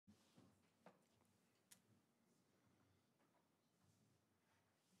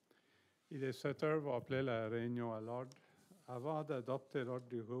Il est 7 heures, on va appeler la réunion à l'ordre. Avant d'adopter l'ordre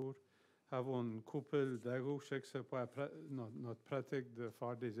du jour, avons une couple d'agos. Je sais que ce n'est pas notre pratique de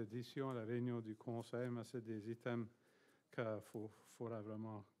faire des éditions à la réunion du Conseil, mais c'est des items qu'il faudra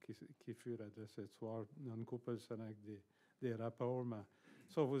vraiment qui furent adressés ce soir. Une couple, c'est avec des rapports, mais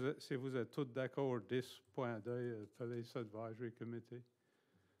si vous êtes tous d'accord, 10.2, Police Advisory Committee,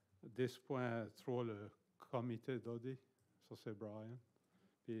 10.3, le comité d'audit, ça c'est Brian,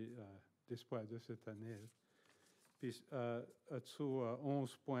 puis 10.2, c'est Anil. Puis au-dessous,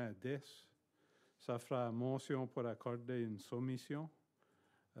 11.10, ça fera mention pour accorder une soumission,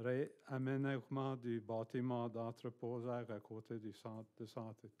 réaménagement du bâtiment d'entreposage à côté du centre de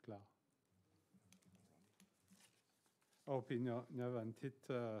santé de Clare. Oh, puis il y avait une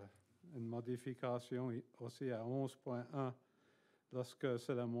petite une modification aussi à 11.1. Lorsque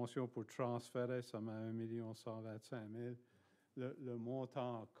c'est la mention pour transférer, ça met 1 125 000. Le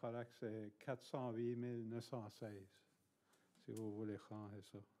montant correct, c'est 408 916, si vous voulez changer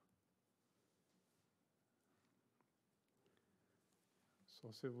ça.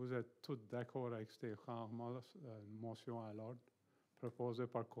 So, si vous êtes tous d'accord avec ces changements, une motion à l'ordre proposée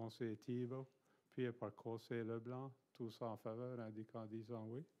par Conseil Thibault, puis par Conseil Leblanc, tous en faveur, indiquant disant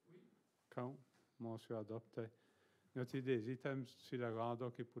oui. Oui. Quand motion adoptée. Y a-t-il des items sur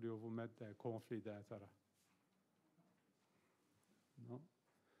l'agenda qui pourraient vous mettre un conflit d'intérêt? Non.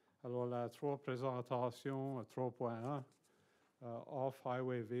 Alors, la 3 présentation, 3.1,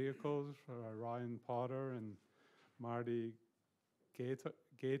 off-highway vehicles, Ryan Potter and Marty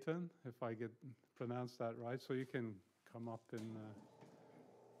Gayton, if I get pronounced that right. So you can come up and...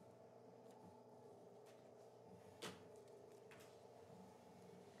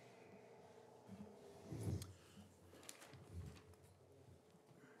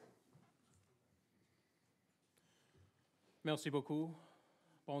 Merci beaucoup.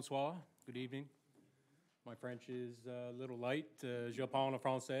 Bonsoir. Good evening. My French is a little light. Je parle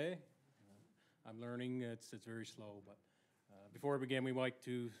français. I'm learning. It's very slow. But before we begin, we'd like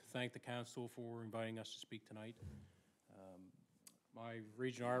to thank the council for inviting us to speak tonight.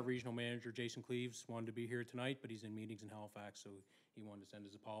 Our regional manager, Jason Cleaves, wanted to be here tonight, but he's in meetings in Halifax, so he wanted to send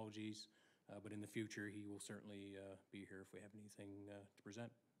his apologies. But in the future, he will certainly be here if we have anything to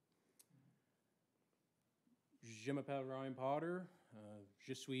present. Je m'appelle Ryan Potter.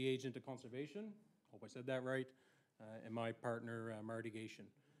 Je suis agent de conservation. Hope I said that right. And my partner, Marty Gation.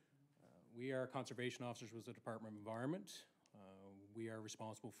 We are conservation officers with the Department of Environment. We are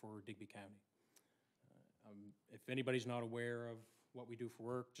responsible for Digby County. If anybody's not aware of what we do for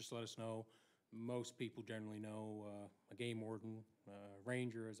work, just let us know. Most people generally know a game warden,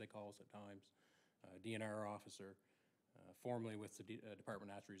 ranger as they call us at times, DNR officer. Formerly with the Department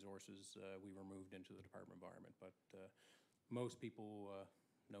of Natural Resources, we were moved into the Department of Environment, but most people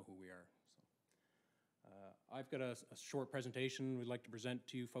know who we are. So, I've got a short presentation we'd like to present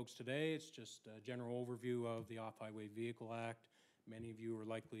to you folks today. It's just a general overview of the Off-Highway Vehicle Act. Many of you are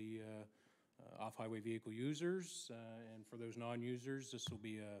likely off-highway vehicle users, and for those non-users, this will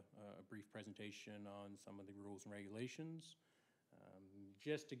be a brief presentation on some of the rules and regulations,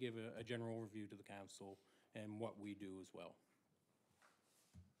 just to give a general overview to the council and what we do as well.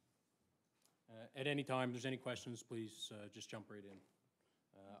 At any time, if there's any questions, please just jump right in.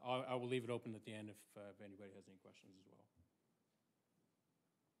 I will leave it open at the end if anybody has any questions as well.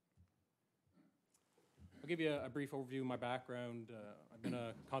 I'll give you a brief overview of my background. I've been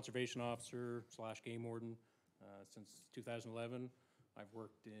a conservation officer / game warden since 2011. I've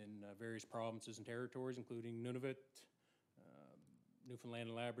worked in various provinces and territories, including Nunavut, Newfoundland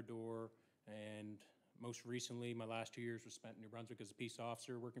and Labrador, and most recently, my last 2 years was spent in New Brunswick as a peace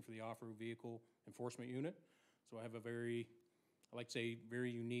officer working for the Off-Road Vehicle Enforcement Unit. So I have a I like to say,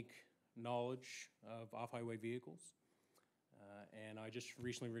 very unique knowledge of off-highway vehicles. And I just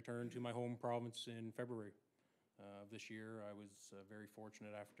recently returned to my home province in February of this year. I was very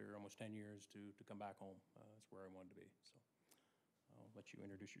fortunate after almost 10 years to come back home. That's where I wanted to be. So I'll let you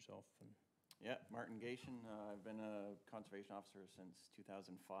introduce yourself. Yeah, Martin Gation. I've been a conservation officer since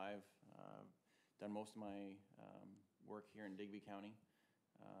 2005. Done most of my work here in Digby County.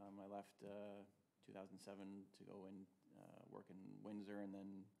 I left 2007 to go and work in Windsor and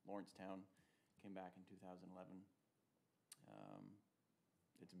then Lawrencetown. Came back in 2011.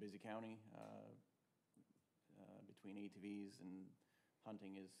 It's a busy county. Between ATVs and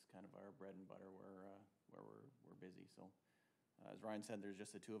hunting is kind of our bread and butter where we're busy. So as Ryan said, there's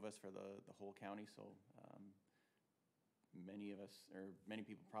just the two of us for the whole county. So many of us, or many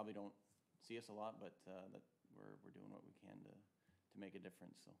people probably don't see us a lot, but that we're doing what we can to make a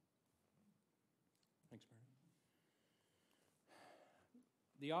difference. So, thanks, Barry.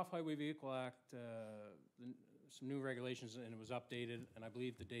 The Off-Highway Vehicle Act, some new regulations, and it was updated, and I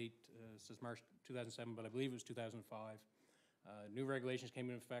believe the date says March 2007, but I believe it was 2005. New regulations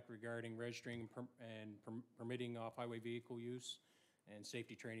came into effect regarding registering and permitting off-highway vehicle use and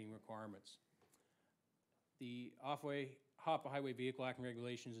safety training requirements. The Off-Highway Vehicle Act and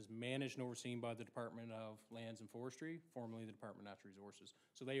regulations is managed and overseen by the Department of Lands and Forestry, formerly the Department of Natural Resources.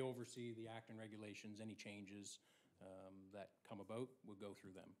 So they oversee the act and regulations. Any changes that come about would go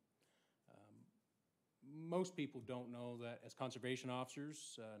through them. Most people don't know that as conservation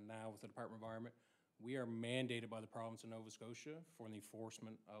officers, now with the Department of Environment, we are mandated by the province of Nova Scotia for the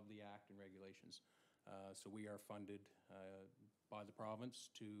enforcement of the act and regulations. So we are funded by the province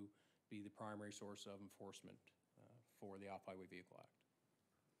to be the primary source of enforcement for the Off-Highway Vehicle Act.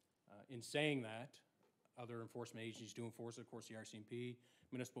 In saying that, other enforcement agencies do enforce it, of course, the RCMP,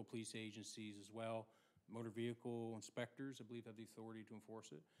 municipal police agencies as well. Motor vehicle inspectors, I believe, have the authority to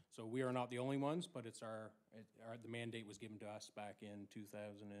enforce it. So we are not the only ones, but it's the mandate was given to us back in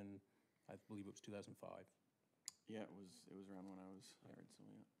 2000 and I believe it was 2005. Yeah, it was around when I was hired, so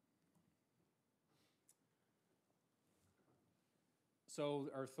yeah. So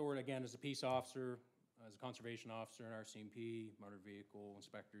our authority, again, as a peace officer, as a conservation officer, and RCMP, motor vehicle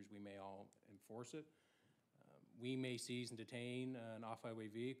inspectors, we may all enforce it. We may seize and detain an off-highway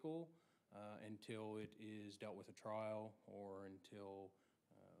vehicle until it is dealt with a trial or until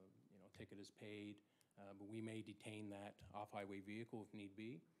a ticket is paid. But we may detain that off-highway vehicle if need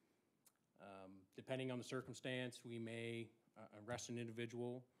be. Depending on the circumstance, we may arrest an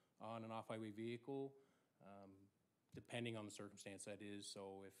individual on an off-highway vehicle, depending on the circumstance that is.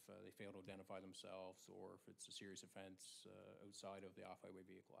 So if they fail to identify themselves or if it's a serious offense outside of the Off-Highway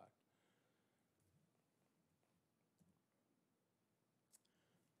Vehicle Act.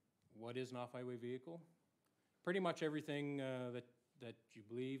 What is an off-highway vehicle? Pretty much everything that you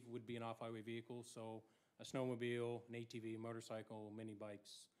believe would be an off-highway vehicle. So a snowmobile, an ATV, motorcycle, mini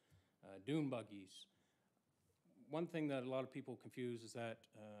bikes, dune buggies. One thing that a lot of people confuse is that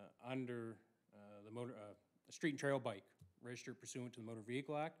under a street and trail bike registered pursuant to the Motor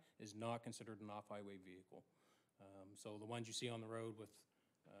Vehicle Act is not considered an off-highway vehicle. So the ones you see on the road with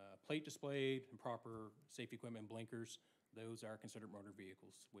plate displayed and proper safety equipment and blinkers, those are considered motor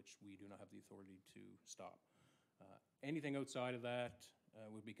vehicles, which we do not have the authority to stop. Anything outside of that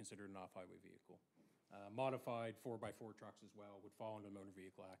would be considered an off-highway vehicle. Modified 4x4 trucks as well would fall under the Motor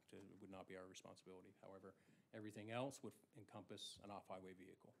Vehicle Act. It would not be our responsibility. However, everything else would encompass an off-highway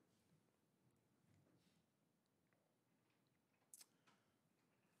vehicle.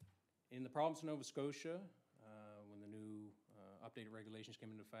 In the province of Nova Scotia, when the new updated regulations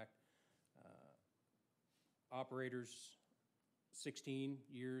came into effect, operators 16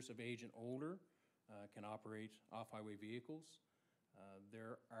 years of age and older can operate off-highway vehicles.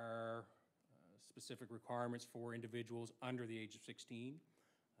 There are specific requirements for individuals under the age of 16.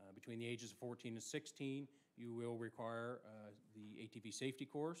 Between the ages of 14 and 16, you will require the ATV safety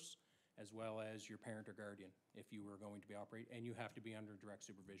course, as well as your parent or guardian if you are going to be operating, and you have to be under direct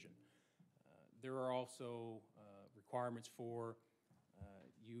supervision. There are also requirements for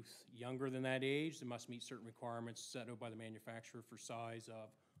youth younger than that age. They must meet certain requirements set out by the manufacturer for size of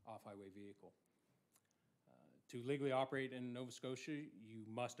off-highway vehicle. To legally operate in Nova Scotia, you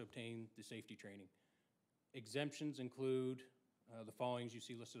must obtain the safety training. Exemptions include the following you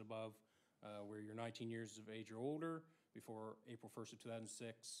see listed above, where you're 19 years of age or older before April 1st of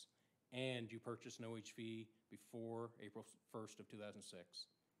 2006, and you purchased an OHV before April 1st of 2006.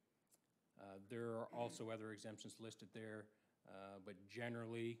 There are also other exemptions listed there, but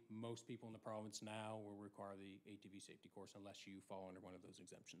generally, most people in the province now will require the ATV safety course unless you fall under one of those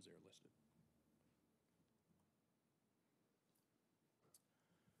exemptions that are listed.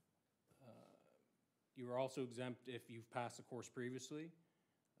 You are also exempt if you've passed the course previously.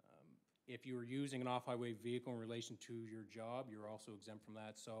 If you are using an off-highway vehicle in relation to your job, you're also exempt from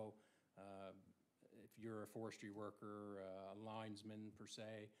that. So if you're a forestry worker, a linesman per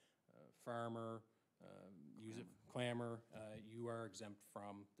se, farmer, clamor, you are exempt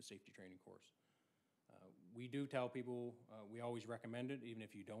from the safety training course. We do tell people, we always recommend it, even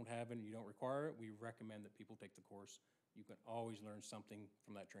if you don't have it and you don't require it, we recommend that people take the course. You can always learn something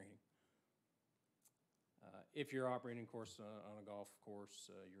from that training. If you're operating course on a golf course,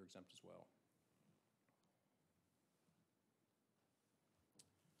 you're exempt as well.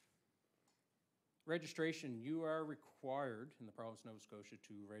 Registration, you are required in the province of Nova Scotia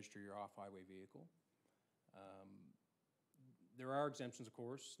to register your off-highway vehicle. There are exemptions, of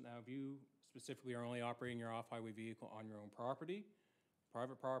course. Now, if you specifically are only operating your off-highway vehicle on your own property,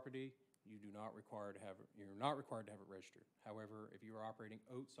 private property, you're not required to have it registered. However, if you are operating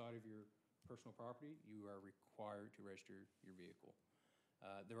outside of your personal property, you are required to register your vehicle.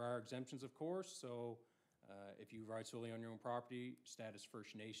 There are exemptions, of course, so if you ride solely on your own property, status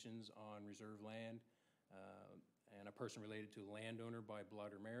First Nations on reserved land, and a person related to a landowner by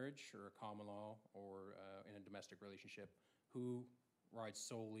blood or marriage, or a common law, or in a domestic relationship, who rides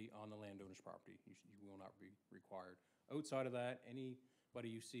solely on the landowner's property. You will not be required. Outside of that, anybody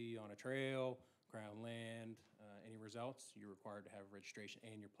you see on a trail, crown land, anywhere else, you're required to have registration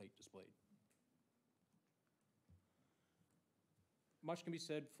and your plate displayed. Much can be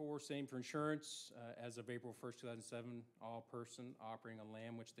said same for insurance. As of April 1st, 2007, all person operating on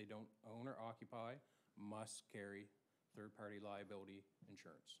land which they don't own or occupy must carry third-party liability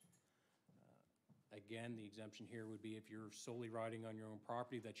insurance. Again, the exemption here would be if you're solely riding on your own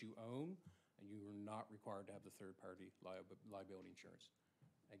property that you own, and you are not required to have the third-party liability insurance.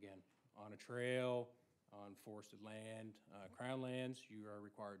 Again, on a trail, on forested land, crown lands, you are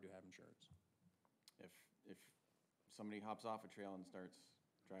required to have insurance. If somebody hops off a trail and starts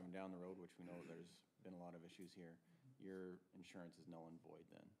driving down the road, which we know there's been a lot of issues here, your insurance is null and void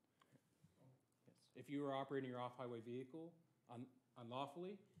then. Yes. If you are operating your off-highway vehicle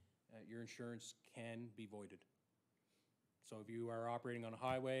unlawfully, your insurance can be voided. So if you are operating on a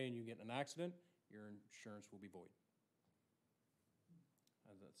highway and you get in an accident, your insurance will be void.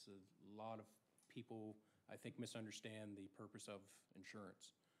 That's a lot of people, I think, misunderstand the purpose of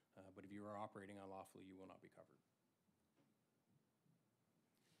insurance. But if you are operating unlawfully, you will not be covered.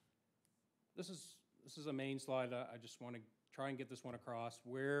 This is a main slide. I just want to try and get this one across.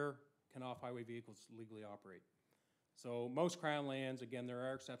 Where can off-highway vehicles legally operate? So most crown lands, again, there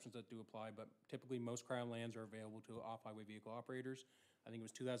are exceptions that do apply, but typically most crown lands are available to off-highway vehicle operators. I think it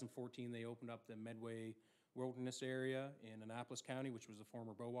was 2014 they opened up the Medway Wilderness area in Annapolis County, which was the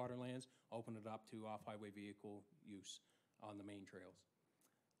former Bowater lands, opened it up to off-highway vehicle use on the main trails.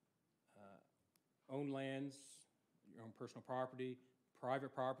 Owned lands, your own personal property,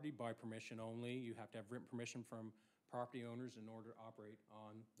 private property by permission only. You have to have written permission from property owners in order to operate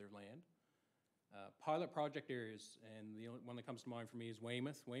on their land. Pilot project areas, and the only one that comes to mind for me is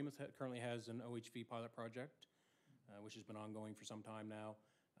Weymouth. Weymouth currently has an OHV pilot project, which has been ongoing for some time now,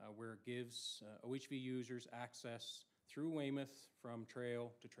 where it gives OHV users access through Weymouth from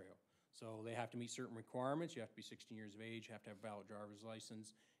trail to trail. So they have to meet certain requirements. You have to be 16 years of age, you have to have a valid driver's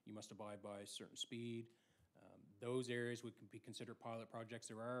license, you must abide by a certain speed. Those areas would be considered pilot projects.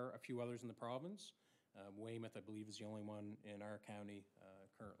 There are a few others in the province. Weymouth, I believe, is the only one in our county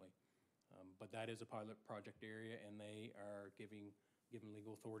currently. But that is a pilot project area, and they are given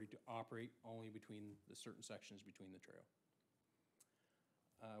legal authority to operate only between the certain sections between the trail.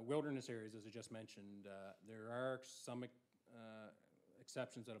 Wilderness areas, as I just mentioned, there are some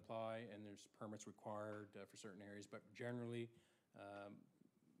exceptions that apply, and there's permits required for certain areas, but generally,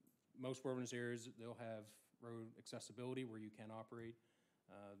 most wilderness areas, they'll have road accessibility where you can operate,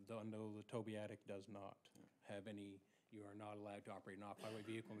 though the Tobeatic does not have any. You are not allowed to operate an off-highway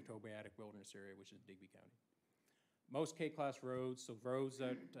vehicle in the Tobeatic Wilderness Area, which is Digby County. Most K-class roads, so roads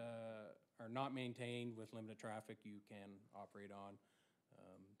that are not maintained with limited traffic, you can operate on.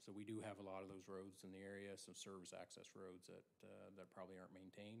 So we do have a lot of those roads in the area, some service access roads that probably aren't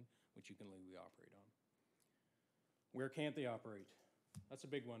maintained, which you can legally operate on. Where can't they operate? That's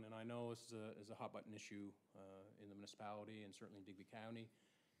a big one, and I know this is a hot-button issue in the municipality and certainly in Digby County.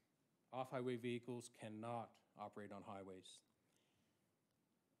 Off-highway vehicles cannot operate on highways.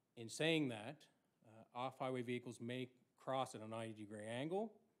 In saying that, off-highway vehicles may cross at a 90-degree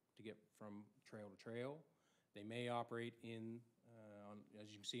angle to get from trail to trail. They may operate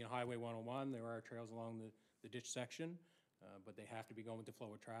as you can see in Highway 101, there are trails along the ditch section, but they have to be going with the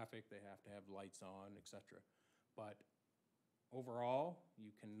flow of traffic. They have to have lights on, etc. But overall,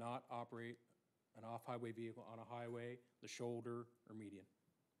 you cannot operate an off-highway vehicle on a highway, the shoulder, or median.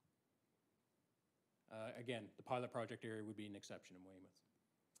 Again, the pilot project area would be an exception in Weymouth.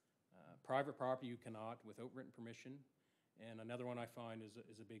 Private property you cannot without written permission. And another one I find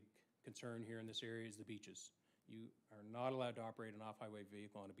is a big concern here in this area is the beaches. You are not allowed to operate an off-highway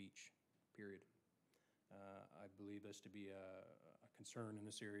vehicle on a beach, period. I believe this to be a concern in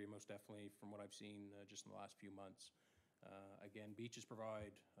this area, most definitely from what I've seen just in the last few months. Again, beaches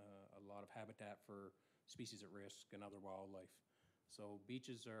provide a lot of habitat for species at risk and other wildlife. So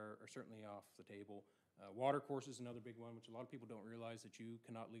beaches are certainly off the table. Water course is another big one, which a lot of people don't realize that you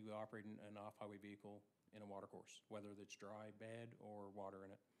cannot legally operate an off-highway vehicle in a water course, whether it's dry bed or water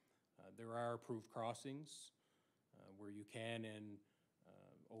in it. There are approved crossings where you can, in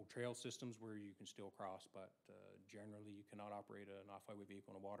old trail systems where you can still cross, but generally you cannot operate an off-highway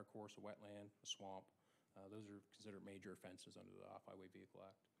vehicle in a water course, a wetland, a swamp. Those are considered major offenses under the Off-Highway Vehicle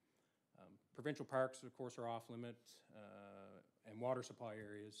Act. Provincial parks, of course, are off limit, and water supply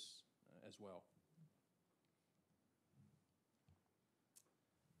areas as well.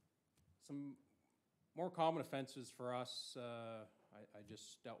 Some more common offenses for us, I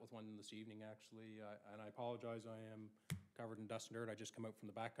just dealt with one this evening actually, and I apologize, I am covered in dust and dirt. I just come out from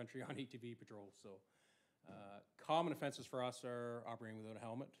the backcountry on ATV patrol. So common offenses for us are operating without a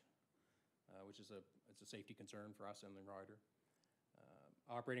helmet, which is it's a safety concern for us and the rider.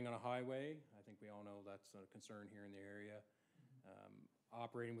 Operating on a highway, I think we all know that's a concern here in the area.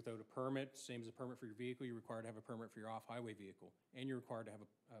 Operating without a permit, same as a permit for your vehicle, you're required to have a permit for your off-highway vehicle, and you're required to have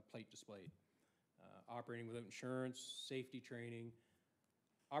a plate displayed. Operating without insurance, safety training,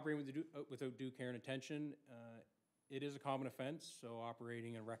 operating without due care and attention, it is a common offense, so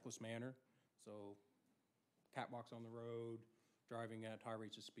operating in a reckless manner, so catwalks on the road, driving at high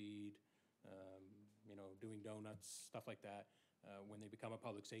rates of speed, you know, doing donuts, stuff like that. When they become a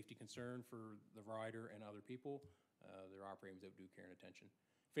public safety concern for the rider and other people, they're operating without due care and attention.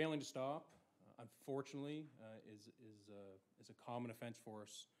 Failing to stop, unfortunately, is a common offense for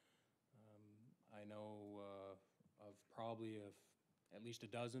us. I know of probably at least a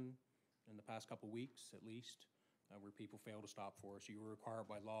dozen in the past couple weeks, at least, where people fail to stop for us. You are required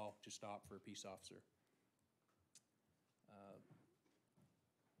by law to stop for a peace officer.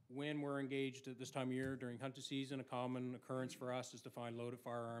 When we're engaged at this time of year during hunting season, a common occurrence for us is to find loaded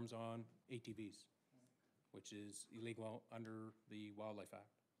firearms on ATVs, which is illegal under the Wildlife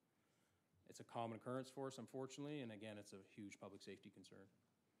Act. It's a common occurrence for us, unfortunately, and again, it's a huge public safety concern.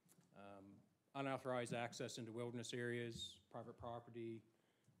 Unauthorized access into wilderness areas, private property,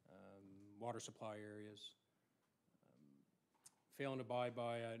 water supply areas. Failing to abide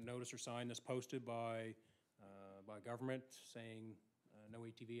by a notice or sign that's posted by government saying no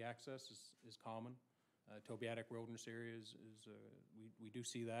ATV access is common. Tobiatic wilderness areas we do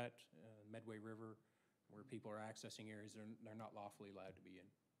see that. Medway River, where people are accessing areas they're not lawfully allowed to be in.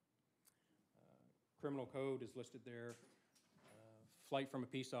 Criminal code is listed there. Flight from a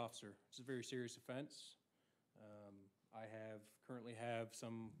peace officer. It's a very serious offense. I currently have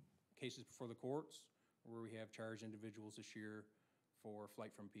some cases before the courts where we have charged individuals this year for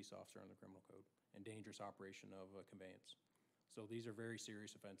flight from a peace officer under the criminal code and dangerous operation of a conveyance. So these are very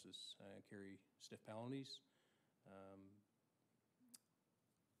serious offenses, carry stiff penalties.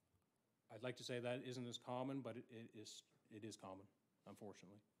 I'd like to say that isn't as common, but it is common,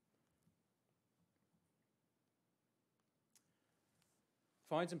 unfortunately.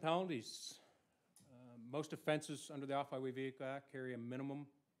 Fines and penalties. Most offenses under the Off-Highway Vehicle Act carry a minimum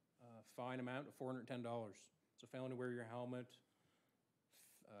fine amount of $410. So failing to wear your helmet,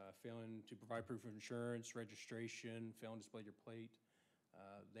 failing to provide proof of insurance, registration, failing to display your plate,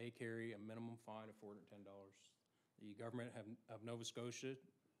 they carry a minimum fine of $410. The government of Nova Scotia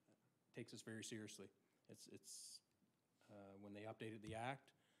takes this very seriously. It's when they updated the act,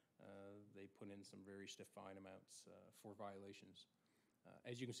 they put in some very stiff fine amounts for violations.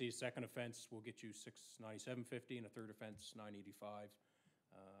 As you can see, a second offense will get you $697.50 and a third offense $985.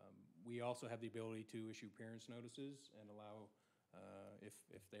 We also have the ability to issue appearance notices and allow,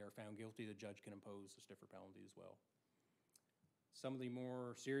 if they are found guilty, the judge can impose a stiffer penalty as well. Some of the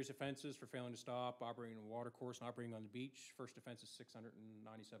more serious offenses for failing to stop, operating in a water course and operating on the beach, first offense is $697.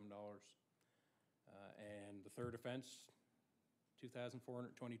 And the third offense,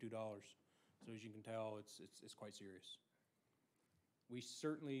 $2,422. So as you can tell, it's quite serious. We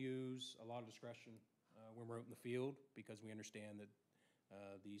certainly use a lot of discretion when we're out in the field because we understand that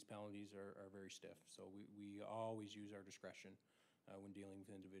these penalties are very stiff. So we always use our discretion when dealing with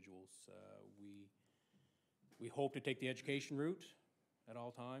individuals. We hope to take the education route at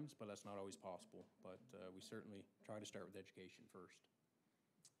all times, but that's not always possible. But we certainly try to start with education first.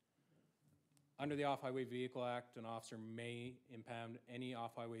 Under the Off-Highway Vehicle Act, an officer may impound any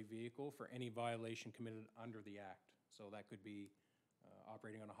off-highway vehicle for any violation committed under the Act. So that could be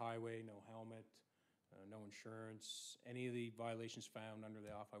operating on a highway, no helmet, no insurance, any of the violations found under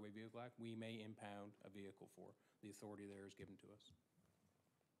the Off-Highway Vehicle Act, we may impound a vehicle for. The authority there is given to us.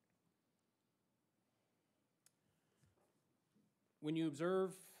 When you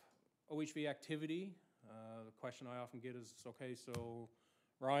observe OHV activity, the question I often get is, okay, so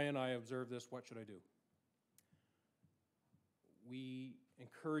Ryan, I observed this, what should I do? We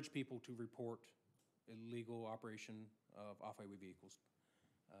encourage people to report illegal operation of off-highway vehicles.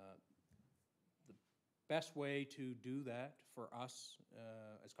 The best way to do that for us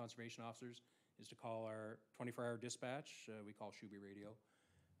as conservation officers is to call our 24-hour dispatch, we call Shuby Radio.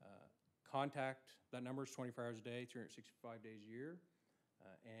 contact, that number is 24 hours a day, 365 days a year,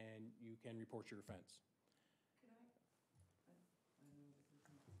 and you can report your offense. Can I know this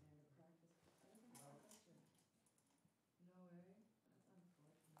isn't standard practice, but I just have a question. No way,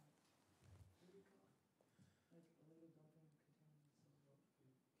 that's unfortunate. Illegal, like illegal dumping containers.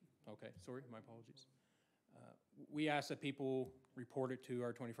 Okay, sorry, my apologies. We ask that people report it to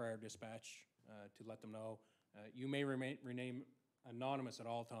our 24-hour dispatch to let them know. You may remain anonymous at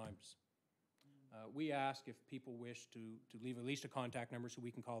all times. We ask if people wish to leave at least a contact number so we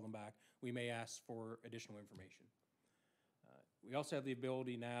can call them back. We may ask for additional information. We also have the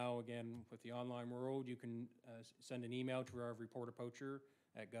ability now, again, with the online world, you can send an email to our reporter poacher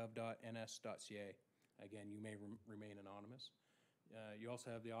at gov.ns.ca. Again, you may remain anonymous. You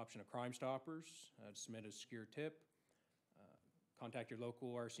also have the option of Crime Stoppers, to submit a secure tip, contact your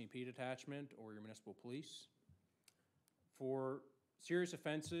local RCMP detachment or your municipal police. For serious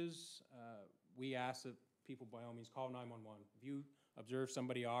offenses, we ask that people by all means call 911. If you observe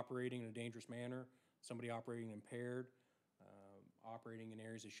somebody operating in a dangerous manner, somebody operating impaired, operating in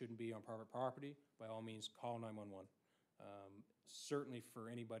areas that shouldn't be on private property, by all means call 911. Certainly for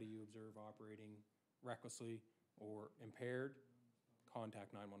anybody you observe operating recklessly or impaired,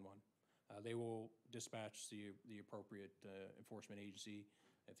 contact 911. They will dispatch the appropriate enforcement agency.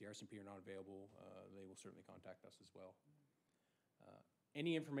 If the RCMP are not available, they will certainly contact us as well.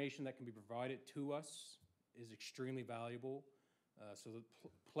 Any information that can be provided to us is extremely valuable. So the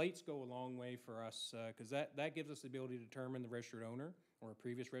plates go a long way for us because that gives us the ability to determine the registered owner or a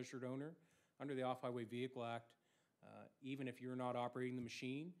previous registered owner. Under the Off-Highway Vehicle Act, even if you're not operating the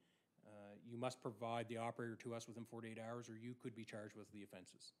machine, you must provide the operator to us within 48 hours or you could be charged with the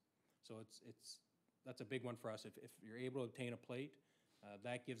offenses. So that's a big one for us. If you're able to obtain a plate,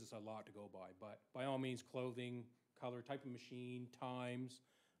 that gives us a lot to go by. But by all means, clothing, color, type of machine, times,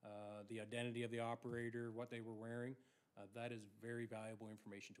 the identity of the operator, what they were wearing, that is very valuable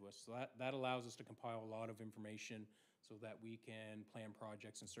information to us. So that allows us to compile a lot of information so that we can plan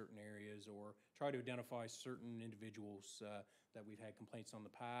projects in certain areas or try to identify certain individuals that we've had complaints on the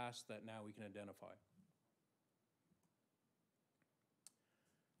past that now we can identify.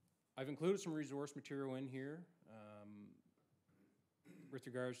 I've included some resource material in here with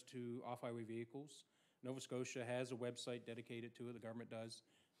regards to off-highway vehicles. Nova Scotia has a website dedicated to it, the government does.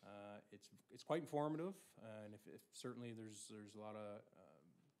 It's quite informative, and if certainly there's a lot of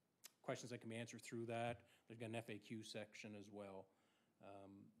questions that can be answered through that. There's got an FAQ section as well.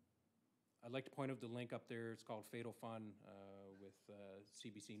 I'd like to point out the link up there. It's called Fatal Fun with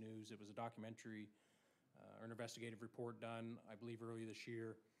CBC News. It was a documentary or an investigative report done, I believe, early this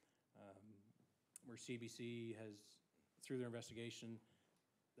year, where CBC has, through their investigation,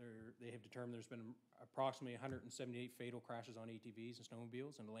 they have determined there's been approximately 178 fatal crashes on ATVs and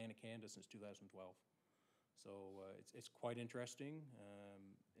snowmobiles in Atlantic Canada since 2012. So it's quite interesting.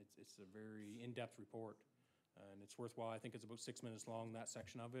 It's a very in-depth report, and it's worthwhile. I think it's about 6 minutes long, that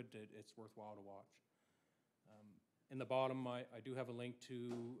section of it. It's worthwhile to watch. In the bottom, I do have a link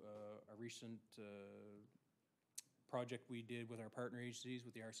to a recent project we did with our partner agencies,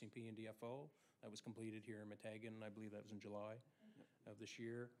 with the RCMP and DFO, that was completed here in Metagan. I believe that was in July of this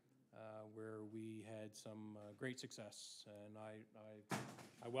year, where we had some great success. And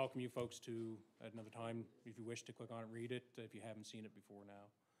I welcome you folks to, at another time, if you wish to click on it, read it, if you haven't seen it before now.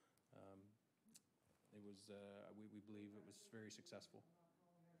 It was, we believe it was very successful.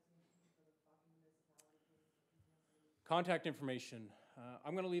 Contact information.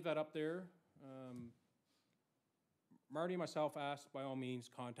 I'm going to leave that up there. Marty and myself asked, by all means,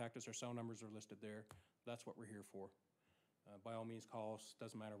 contact us. Our cell numbers are listed there. That's what we're here for. By all means, call us.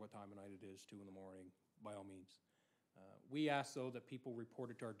 Doesn't matter what time of night it is, 2 in the morning, by all means. We ask, though, that people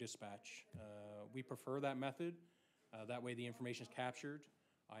report it to our dispatch. We prefer that method. That way the information is captured.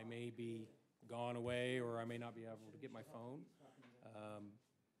 I may be gone away or I may not be able to get my phone.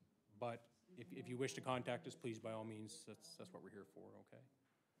 But if you wish to contact us, please, by all means, that's what we're here for, okay?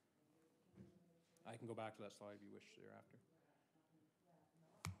 I can go back to that slide if you wish thereafter.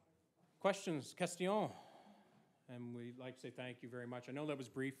 Questions? Questions? And we'd like to say thank you very much. I know that was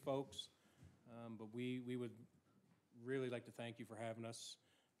brief, folks, but we would really like to thank you for having us.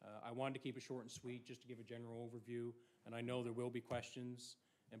 I wanted to keep it short and sweet just to give a general overview, and I know there will be questions.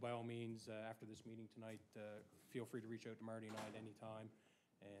 And by all means, after this meeting tonight, feel free to reach out to Marty and I at any time,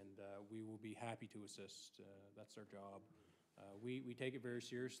 and we will be happy to assist. That's our job. We take it very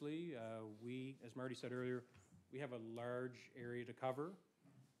seriously. As Marty said earlier, we have a large area to cover.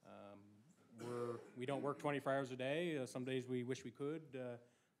 We don't work 24 hours a day. Some days we wish we could,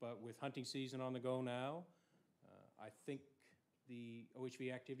 but with hunting season on the go now, I think the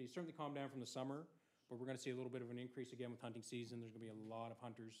OHV activity certainly calmed down from the summer, but we're gonna see a little bit of an increase again with hunting season. There's gonna be a lot of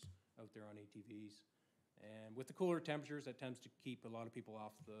hunters out there on ATVs. And with the cooler temperatures, that tends to keep a lot of people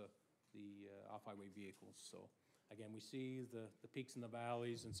off the off-highway vehicles. So again, we see the peaks and the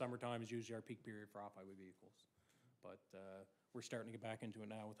valleys, and summertime is usually our peak period for off-highway vehicles. But we're starting to get back into it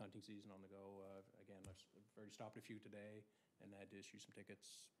now with hunting season on the go. Again, I've already stopped a few today and had to issue some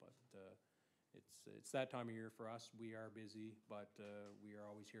tickets, but it's that time of year for us. We are busy, but we are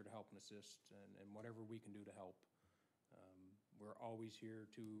always here to help and assist, and whatever we can do to help. We're always here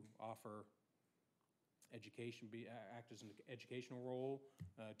to offer education, act as an educational role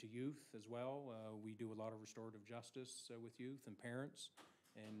to youth as well. We do a lot of restorative justice with youth and parents,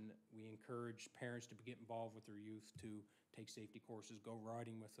 and we encourage parents to get involved with their youth, to take safety courses, go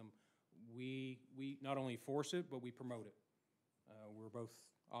riding with them. We not only force it, but we promote it. We're both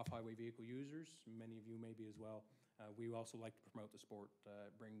off-highway vehicle users, many of you may be as well. We also like to promote the sport.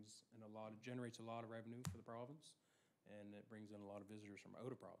 It brings in generates a lot of revenue for the province, and it brings in a lot of visitors from out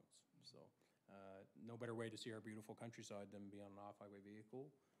of province. So no better way to see our beautiful countryside than be on an off-highway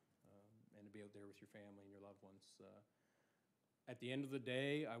vehicle, and to be out there with your family and your loved ones. At the end of the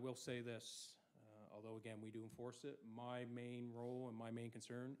day, I will say this, although again, we do enforce it, my main role and my main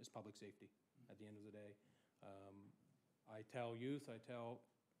concern is public safety at the end of the day. I tell youth, I tell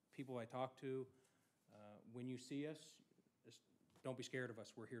people I talk to, when you see us, just don't be scared of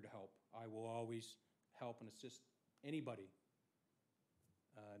us. We're here to help. I will always help and assist anybody,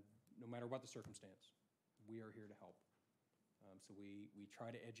 no matter what the circumstance. We are here to help. So we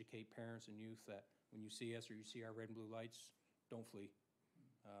try to educate parents and youth that when you see us or you see our red and blue lights, don't flee.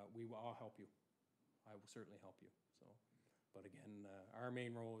 We will all help you. I will certainly help you. So, but again, our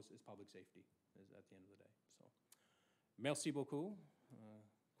main role is public safety is at the end of the day. So, merci beaucoup.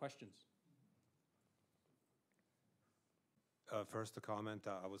 Questions? First, a comment.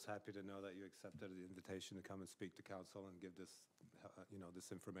 I was happy to know that you accepted the invitation to come and speak to council and give this,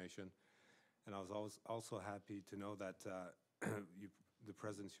 this information. And I was also happy to know that the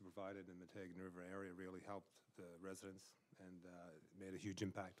presence you provided in the Matagan River area really helped the residents and made a huge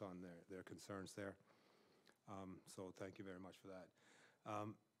impact on their concerns there. So thank you very much for that.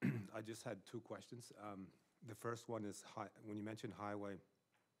 I just had two questions. The first one is, when you mentioned highway,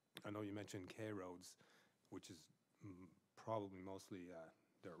 I know you mentioned K roads, which is probably mostly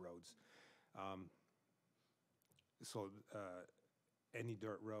dirt roads. So any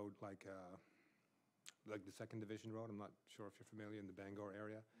dirt road like the Second Division Road, I'm not sure if you're familiar in the Bangor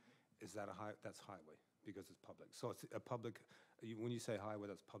area, is that that's highway because it's public. So it's a public, when you say highway,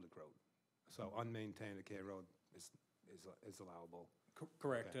 that's public road. So unmaintained K road is allowable.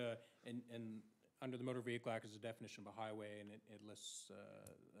 Correct. Okay. And under the Motor Vehicle Act is a definition of a highway, and it lists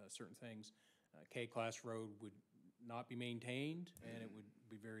certain things. K-class road would not be maintained, and it would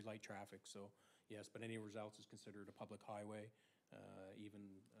be very light traffic. So yes, but anywhere else is considered a public highway. Even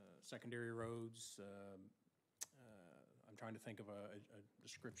secondary roads. I'm trying to think of a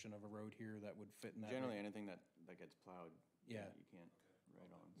description of a road here that would fit in that. Generally, anything that gets plowed, yeah, you can't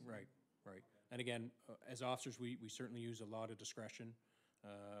ride on. So. Right. And again, as officers, we certainly use a lot of discretion,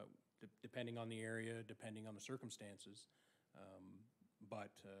 depending on the area, depending on the circumstances.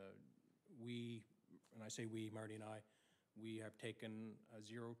 But we, and I say we, Marty and I, we have taken a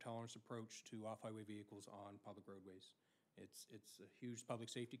zero tolerance approach to off-highway vehicles on public roadways. It's a huge public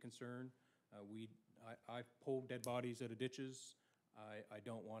safety concern. I've pulled dead bodies out of ditches. I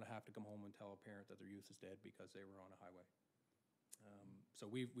don't want to have to come home and tell a parent that their youth is dead because they were on a highway. So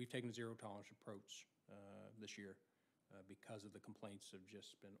we've taken a zero tolerance approach this year because of the complaints have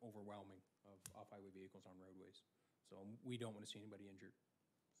just been overwhelming of off-highway vehicles on roadways. So we don't want to see anybody injured.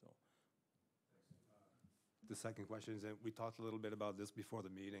 So. The second question is, we talked a little bit about this before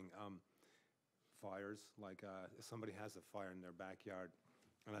the meeting. Fires, like if somebody has a fire in their backyard,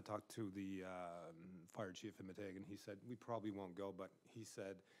 and I talked to the fire chief in Matagan, he said, we probably won't go, but he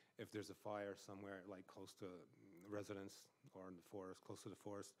said if there's a fire somewhere like close to residence or in the forest, close to the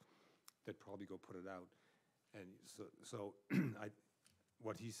forest, they'd probably go put it out. And so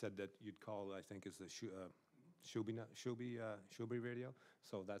what he said that you'd call, I think, is the Shubi radio.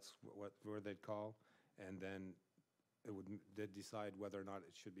 So that's where they'd call, and then they'd decide whether or not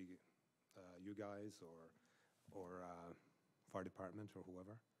it should be you guys or fire department or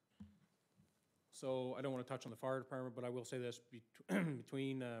whoever. So I don't want to touch on the fire department, but I will say this,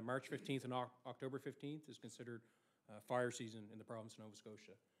 between March 15th and October 15th is considered fire season in the province of Nova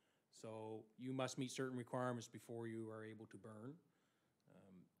Scotia. So you must meet certain requirements before you are able to burn.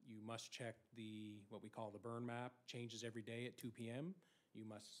 You must check what we call the burn map, changes every day at 2 p.m. You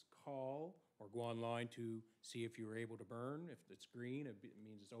must call or go online to see if you were able to burn. If it's green, it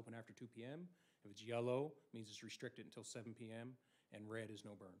means it's open after 2 p.m. If it's yellow, it means it's restricted until 7 p.m., and red is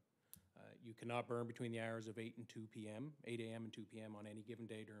no burn. You cannot burn between the hours of 8 and 2 p.m., 8 a.m. and 2 p.m. on any given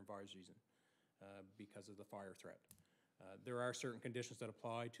day during fire season because of the fire threat. There are certain conditions that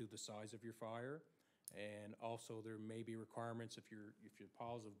apply to the size of your fire, and also there may be requirements if your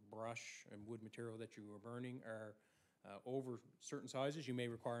piles of brush and wood material that you are burning are over certain sizes, you may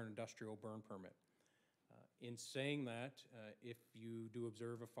require an industrial burn permit. In saying that, if you do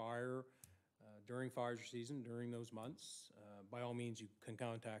observe a fire during fire season, during those months, by all means, you can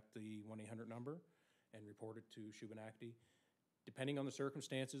contact the 1-800 number and report it to Shubenacadie. Depending on the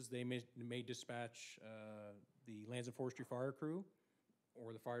circumstances, they may dispatch the Lands and Forestry Fire Crew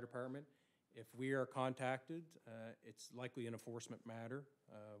or the fire department. If we are contacted, it's likely an enforcement matter.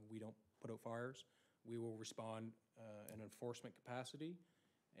 We don't put out fires. We will respond in enforcement capacity,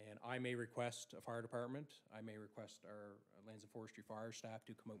 and I may request a fire department. I may request our Lands and Forestry fire staff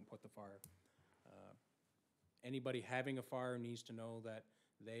to come out and put the fire. Anybody having a fire needs to know that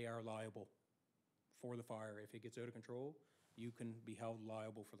they are liable for the fire. If it gets out of control, you can be held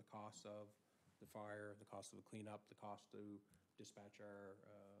liable for the cost of the fire, the cost of the cleanup, the cost to dispatch our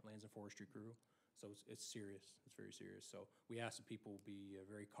Lands and Forestry crew. So it's serious. It's very serious. So we ask that people be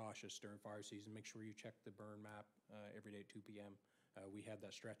very cautious during fire season. Make sure you check the burn map every day at 2 p.m. We had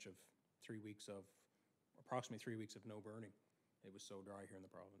that stretch of approximately 3 weeks of no burning. It was so dry here in the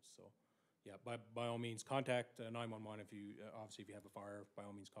province. So yeah, by all means, contact 911 if you, obviously if you have a fire, by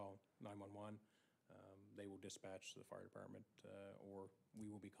all means call 911. They will dispatch the fire department or we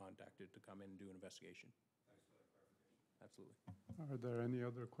will be contacted to come in and do an investigation. Thanks for that clarification. Absolutely. Are there any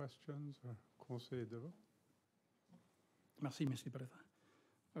other questions? Conseil de vote? Merci, Monsieur le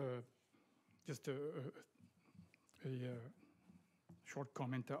Président. Just a short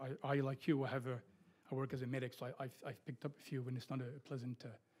comment. I like you, I work as a medic, so I've picked up a few, and it's not a pleasant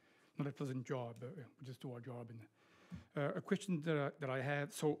job. We just do our job. And a question that I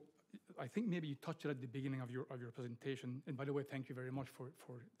had. So I think maybe you touched it at the beginning of your presentation. And by the way, thank you very much for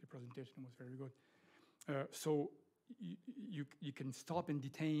the presentation. It was very good. So you can stop and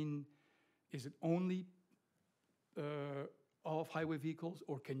detain. Is it only off-highway vehicles,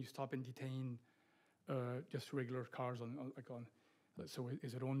 or can you stop and detain just regular cars so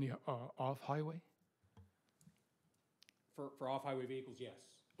is it only off-highway? For off-highway vehicles, yes.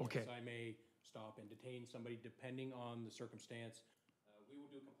 Okay. Yes, I may stop and detain somebody depending on the circumstance. We will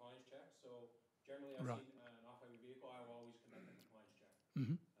do compliance checks. So generally, I've Right. seen an off-highway vehicle, I will always conduct a compliance check.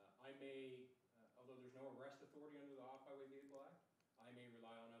 Mm-hmm. I may, although there's no arrest authority under the Off-Highway Vehicle Act, I may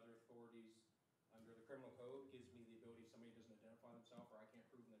rely on other authorities under the criminal code. Gives me the ability, if somebody doesn't identify themselves or I can't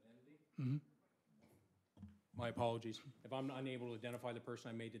prove an identity. Mm-hmm. My apologies. If I'm unable to identify the person,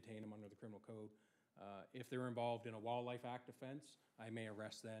 I may detain them under the criminal code. If they're involved in a Wildlife Act offense, I may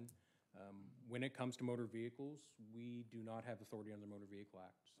arrest them. When it comes to motor vehicles, we do not have authority under the Motor Vehicle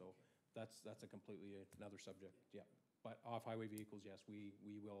Act. So that's a completely another subject, yeah. But off-highway vehicles, yes, we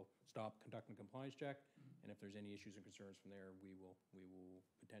will stop, conduct a compliance check, and if there's any issues and concerns from there, we will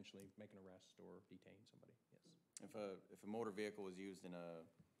potentially make an arrest or detain somebody, yes. If a motor vehicle is used in a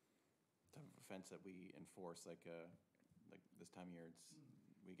type of offense that we enforce, like this time of year,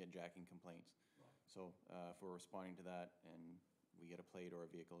 we get jacking complaints. So if we're responding to that and we get a plate or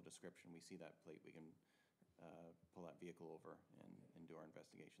a vehicle description, we see that plate, we can pull that vehicle over and do our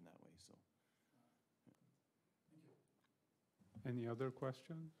investigation that way. So. Any other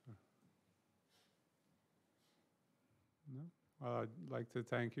questions? No? Well, I'd like to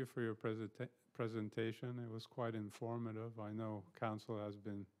thank you for your presentation. It was quite informative. I know Council has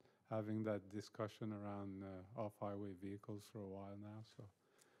been having that discussion around off-highway vehicles for a while now, so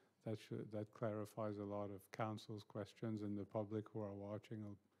that clarifies a lot of Council's questions, and the public who are watching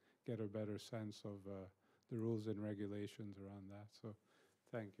will get a better sense of the rules and regulations around that. So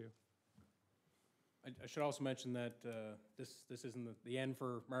thank you. I should also mention that this isn't the end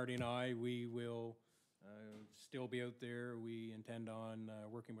for Marty and I. We will still be out there. We intend on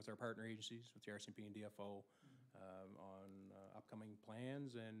working with our partner agencies, with the RCMP and DFO, on upcoming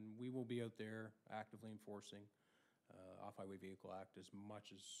plans, and we will be out there actively enforcing Off-Highway Vehicle Act as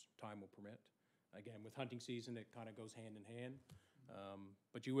much as time will permit. Again, with hunting season, it kind of goes hand in hand.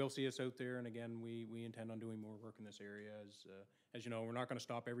 But you will see us out there, and again, we intend on doing more work in this area. As you know, we're not going to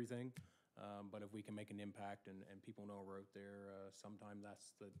stop everything. But if we can make an impact and people know we're out there, sometimes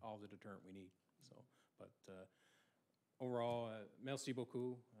that's all the deterrent we need. So, but overall, merci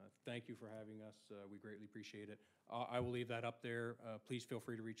beaucoup. Thank you for having us. We greatly appreciate it. I will leave that up there. Please feel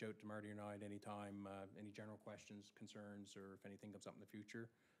free to reach out to Marty or I at any time. Any general questions, concerns, or if anything comes up in the future,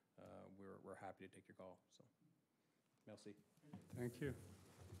 we're happy to take your call. So, merci. Thank you.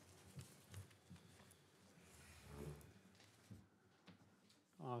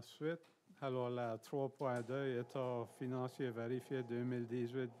 Ensuite, alors la 3.2, état financier vérifié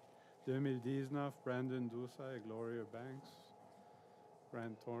 2018-2019, Brandon Doucet et Gloria Banks,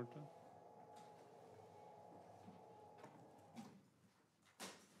 Grant Thornton.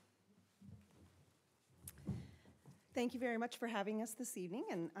 Thank you very much for having us this evening,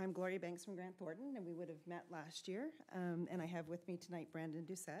 and I'm Gloria Banks from Grant Thornton, and we would have met last year. And I have with me tonight Brandon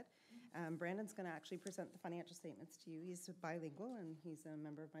Doucet. Brandon's going to actually present the financial statements to you. He's bilingual, and he's a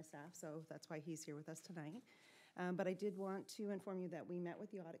member of my staff, so that's why he's here with us tonight. But I did want to inform you that we met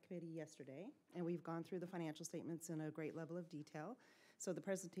with the audit committee yesterday, and we've gone through the financial statements in a great level of detail. So the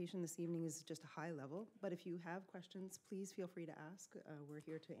presentation this evening is just a high level, but if you have questions, please feel free to ask. We're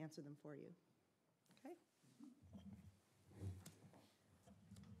here to answer them for you. Okay?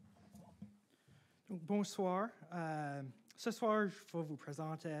 Donc, bonsoir. Ce soir, je vais vous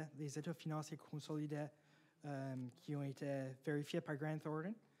présenter les états financiers consolidés qui ont été vérifiés par Grant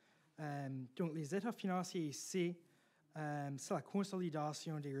Thornton. Donc, les états financiers ici, c'est la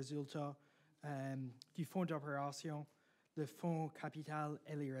consolidation des résultats du fonds d'opération, le fonds capital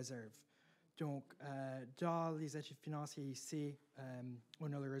et les réserves. Donc, dans les états financiers ici,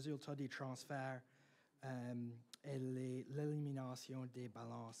 on a le résultat des transferts et l'élimination des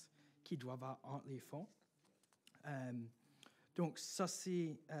balances qui doivent avoir entre les fonds. Donc,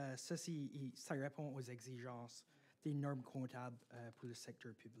 ceci, ça répond aux exigences des normes comptables pour le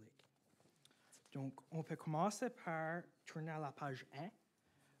secteur public. Donc, on peut commencer par tourner à la page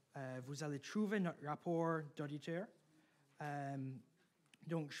 1. Vous allez trouver notre rapport d'auditeur.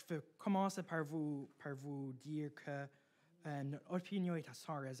 Donc, je vais commencer par vous dire que notre opinion est à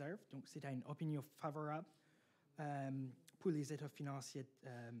sans réserve. Donc, c'est une opinion favorable pour les états financiers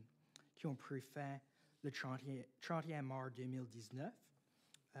qui ont pris fin le 31 mars 2019.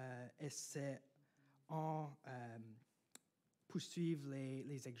 Et c'est en poursuivre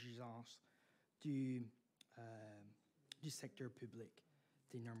les exigences du secteur public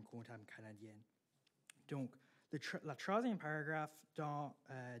des normes comptables canadiennes. Donc, la troisième paragraphe dans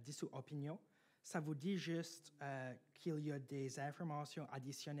dessous opinion, ça vous dit juste qu'il y a des informations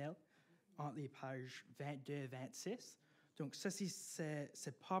additionnelles entre les pages 22 et 26. Donc, ceci,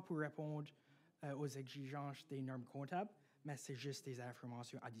 c'est pas pour répondre aux exigences des normes comptables, mais c'est juste des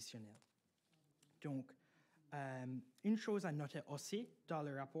informations additionnelles. Donc, une chose à noter aussi dans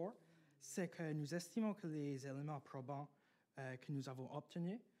le rapport, c'est que nous estimons que les éléments probants que nous avons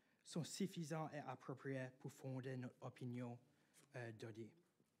obtenus sont suffisants et appropriés pour fonder notre opinion d'audit.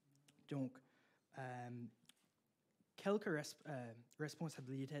 Donc, quelques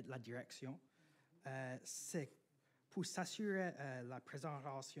responsabilités de la direction, c'est pour s'assurer la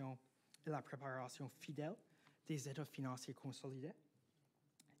présentation et la préparation fidèle des états financiers consolidés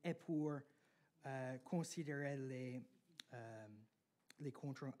et pour considérer les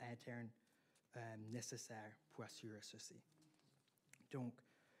contrôles internes nécessaires pour assurer ceci. Donc,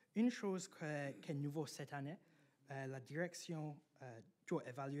 une chose qui est nouveau cette année, la direction doit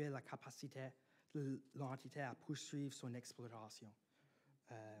évaluer la capacité de l'entité à poursuivre son exploitation.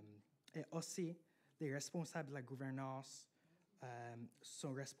 Et aussi, les responsables de la gouvernance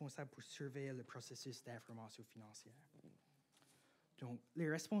sont responsables pour surveiller le processus d'information financière. Donc, les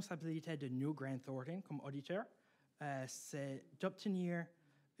responsabilités de nous, Grant Thornton, comme auditeur, c'est d'obtenir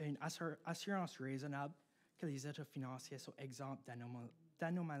une assurance raisonnable que les états financiers sont exempts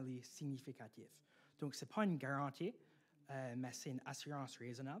d'anomalies significatives. Donc, ce n'est pas une garantie, mais c'est une assurance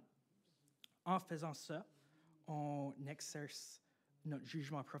raisonnable. En faisant ça, on exerce notre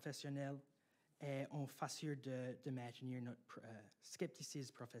jugement professionnel et on s'assure de maintenir notre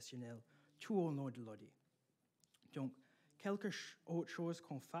scepticisme professionnel tout au long de l'audit. Donc, quelque autre chose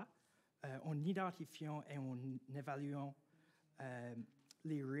qu'on fait, en identifiant et en évaluant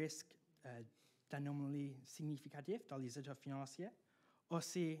les risques d'anomalies significatives dans les états financiers.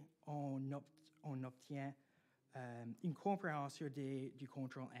 Aussi, on obtient une compréhension du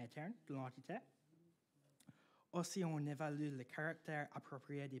contrôle interne de l'entité. Aussi, on évalue le caractère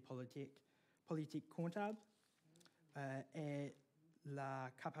approprié des politiques comptables et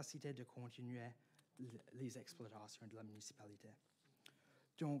la capacité de continuer les exploitations de la municipalité.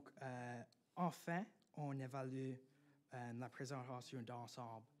 Donc, enfin, on évalue la présentation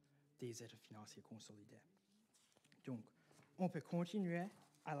d'ensemble des états financiers consolidés. Donc, on peut continuer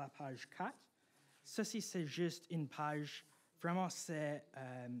à la page 4. Ceci, c'est juste une page, vraiment, c'est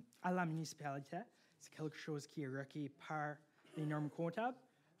à la municipalité. C'est quelque chose qui est requis par les normes comptables,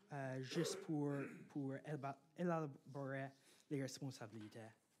 juste pour élaborer les responsabilités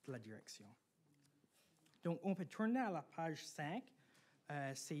de pour la direction. Donc, on peut tourner à la page 5.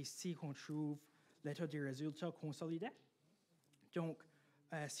 C'est ici qu'on trouve l'état des résultats consolidés. Donc,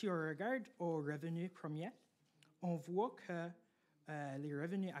 si on regarde au revenu premier, on voit que les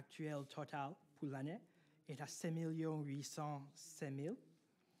revenus actuels total pour l'année est à 7 807 000.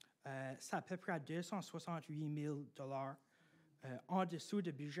 C'est à peu près 268 000 en dessous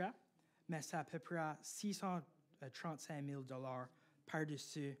du budget, mais c'est à peu près 635 000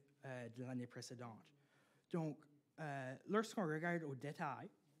 par-dessus de l'année précédente. Donc, lorsqu'on regarde au détail,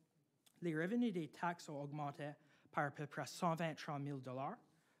 les revenus des taxes ont augmenté par à peu près 123 000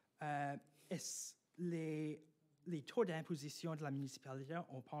 et les taux d'imposition de la municipalité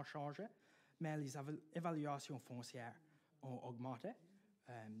n'ont pas changé, mais les évaluations foncières ont augmenté.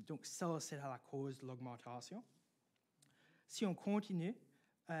 Donc, ça, c'est à la cause de l'augmentation. Si on continue,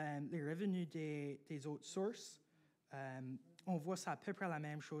 les revenus des autres sources, on voit ça à peu près la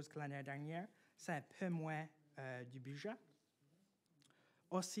même chose que l'année dernière. C'est un peu moins du budget.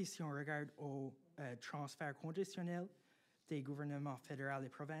 Aussi, si on regarde au transfert conditionnel des gouvernements fédéraux et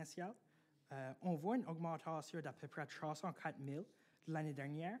provinciaux, on voit une augmentation d'à peu près 304 000 de l'année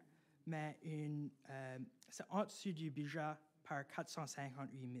dernière, mais c'est en dessous du budget par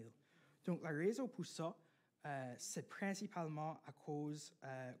 458 000. Donc, la raison pour ça, c'est principalement à cause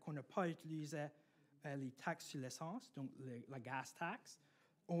qu'on n'a pas utilisé les taxes sur l'essence, donc la gas tax,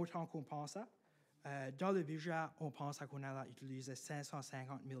 autant qu'on pensait. Dans le budget, on pense qu'on a utilisé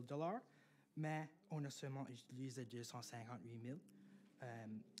 550 000 $, mais on a seulement utilisé 258 000.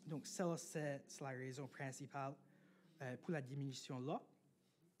 Donc, ça, c'est la raison principale pour la diminution là.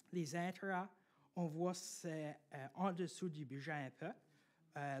 Les intérêts, on voit c'est en dessous du budget un peu.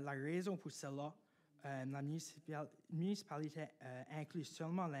 La raison pour cela, la municipalité inclut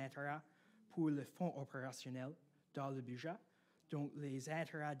seulement l'intérêt pour le fonds opérationnel dans le budget. Donc, les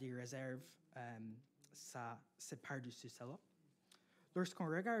intérêts des réserves, c'est par-dessus cela. Lorsqu'on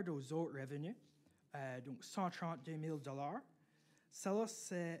regarde aux autres revenus, donc 132 000 $, cela,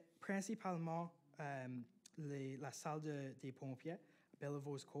 c'est principalement la salle des pompiers,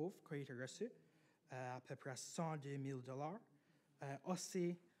 Bellevaux Cove, qui a été reçue, à peu près 102 000 $.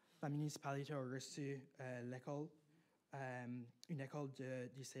 Aussi, la municipalité a reçu l'école, une école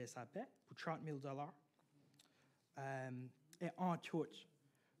du CSAP pour 30 000 $. Et en tout,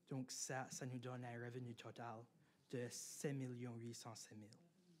 donc ça nous donne un revenu total de 7 807 000.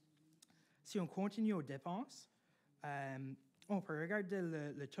 Si on continue aux dépenses, on peut regarder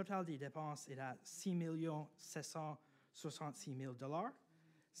le total des dépenses est à 6 766 000 $.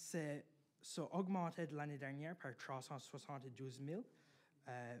 C'est augmenté de l'année dernière par 372 000,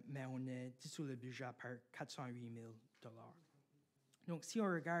 mais on est dessous le budget par 408 000 $. Donc, si on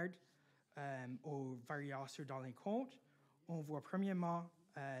regarde aux variations dans les comptes, on voit premièrement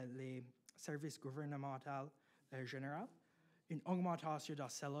les services gouvernementaux généraux, une augmentation dans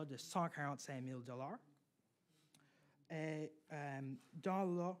celle-là de 145 000 $. Et dans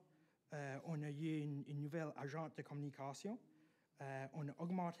là, on a eu une nouvelle agente de communication. On a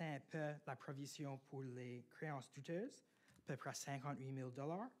augmenté un peu la provision pour les créances douteuses, à peu près 58 000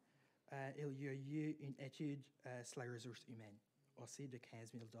 $. Il y a eu une étude sur la ressource humaine, aussi de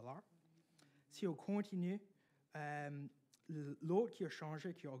 15 000 $. Si on continue, l'autre qui a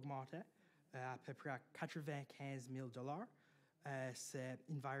changé, qui a augmenté, à peu près 95 000 $, c'est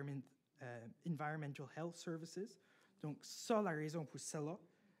Environmental Health Services. Donc, ça, la raison pour cela,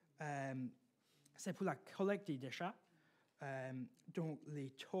 c'est pour la collecte des déchets. Donc,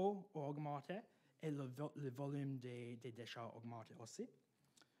 les taux ont augmenté et le volume des déchets a augmenté aussi.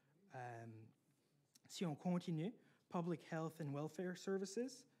 Si on continue, Public Health and Welfare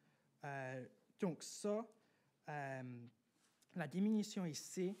Services. Donc, ça, la diminution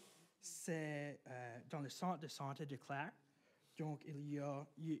ici, c'est dans le centre de santé de Clare. Donc, il y a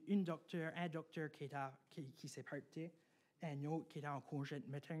eu un docteur qui s'est parti, un autre qui est en congé de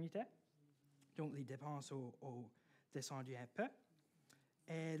maternité. Donc, les dépenses ont descendu un peu.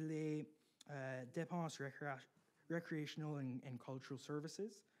 Et les dépenses recreational and cultural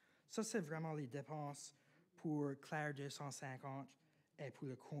services, ça, c'est vraiment les dépenses pour Clare 250 et pour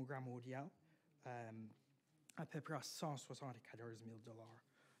le Congrès mondial, à peu près 174 000 $.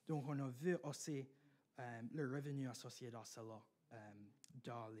 Donc, on a vu aussi le revenu associé dans cela,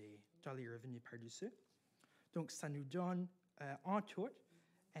 dans les revenus par-dessus. Donc, ça nous donne en tout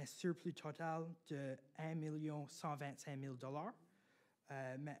un surplus total de 1 125 000 $.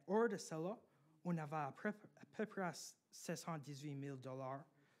 Mais hors de cela, on avait à peu près 718 000 $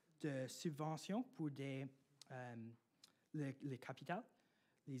 de subventions pour les capitales,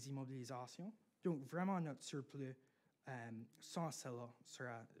 les immobilisations. Donc, vraiment, notre surplus sans cela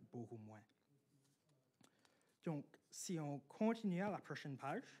sera beaucoup moins. Donc, si on continue à la prochaine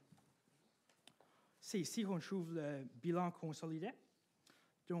page, c'est ici qu'on trouve le bilan consolidé.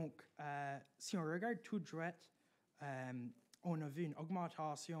 Donc, si on regarde tout droit, on a vu une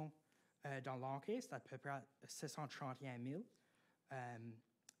augmentation dans l'encaisse d'à peu près 631 000.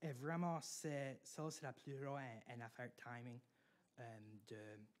 Et vraiment, ça, c'est la plus gros une affaire de timing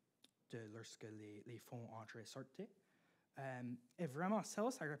de lorsque les fonds entrent et sortent. Et vraiment, ça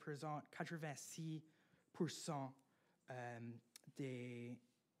représente 86% des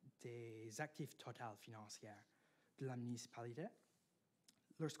actifs totaux financiers de la municipalité.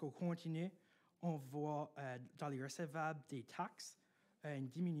 Lorsqu'on continue, on voit dans les recevables des taxes une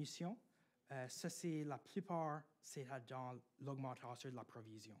diminution. Ça, c'est la plupart, c'est dans l'augmentation de la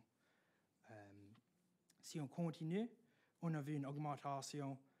provision. Si on continue, on a vu une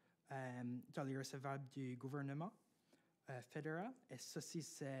augmentation dans les recevables du gouvernement fédéral, et ceci,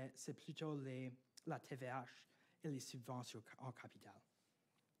 c'est plutôt la TVH et les subventions en capital.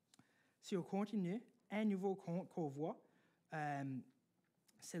 Si on continue, un nouveau compte qu'on voit,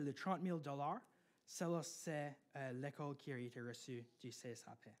 c'est le 30 000 $. Cela, c'est l'école qui a été reçue du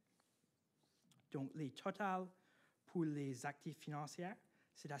CSAP. Donc, les totals pour les actifs financiers,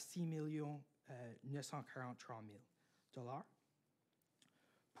 c'est à 6 943 000 $.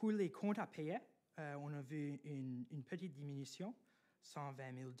 Pour les comptes à payer, on a vu une petite diminution,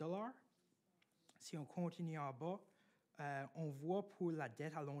 120 000 $. Si on continue en bas, on voit pour la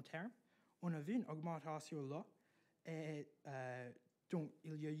dette à long terme, on a vu une augmentation là. Et donc,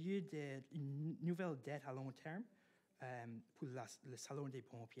 il y a eu une nouvelle dette à long terme pour le salon des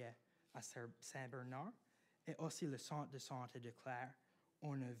pompiers à Saint-Bernard et aussi le centre de santé de Clare.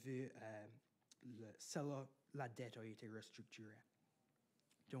 On a vu la dette a été restructurée.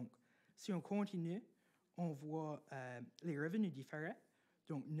 Donc, si on continue, on voit les revenus différés,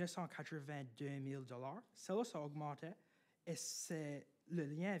 donc 982 000 $. Ça a augmenté et le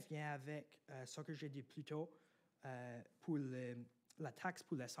lien vient avec ce que j'ai dit plus tôt pour la taxe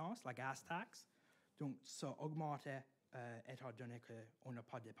pour l'essence, la gas tax. Donc, ça a augmenté étant donné qu'on n'a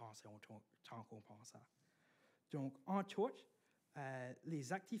pas dépensé autant qu'on pensait. Donc, en tout,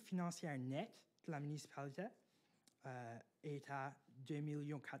 les actifs financiers nets de la municipalité est à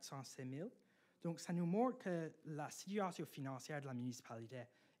 2 406 000. Donc, ça nous montre que la situation financière de la municipalité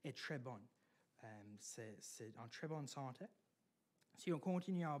est très bonne. C'est en très bonne santé. Si on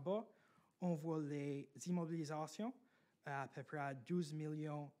continue en bas, on voit les immobilisations à peu près 12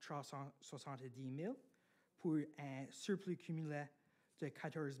 370 000 pour un surplus cumulé de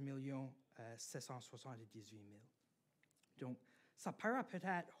 14 778 000. Donc, ça paraît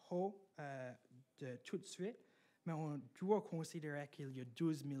peut-être haut de tout de suite, mais on doit considérer qu'il y a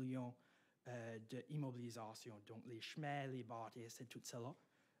 12 millions d'immobilisations, donc les chemins, les bâtisses et tout cela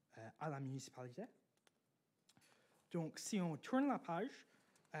à la municipalité. Donc, si on tourne la page,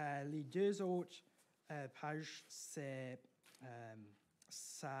 les deux autres pages,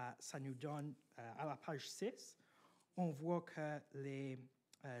 ça nous donne, à la page 6, on voit que les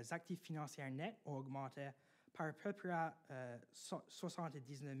actifs financiers nets ont augmenté par à peu près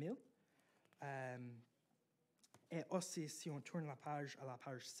 79 000. Et aussi, si on tourne la page à la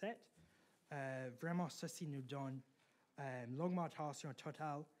page 7, vraiment, ceci nous donne l'augmentation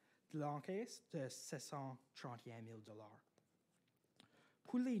totale de l'encaisse de 631 000 $.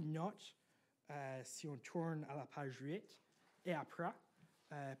 Pour les notes, si on tourne à la page 8, et après,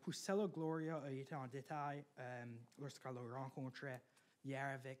 pour celle Gloria a été en détail lorsqu'elle a rencontré hier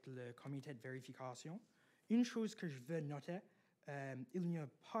avec le comité de vérification. Une chose que je veux noter, il n'y a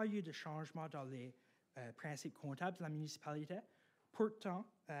pas eu de changement dans les principes comptables de la municipalité. Pourtant,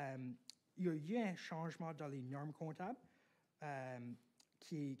 il y a eu un changement dans les normes comptables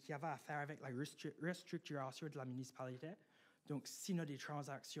qui avait à faire avec la restructuration de la municipalité. Donc, si on a des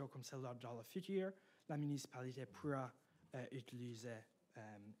transactions comme celle-là dans le futur, la municipalité pourra utiliser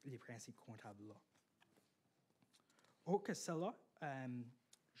les principes comptables-là. Autre que cela,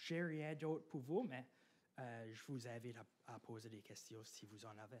 j'ai rien d'autre pour vous, mais je vous invite à poser des questions si vous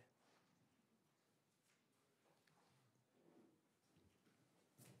en avez.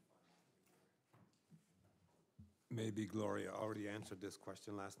 Maybe Gloria already answered this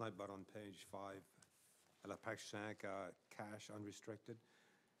question last night, but on page 5, à la page 5, cash unrestricted,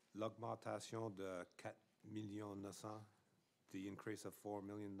 l'augmentation de 4 900,000, the increase of 4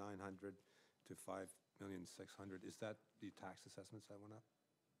 900,000 to 5 600,000, is that the tax assessments that went up?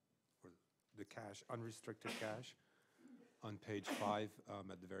 Or the cash, unrestricted cash on page 5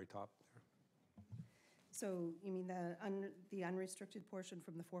 at the very top there? So you mean the unrestricted portion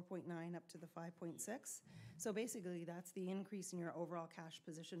from the 4.9 up to the 5.6? So basically, that's the increase in your overall cash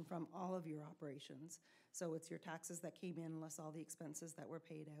position from all of your operations. So it's your taxes that came in less all the expenses that were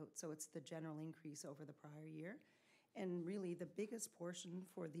paid out. So it's the general increase over the prior year. And really, the biggest portion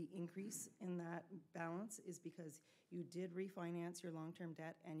for the increase in that balance is because you did refinance your long-term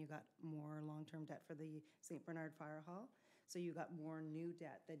debt and you got more long-term debt for the St. Bernard Fire Hall. So you got more new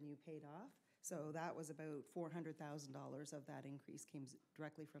debt than you paid off. So that was about $400,000 of that increase came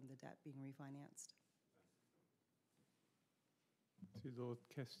directly from the debt being refinanced. D'autres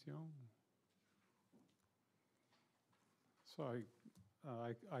questions? So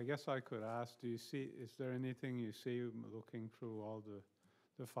I guess I could ask, do you see, is there anything you see looking through all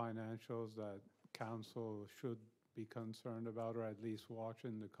the financials that council should be concerned about or at least watch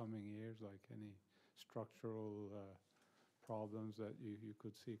in the coming years, like any structural problems that you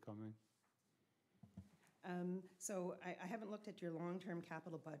could see coming? So I haven't looked at your long-term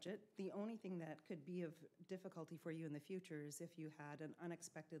capital budget. The only thing that could be of difficulty for you in the future is if you had an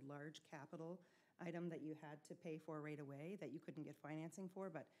unexpected large capital item that you had to pay for right away that you couldn't get financing for.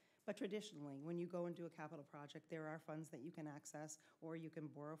 But traditionally, when you go and do a capital project, there are funds that you can access or you can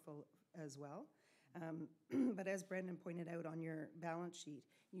borrow for as well. But as Brendan pointed out on your balance sheet,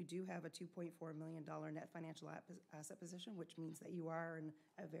 you do have a $2.4 million net financial asset position, which means that you are in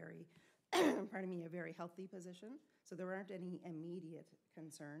a very a very healthy position. So there aren't any immediate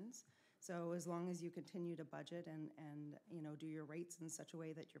concerns. So as long as you continue to budget and do your rates in such a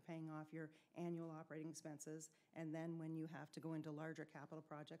way that you're paying off your annual operating expenses, and then when you have to go into larger capital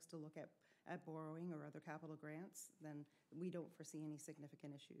projects to look at borrowing or other capital grants, then we don't foresee any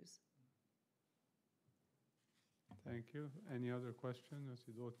significant issues. Thank you. Any other questions?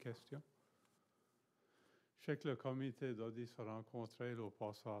 Est-ce d'autres questions? Je sais que le comité doit se rencontrer au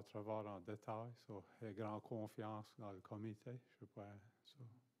passé à travers en détail. So, j'ai grande confiance dans le comité. Je sais pas.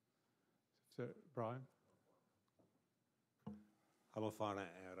 So, Brian? On va faire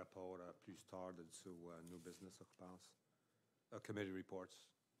un rapport plus tard sur New Business, je pense. Committee reports.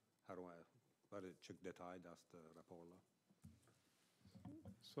 Pas de détails dans ce rapport-là.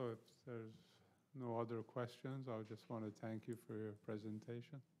 So if there's no other questions, I just want to thank you for your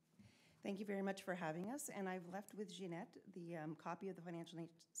presentation. Thank you very much for having us. And I've left with Jeanette the copy of the financial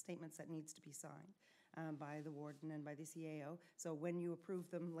statements that needs to be signed by the warden and by the CAO. So when you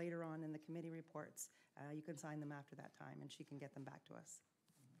approve them later on in the committee reports, you can sign them after that time and she can get them back to us.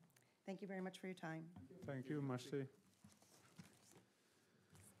 Thank you very much for your time. Thank you, merci.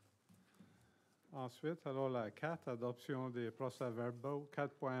 Ensuite, alors la 4, adoption des procès-verbaux.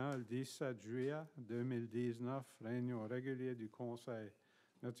 4.1, le 17 juillet 2019, réunion régulière du Conseil.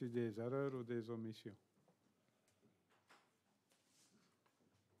 Y a-t-il des erreurs ou des omissions?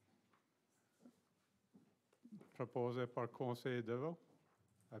 Proposé par Conseil Deveau,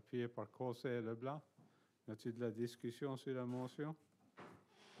 appuyé par Conseil Leblanc. Y a-t-il de la discussion sur la motion?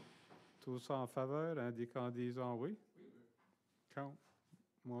 Tous en faveur, indiquant en disant oui. Count.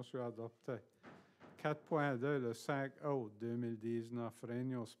 Motion adoptée. 4.2, le 5 août 2019,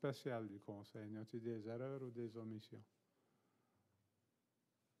 réunion spéciale du Conseil. Y a-t-il des erreurs ou des omissions?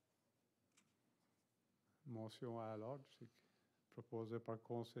 Motion à l'ordre, proposée par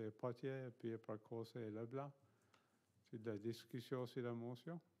Conseil Potier, appuyée par Conseil Leblanc. C'est de la discussion sur la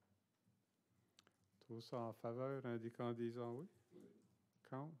motion. Tous en faveur, indiquant en disant oui.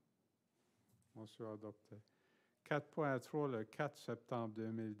 Count. Motion adoptée. 4.3, le 4 septembre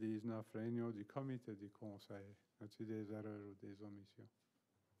 2019, réunion du comité du Conseil. Y a-t-il des erreurs ou des omissions?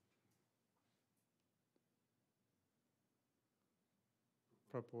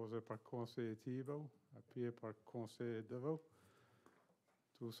 Proposé par Conseil Thibault, appuyé par Conseil Deveau.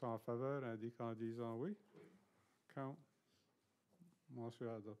 Tous en faveur, indiquant en disant oui. Count.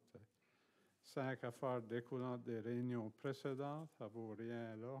 Motion adoptée. 5 affaires découlantes des réunions précédentes. Ça ne vaut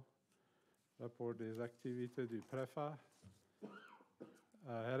rien là. Rapport des activités du préfet.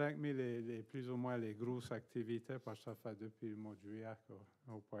 J'ai mis les plus ou moins les grosses activités parce que ça fait depuis le mois de juillet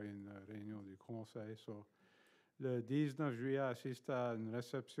qu'on n'a pas une réunion du Conseil. So, le 19 juillet, assisté à une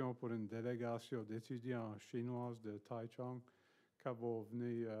réception pour une délégation d'étudiants chinois de Taichung qui vont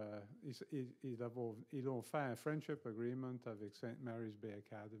venir. Ils ont fait un friendship agreement avec St. Mary's Bay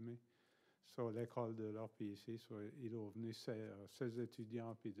Academy, so, l'école de l'Europe ici. So, ils ont venu 16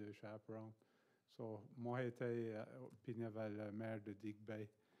 étudiants puis 2 chaperons. So, moi, j'étais, puis il y avait le maire de Digby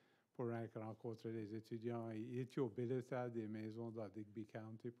pour rencontrer les étudiants. Il était au billetage des maisons dans Digby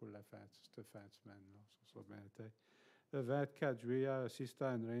County pour cette fin de semaine-là. Ça a bien été. Le 24 juillet, assisté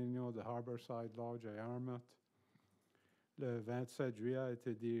à une réunion de Harborside Lodge à Yarmouth. Le 27 juillet a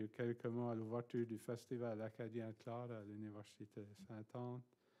été dit quelques mots à l'ouverture du Festival acadien de Clare à l'Université Sainte-Anne.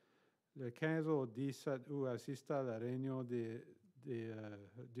 Le 15 au 17 août, assisté à la réunion du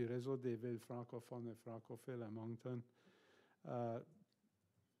réseau des villes francophones et francophiles à Moncton. Il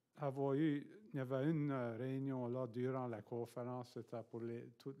y avait une réunion là durant la conférence, c'était pour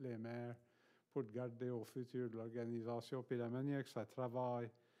toutes les maires, pour garder au futur de l'organisation. Puis la manière que ça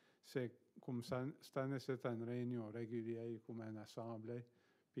travaille, c'est comme ça, cette année, c'est une réunion régulière, comme une assemblée.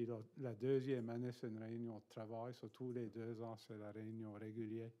 Puis la deuxième année, c'est une réunion de travail. So, tous les 2 ans, c'est la réunion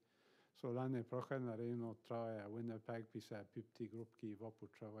régulière. So, l'année prochaine, la réunion de travail à Winnipeg, puis c'est un plus petit groupe qui va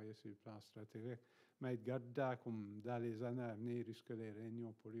pour travailler sur le plan stratégique. Mais garder comme dans les années à venir, risque les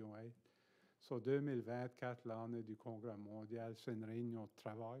réunions pourront être. So, 2024, l'année du Congrès mondial, c'est une réunion de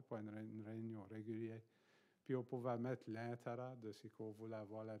travail, pas une réunion régulière. Puis on pouvait mettre l'intérêt de ce qu'on voulait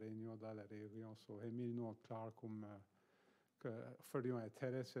avoir la réunion dans la région. So, Émile nous clair comme que ferions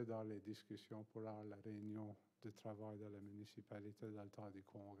intéressés dans les discussions pour avoir la réunion de travail de la municipalité dans le temps du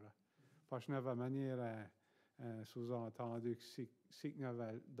Congrès. Parce que de manière sous-entendu que si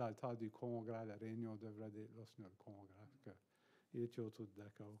dans le temps du Congrès, la réunion devrait être là sur le Congrès. Il est tout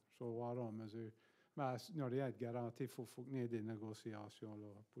d'accord. So, voir en mesure. Mais il n'y a rien de garanti. Il faut qu'il y ait des négociations là,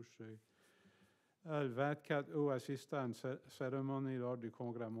 à pousser. Le 24 août, assisté à une cérémonie lors du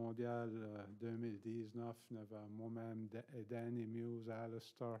Congrès mondial 2019, moi-même et Danny Muse,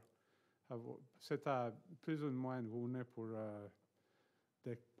 Alistair. C'était plus ou moins une journée pour,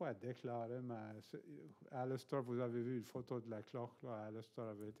 pas déclarer, mais Alistair, vous avez vu une photo de la cloche, là. Alistair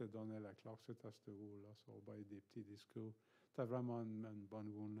avait été donné la cloche, c'était à ce jour-là, ça a des petits discours. C'était vraiment une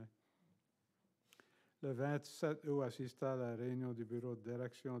bonne journée. Le 27 août, assisté à la réunion du bureau de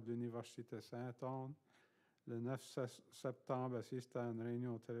direction de l'Université Sainte-Anne. Le 9 septembre, assisté à une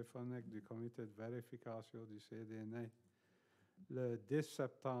réunion téléphonique du comité de vérification du CDN. Le 10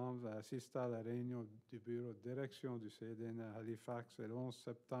 septembre, assisté à la réunion du bureau de direction du CDN à Halifax. Et le 11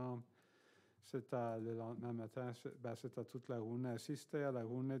 septembre, c'était le lendemain matin, c'était toute la journée, assisté à la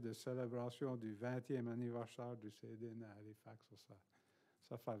journée de célébration du 20e anniversaire du CDN à Halifax.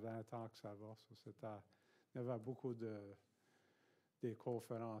 Ça fait 20 ans que ça va. Il y avait beaucoup des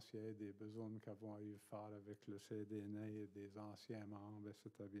conférenciers, des besoins qu'avons eu à faire avec le CDN et des anciens membres, et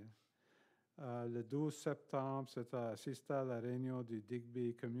c'était bien. Le 12 septembre, c'était assisté à la réunion du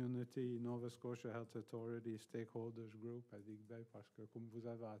Digby Community Nova Scotia Health Authority Stakeholders Group à Digby, parce que, comme vous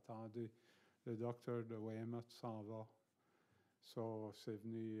avez entendu, le docteur de Weymouth s'en va. So, c'est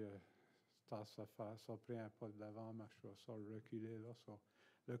venu, ça a pris un pas de l'avant, mais je vais ça reculer là. So,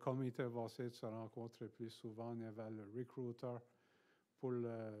 le comité va essayer de se rencontrer plus souvent. Il y avait le recruiter pour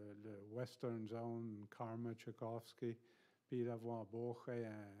le Western Zone, Karma Tchaikovsky, puis il avait embauché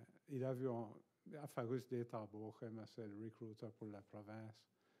il avait fait juste d'être embauché, mais c'est le recruiter pour la province.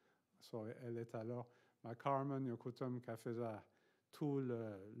 So, elle était là. Mais Carmen, il y a coutume qu'elle faisait tout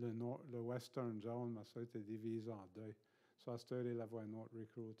le Western Zone, mais ça a été divisé en 2. So, à cette heure, il avait un autre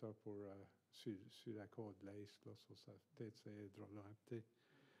recruiter pour, sur la côte de l'Est. So, ça peut-être c'est drôle un petit.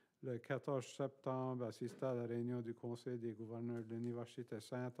 Le 14 septembre, assisté à la réunion du Conseil des gouverneurs de l'Université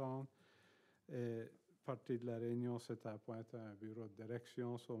Sainte-Anne. Et partie de la réunion, c'était appointé un bureau de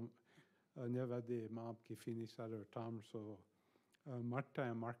direction. So, il y avait des membres qui finissaient leur terme. So,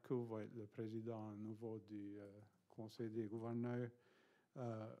 Martin Marcoux va être le président nouveau du Conseil des gouverneurs.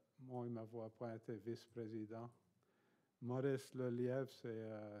 Moi, il m'avait appointé vice-président. Maurice Lelièvre, c'est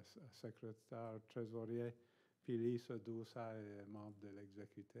secrétaire trésorier. Puis Lisa Doucet est membre de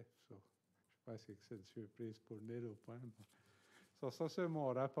l'exécutif. So, je ne sais pas si c'est une surprise pour Neil ou pas. So, ça, c'est mon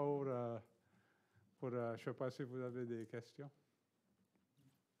rapport je ne sais pas si vous avez des questions.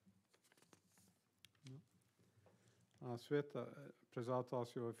 Non? Ensuite,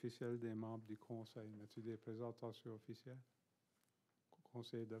 présentation officielle des membres du Conseil. As-tu des présentations officielles?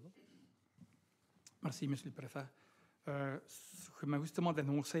 Conseil de vote? Merci, M. le Préfet. Je m'a justement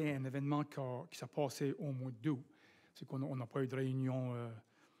d'annoncer un événement qui s'est passé au mois d'août. C'est qu'on n'a pas eu de réunion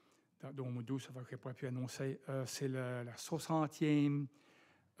au mois d'août, ça fait que je n'ai pas pu annoncer. C'est le 60e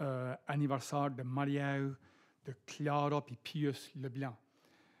anniversaire de mariage de Clara et Pius Leblanc.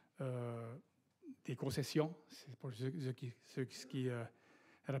 Des concessions, c'est pour ceux qui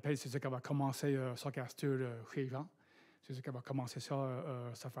rappellent, c'est ce qui va commencer sa casture chez Jean. C'est ce qui va commencer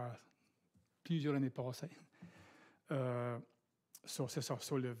ça fait plusieurs années passées. C'est ça,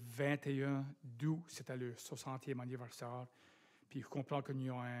 sur le 21 août, c'était le 60e anniversaire. Puis je comprends qu'il y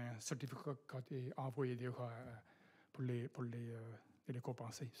a un certificat qui a été envoyé pour les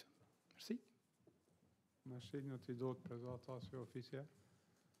récompenser. Merci. Merci. Y a-t-il d'autres présentations officielles?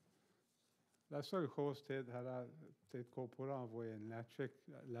 La seule chose, peut-être qu'on pourrait envoyer une lettre.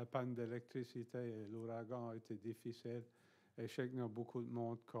 La panne d'électricité et l'ouragan ont été difficiles. Et je sais qu'il y a beaucoup de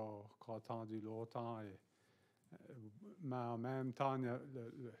monde qui a attendu longtemps. Mais en même temps, il y a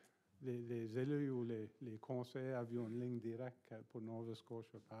les élus ou les conseillers avaient une ligne directe pour Nova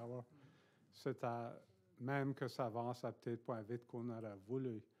Scotia Power. Même que ça avance à peut-être pas vite qu'on aurait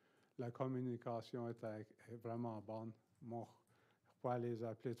voulu, la communication était vraiment bonne. Moi, je peux les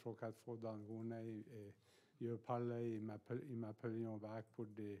appeler 3-4 fois dans le journée et ils parlaient, ils m'appelaient back pour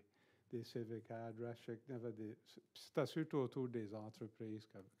des civic address. C'était surtout autour des entreprises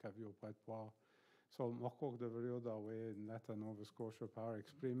qui n'avaient pas de pouvoir. So, moi, je crois que devrait envoyer une lettre à Nova Scotia Power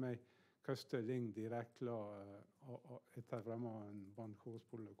exprimer que cette ligne directe-là était vraiment une bonne chose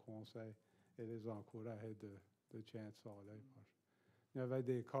pour le Conseil et les encourager de tirer ça là. Il y avait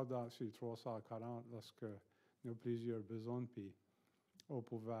des cas sur 340 lorsque il y a plusieurs besoins, puis on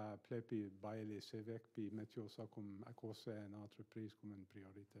pouvait appeler, puis bailler les civiques, puis mettre ça comme à cause d'une entreprise comme une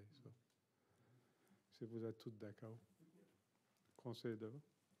priorité. So. Si vous êtes tous d'accord. Conseil de vous.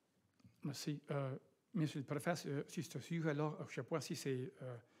 Merci. Monsieur le préfet, si ce sujet-là, je ne sais pas si c'est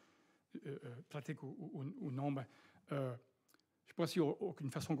pratique ou non, mais je ne sais pas s'il n'y a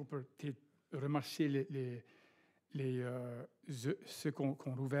aucune façon qu'on peut peut-être remercier ceux qui ont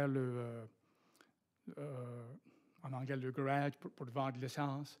ouvert en anglais le garage pour vendre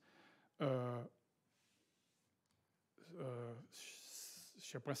l'essence. Je ne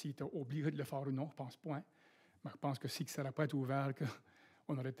sais pas s'ils étaient obligés de le faire ou non, je ne pense pas. Mais je pense que si ça n'aurait pas été ouvert,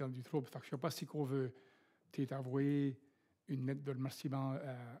 on aurait perdu trop. Je ne sais pas si on veut peut-être envoyer une lettre de remerciement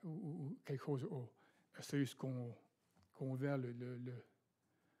ou quelque chose à ceux qui ont ouvert le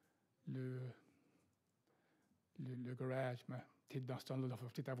garage. Mais peut-être dans ce temps-là, il faut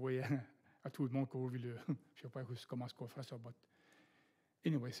peut-être envoyer à tout le monde qui a ouvert je ne sais pas comment on fera ça. But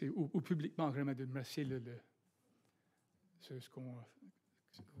anyway, c'est ou publiquement vraiment de remercier ceux qui ont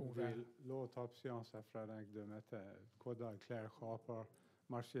ouvert. L'autre option, ça ferait de mettre quoi dans le Clare Hopper,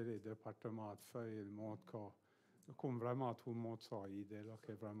 marcher les départements de feuilles et le monde comme vraiment tout le monde sa idée là,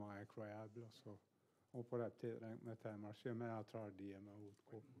 qui est vraiment incroyable. Là, so, on pourrait peut-être mettre un marché, mais à travers DMA ou de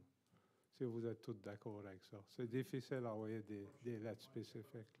quoi. Si vous êtes tous d'accord avec ça. C'est difficile à envoyer des lettres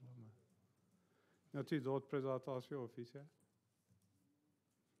spécifiques. Là, mais... Y a-t-il d'autres présentations officielles?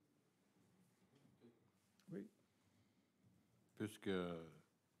 Oui. Puisque le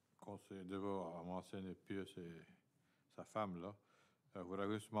conseiller Deva a mentionné Pius et sa femme, là, je voudrais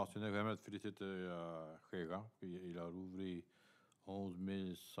juste mentionner vraiment de féliciter Clare, puis il a rouvert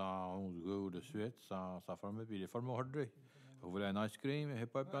 11 111 euros de suite sans femme, puis il est formé aujourd'hui. Vous voulez un ice cream, il n'y a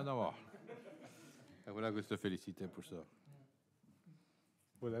pas besoin d'avoir. Je voudrais juste te féliciter pour ça.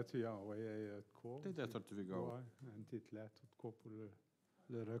 Voulais-tu envoyer de quoi? Peut-être un certificat. Oui, une petite lettre de quoi pour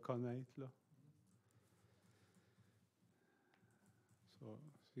le reconnaître, là. So,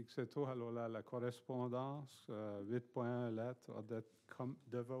 c'est tout. Alors là, la correspondance, 8.1 lettre, Odette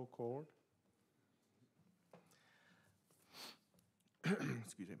Devo Cord.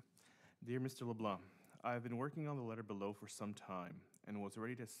 Excuse me. Dear Mr. LeBlanc, I have been working on the letter below for some time and was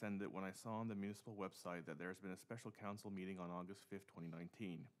ready to send it when I saw on the municipal website that there has been a special council meeting on August 5th,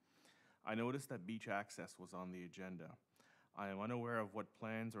 2019. I noticed that beach access was on the agenda. I am unaware of what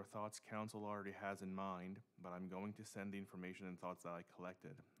plans or thoughts council already has in mind, but I'm going to send the information and thoughts that I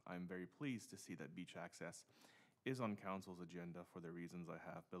collected. I am very pleased to see that beach access is on council's agenda for the reasons I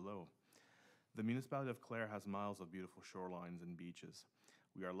have below. The municipality of Clare has miles of beautiful shorelines and beaches.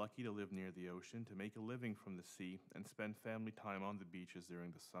 We are lucky to live near the ocean, to make a living from the sea, and spend family time on the beaches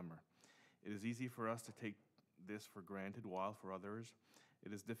during the summer. It is easy for us to take this for granted, while for others,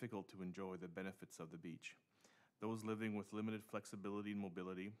 it is difficult to enjoy the benefits of the beach. Those living with limited flexibility and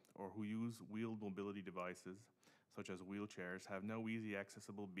mobility, or who use wheeled mobility devices, such as wheelchairs, have no easy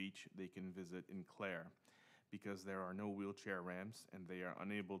accessible beach they can visit in Clare, because there are no wheelchair ramps and they are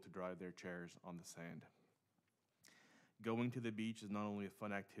unable to drive their chairs on the sand. Going to the beach is not only a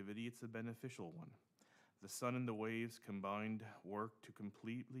fun activity, it's a beneficial one. The sun and the waves combined work to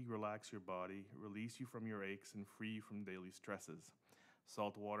completely relax your body, release you from your aches, and free you from daily stresses.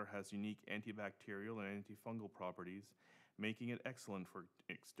 Salt water has unique antibacterial and antifungal properties, making it excellent for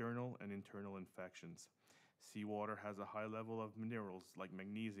external and internal infections. Seawater has a high level of minerals like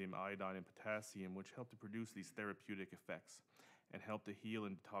magnesium, iodine, and potassium, which help to produce these therapeutic effects and help to heal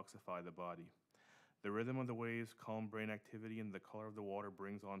and detoxify the body. The rhythm of the waves, calm brain activity, and the color of the water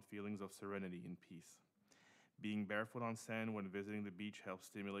brings on feelings of serenity and peace. Being barefoot on sand when visiting the beach helps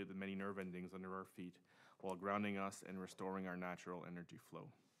stimulate the many nerve endings under our feet, while grounding us and restoring our natural energy flow.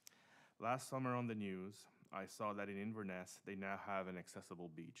 Last summer on the news, I saw that in Inverness, they now have an accessible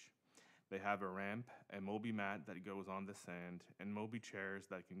beach. They have a ramp, a Moby mat that goes on the sand, and Moby chairs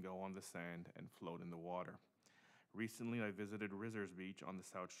that can go on the sand and float in the water. Recently, I visited Rizzers Beach on the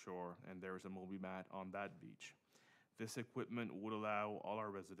South Shore, and there is a Moby mat on that beach. This equipment would allow all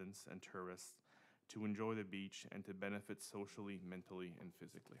our residents and tourists to enjoy the beach and to benefit socially, mentally, and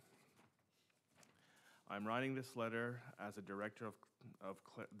physically. I'm writing this letter as a director of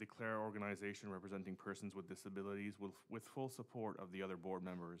the Clare organization representing persons with disabilities with full support of the other board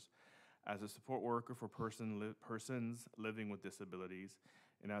members, as a support worker for persons living with disabilities,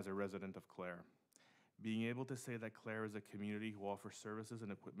 and as a resident of Clare. Being able to say that Clare is a community who offers services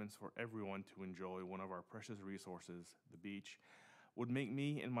and equipments for everyone to enjoy one of our precious resources, the beach, would make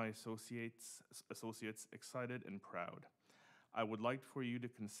me and my associates excited and proud. I would like for you to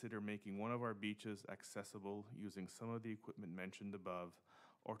consider making one of our beaches accessible using some of the equipment mentioned above,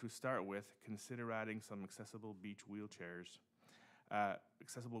 or to start with, consider adding some accessible wheelchairs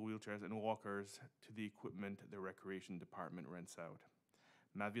and walkers to the equipment the recreation department rents out.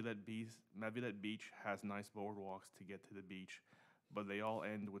 Mavillette Beach has nice boardwalks to get to the beach, but they all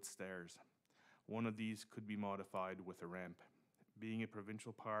end with stairs. One of these could be modified with a ramp. Being a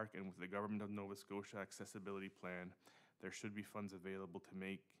provincial park and with the Government of Nova Scotia accessibility plan, there should be funds available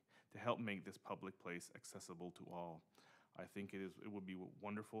to help make this public place accessible to all. I think it would be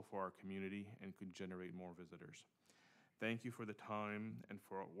wonderful for our community and could generate more visitors. Thank you for the time and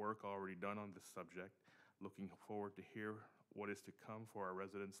for work already done on this subject. Looking forward to hear what is to come for our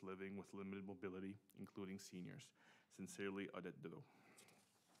residents living with limited mobility, including seniors. Sincerely, Odette Dedeau.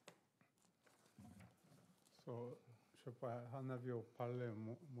 So, je sais pas, en aviez parlé,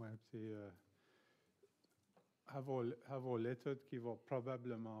 moi, un petit... avoir l'étude qui va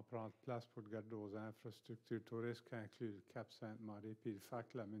probablement prendre place pour garder aux infrastructures touristes qui inclut le Cap Sainte-Marie, puis le fait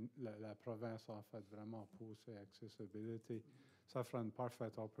que la province en fait vraiment pousser accessibilité, ça fera une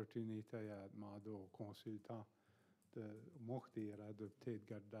parfaite opportunité à demander aux consultants de adopter de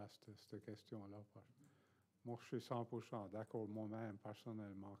garder cette question-là. Moi, je suis 100% d'accord moi-même,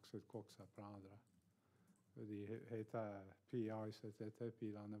 personnellement, que c'est de quoi que ça prendra. Il était à PI cet été, puis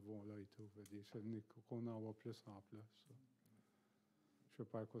il en avons là et tout. C'est venu qu'on en voit plus en plus. Je ne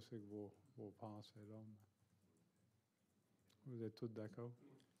sais pas quoi c'est que vos pensées là, mais vous êtes tous d'accord?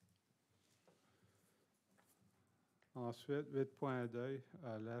 Ensuite, 8.2,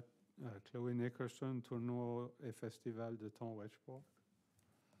 Chloé Nickerson, tournoi et festival de thon Wedgeport.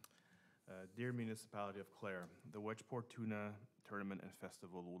 Dear Municipality of Clare, the Wedgeport Tuna Tournament and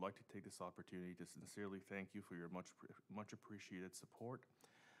Festival would like to take this opportunity to sincerely thank you for your much appreciated support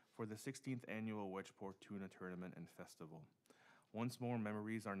for the 16th annual Wedgeport Tuna Tournament and Festival. Once more,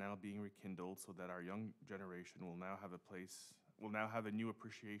 memories are now being rekindled so that our young generation will now have a new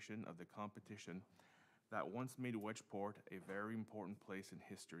appreciation of the competition that once made Wedgeport a very important place in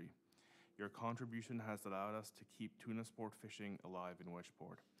history. Your contribution has allowed us to keep tuna sport fishing alive in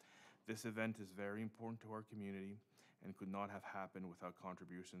Wedgeport. This event is very important to our community and could not have happened without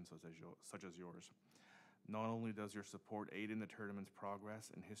contributions such as yours. Not only does your support aid in the tournament's progress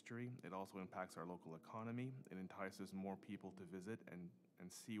and history, it also impacts our local economy and entices more people to visit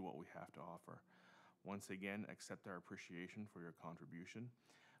and see what we have to offer. Once again, accept our appreciation for your contribution.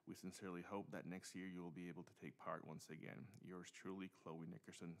 We sincerely hope that next year you will be able to take part once again. Yours truly, Chloe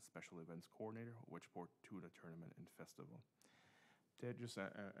Nickerson, Special Events Coordinator, Wedgeport Tuna Tournament and Festival. Peut-être juste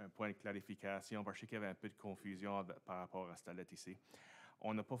un point de clarification, parce qu'il y avait un peu de confusion par rapport à cette lettre ici.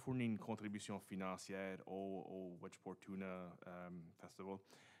 On n'a pas fourni une contribution financière au Wedgeport Tuna Festival.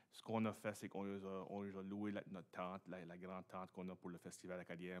 Ce qu'on a fait, c'est qu'on les a loué notre tente, la grande tente qu'on a pour le Festival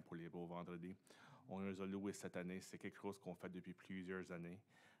acadien, pour les Beaux Vendredis. On les a loués cette année. C'est quelque chose qu'on fait depuis plusieurs années.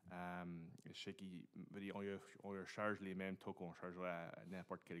 Je sais qu'on leur charge les mêmes taux qu'on chargerait à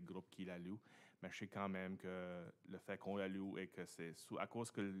n'importe quel groupe qui la loue. Mais je sais quand même que le fait qu'on la loue et que c'est à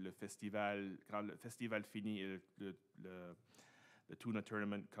cause que le festival, quand le festival finit et le Tuna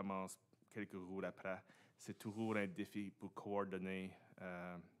Tournament commence quelques jours après, c'est toujours un défi pour coordonner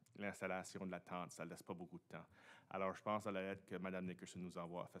l'installation de la tente. Ça ne laisse pas beaucoup de temps. Alors, je pense à la lettre que Mme Nickerson nous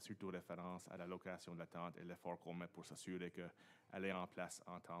envoie fait surtout référence à la location de la tente et l'effort qu'on met pour s'assurer qu'elle est en place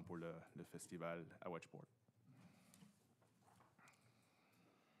en temps pour le festival à Wedgeport.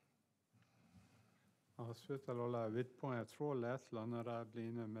 Ensuite, alors la 8.3, lettre, l'honorable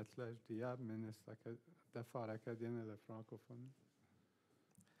Lina Metlej-Diab, ministre des Affaires acadiennes et de la francophonie.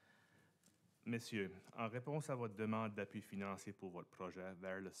 Messieurs, en réponse à votre demande d'appui financier pour votre projet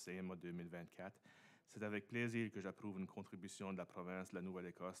vers le CMA 2024, c'est avec plaisir que j'approuve une contribution de la province de la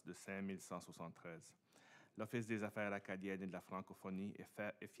Nouvelle-Écosse de 5 173. L'Office des affaires acadiennes et de la francophonie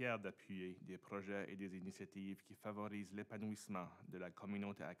est fier d'appuyer des projets et des initiatives qui favorisent l'épanouissement de la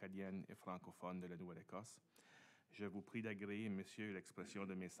communauté acadienne et francophone de la Nouvelle-Écosse. Je vous prie d'agréer, Monsieur, l'expression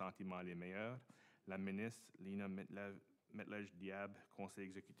de mes sentiments les meilleurs, la ministre Lina Metlej-Diab, Conseil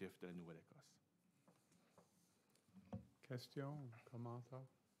exécutif de la Nouvelle-Écosse. Questions, commentaires?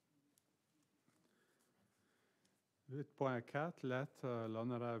 8.4, lettre à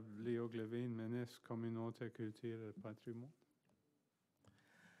l'honorable Léo Glevin, ministre Communauté, Culture et Patrimoine.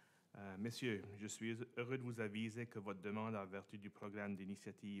 Messieurs, je suis heureux de vous aviser que votre demande en vertu du programme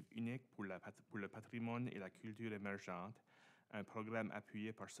d'initiative unique pour le patrimoine et la culture émergente, un programme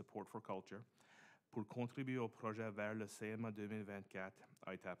appuyé par Support for Culture, pour contribuer au projet vers le CMA 2024,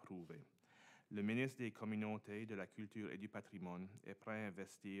 a été approuvé. Le ministre des Communautés, de la Culture et du Patrimoine est prêt à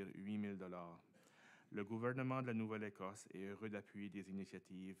investir 8 000 $. Le gouvernement de la Nouvelle-Écosse est heureux d'appuyer des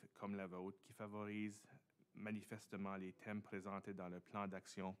initiatives comme la vôtre qui favorisent manifestement les thèmes présentés dans le plan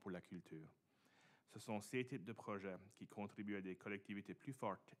d'action pour la culture. Ce sont ces types de projets qui contribuent à des collectivités plus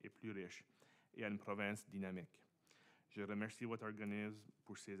fortes et plus riches et à une province dynamique. Je remercie votre organisme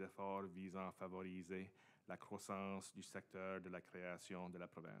pour ses efforts visant à favoriser la croissance du secteur de la création de la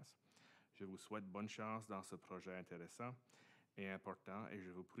province. Je vous souhaite bonne chance dans ce projet intéressant et important, et je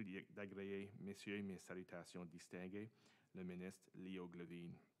vous prie d'agréer, messieurs, mes salutations distinguées, le ministre Léo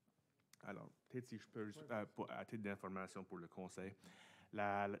Glevin. Alors, peut-être si je peux, juste, à titre d'information pour le Conseil,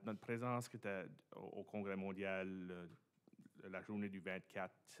 notre présence qui était au Congrès mondial la journée du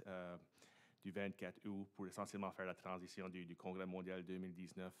 24 août pour essentiellement faire la transition du Congrès mondial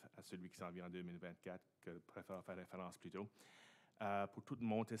 2019 à celui qui s'en vient en 2024, que je préfère faire référence plus tôt. Pour tout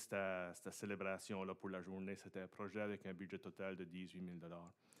monter cette célébration-là pour la journée, c'était un projet avec un budget total de 18 000 $.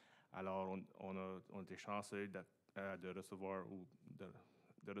 Alors, on était chanceux de recevoir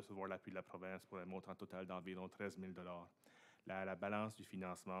l'appui de la province pour un montant total d'environ 13 000 $. La balance du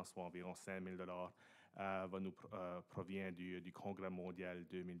financement, soit environ 5 000 $, provient du Congrès mondial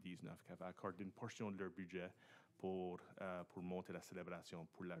 2019, qui avait accordé une portion de leur budget pour monter la célébration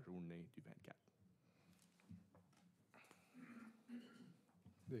pour la journée du 24.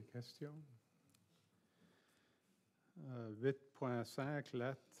 Des questions? 8.5,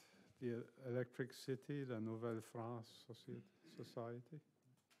 lettre de Electric City, la Nouvelle-France Society.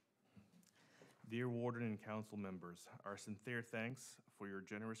 Dear Warden and Council members, our sincere thanks for your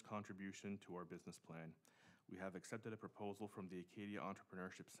generous contribution to our business plan. We have accepted a proposal from the Acadia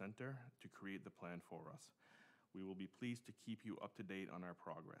Entrepreneurship Center to create the plan for us. We will be pleased to keep you up to date on our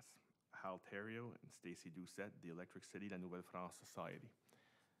progress. Hal Theriault and Stacy Doucette, the Electric City, la Nouvelle-France Society.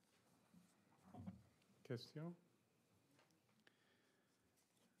 Question?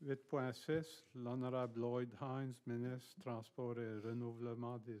 8.6, l'honorable Lloyd Hines, ministre Transport et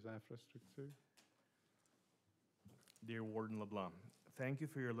Renouvellement des Infrastructures. Dear Warden LeBlanc, thank you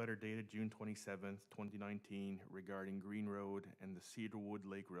for your letter dated June 27, 2019, regarding Green Road and the Cedarwood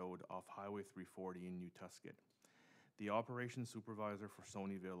Lake Road off Highway 340 in New Tuscot. The operations supervisor for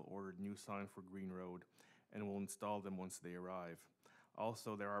Sonyville ordered new signs for Green Road and will install them once they arrive.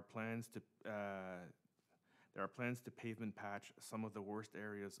 Also, there are plans to pavement patch some of the worst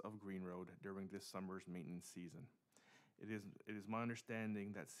areas of Green Road during this summer's maintenance season. It is my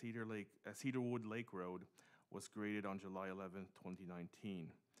understanding that Cedarwood Lake Road was graded on July 11,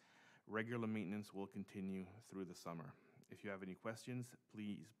 2019. Regular maintenance will continue through the summer. If you have any questions,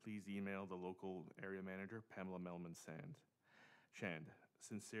 please email the local area manager, Pamela Melman Shand.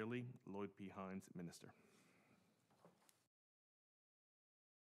 Sincerely, Lloyd P. Hines, Minister.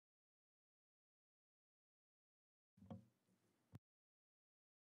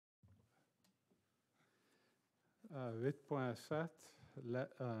 Uh, 8.7,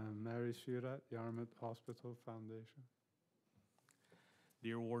 Mary Surratt, Yarmouth Hospital Foundation.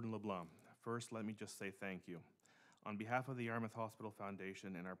 Dear Warden LeBlanc, first let me just say thank you. On behalf of the Yarmouth Hospital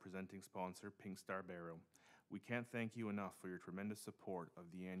Foundation and our presenting sponsor, Pink Star Barrow, we can't thank you enough for your tremendous support of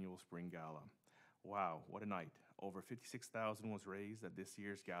the annual Spring Gala. Wow, what a night. Over $56,000 was raised at this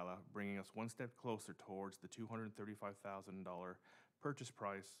year's gala, bringing us one step closer towards the $235,000 purchase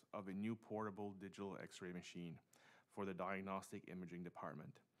price of a new portable digital X-ray machine for the Diagnostic Imaging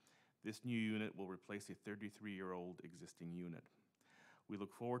Department. This new unit will replace a 33-year-old existing unit. We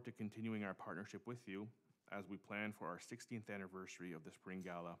look forward to continuing our partnership with you as we plan for our 16th anniversary of the Spring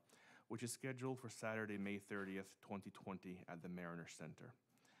Gala, which is scheduled for Saturday, May 30th, 2020 at the Mariner Center.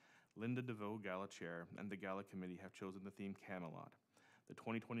 Linda DeVoe, Gala Chair, and the Gala Committee have chosen the theme Camelot. The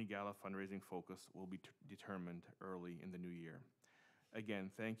 2020 Gala fundraising focus will be determined early in the new year.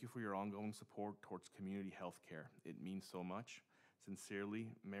 Again, thank you for your ongoing support towards community health care. It means so much.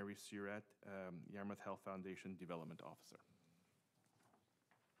 Sincerely, Mary Surratt, Yarmouth Health Foundation Development Officer.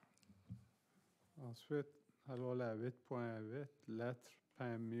 Ensuite, alors la 8.8, lettre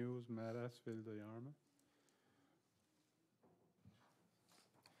Pam Muse, mairesse Ville de Yarmouth.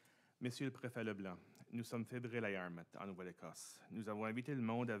 Monsieur le préfet Leblanc, nous sommes fébriles à Yarmouth, en Nouvelle-Écosse. Nous avons invité le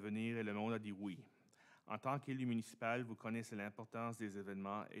monde à venir et le monde a dit oui. En tant qu'élu municipal, vous connaissez l'importance des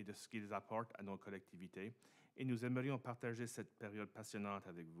événements et de ce qu'ils apportent à nos collectivités, et nous aimerions partager cette période passionnante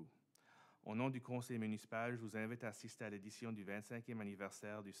avec vous. Au nom du Conseil municipal, je vous invite à assister à l'édition du 25e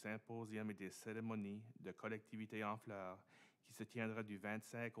anniversaire du Symposium et des cérémonies de collectivités en fleurs qui se tiendra du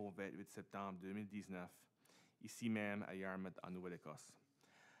 25 au 28 septembre 2019, ici même à Yarmouth, en Nouvelle-Écosse.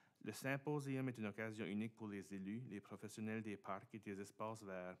 Le symposium est une occasion unique pour les élus, les professionnels des parcs et des espaces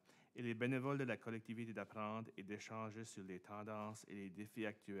verts et les bénévoles de la collectivité d'apprendre et d'échanger sur les tendances et les défis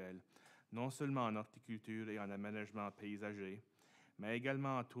actuels, non seulement en horticulture et en aménagement paysager, mais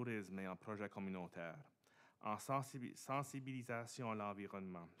également en tourisme et en projets communautaires, en sensibilisation à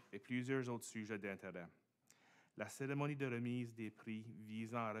l'environnement et plusieurs autres sujets d'intérêt. La cérémonie de remise des prix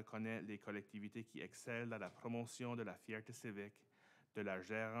visant à reconnaître les collectivités qui excellent dans la promotion de la fierté civique, de la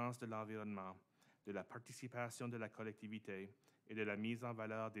gérance de l'environnement, de la participation de la collectivité et de la mise en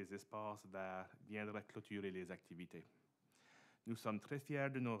valeur des espaces verts viendra clôturer les activités. Nous sommes très fiers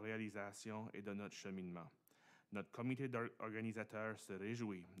de nos réalisations et de notre cheminement. Notre comité organisateur se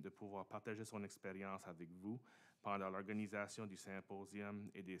réjouit de pouvoir partager son expérience avec vous pendant l'organisation du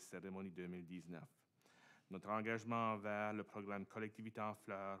symposium et des cérémonies 2019. Notre engagement envers le programme Collectivité en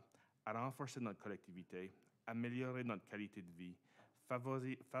fleurs a renforcé notre collectivité, amélioré notre qualité de vie,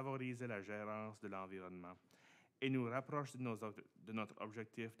 favoriser la gérance de l'environnement et nous rapproche de notre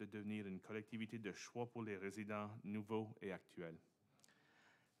objectif de devenir une collectivité de choix pour les résidents nouveaux et actuels.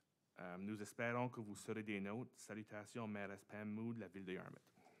 Nous espérons que vous serez des nôtres. Salutations, mairesse Pam Mood, de la ville de Yarmouth.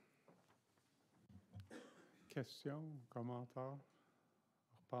 Questions, commentaires?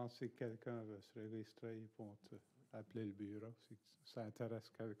 Pensez que quelqu'un va se registrer, ils vont appeler le bureau si ça intéresse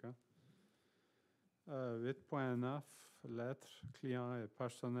quelqu'un. 8.9, lettre, client et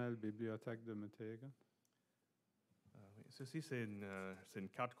personnel, bibliothèque de Metegan. Oui. Ceci, c'est une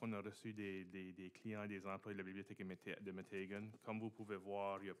carte qu'on a reçue des clients et des employés de la bibliothèque de Metegan. Comme vous pouvez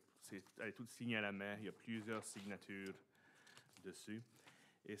voir, elle est toute signée à la main. Il y a plusieurs signatures dessus.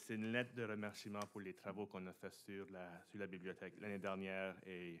 Et c'est une lettre de remerciement pour les travaux qu'on a fait sur la bibliothèque l'année dernière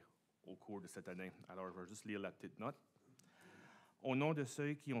et au cours de cette année. Alors, je vais juste lire la petite note. Au nom de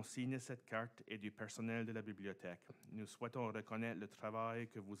ceux qui ont signé cette carte et du personnel de la bibliothèque, nous souhaitons reconnaître le travail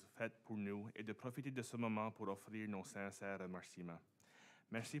que vous faites pour nous et de profiter de ce moment pour offrir nos sincères remerciements.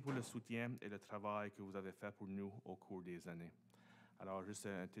 Merci pour le soutien et le travail que vous avez fait pour nous au cours des années. Alors, juste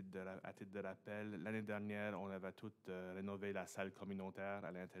à titre de rappel, l'année dernière, on avait tout rénové la salle communautaire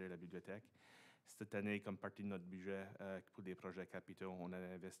à l'intérieur de la bibliothèque. Cette année, comme partie de notre budget pour des projets capitaux, on a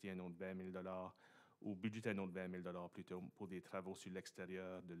investi un autre 20 000 ou budgété un autre 20 000 plutôt pour des travaux sur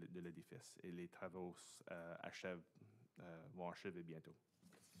l'extérieur de l'édifice. Et les travaux vont achever bientôt.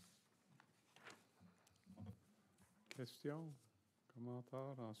 Questions,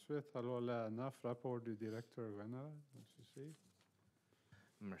 commentaires? Ensuite, alors la 9, rapport du directeur général. Ceci.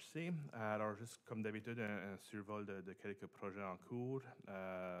 Merci. Alors, juste comme d'habitude, un survol de quelques projets en cours.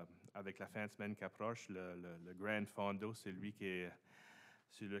 Avec la fin de semaine qui approche, le Grand Fondo, c'est lui qui est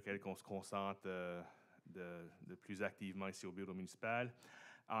sur lequel on se concentre de plus activement ici au bureau municipal.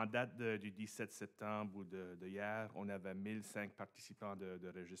 En date du 17 septembre ou de hier, on avait 1005 participants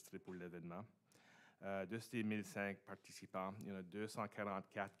de registrés pour l'événement. De ces 1005 participants, il y en a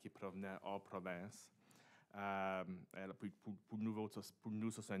 244 qui provenaient hors province. Pour nous,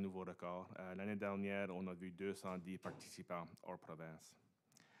 ça, c'est un nouveau record. L'année dernière, on a vu 210 participants hors province.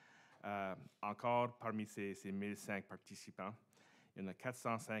 Encore, parmi ces 1005 participants, il y en a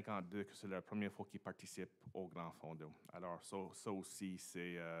 452 que c'est la première fois qu'ils participent au Grand Fondo. Alors, ça aussi,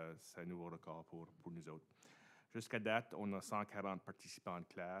 c'est un nouveau record pour nous autres. Jusqu'à date, on a 140 participants de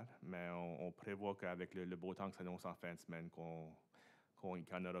Clare, mais on prévoit qu'avec le beau temps que s'annonce en fin de semaine, qu'il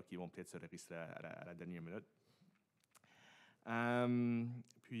y en aura qui vont peut-être se registrer à la dernière minute.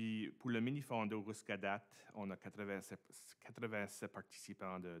 Puis, pour le mini-fondo, jusqu'à date, on a 87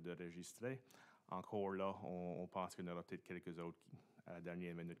 participants de registrés. Encore là, on pense qu'il y en aura peut-être quelques autres à la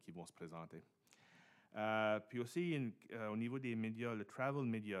dernière minute qui vont se présenter. Puis aussi, au niveau des médias, le travel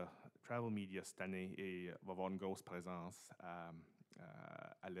media cette année va avoir une grosse présence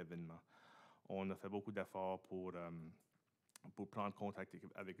à l'événement. On a fait beaucoup d'efforts pour prendre contact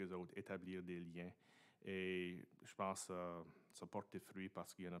avec eux autres, établir des liens. Et je pense que ça porte des fruits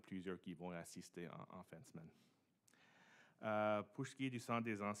parce qu'il y en a plusieurs qui vont assister en fin de semaine. Pour ce qui est du Centre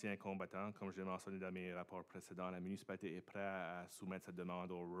des anciens combattants, comme je l'ai mentionné dans mes rapports précédents, la municipalité est prête à soumettre sa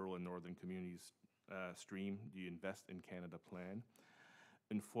demande au Rural and Northern Communities Stream du Invest in Canada Plan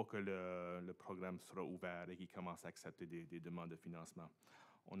une fois que le programme sera ouvert et qu'il commence à accepter des demandes de financement.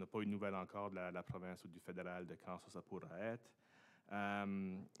 On n'a pas eu de nouvelles encore de la province ou du fédéral de quand ça pourra être.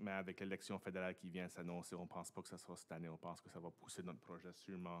 Mais avec l'élection fédérale qui vient s'annoncer, on ne pense pas que ça sera cette année. On pense que ça va pousser notre projet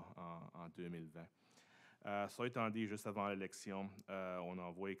sûrement en 2020. Ça étant dit, juste avant l'élection, on a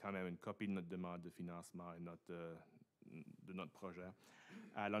envoyé quand même une copie de notre demande de financement et de notre projet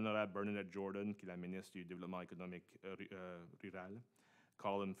à l'honorable Bernadette Jordan, qui est la ministre du Développement économique rural,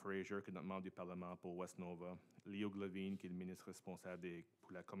 Colin Fraser, qui est notre membre du Parlement pour West Nova, Leo Glavine, qui est le ministre responsable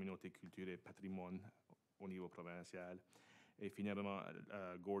pour la communauté culture et patrimoine au niveau provincial, et finalement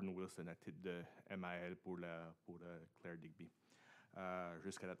Gordon Wilson à titre de MIL pour Clare Digby.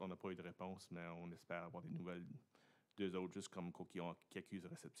 Jusqu'à date, on n'a pas eu de réponse, mais on espère avoir des nouvelles d'eux autres, juste comme qui accusent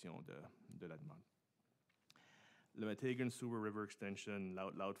réception de la demande. Le Metegan Sewer River Extension,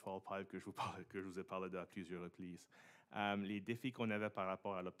 l'Outfall Pipe que je vous ai parlé de à plusieurs reprises. Les défis qu'on avait par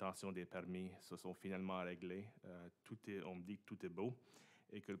rapport à l'obtention des permis se sont finalement réglés. On me dit que tout est beau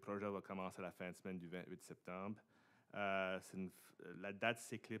et que le projet va commencer la fin de semaine du 28 septembre. La date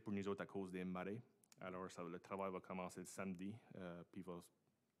s'éclipse pour nous autres à cause des marées. Alors, le travail va commencer le samedi, puis va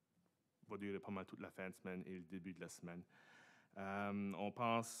durer pas mal toute la fin de semaine et le début de la semaine. On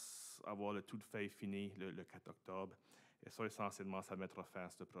pense avoir le tout de fait fini le 4 octobre. Et ça, essentiellement, ça mettra fin à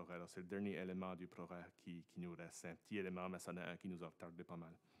ce projet-là. C'est le dernier élément du projet qui nous reste. C'est un petit élément, mais c'en est un qui nous a retardé pas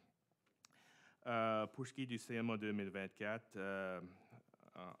mal. Pour ce qui est du CMA 2024,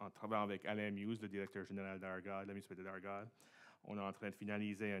 en travaillant avec Alain Muse, le directeur général d'Argyle, la municipalité d'Argyle, on est en train de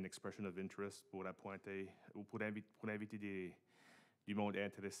finaliser un expression of interest pour inviter du monde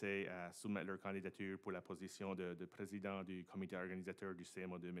intéressé à soumettre leur candidature pour la position de président du comité organisateur du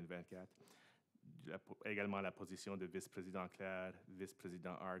CMA 2024. Également la position de vice-président Clare,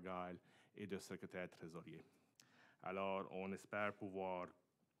 vice-président Argyle et de secrétaire trésorier. Alors, on espère pouvoir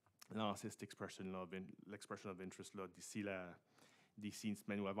lancer cette l'expression of interest-là d'ici une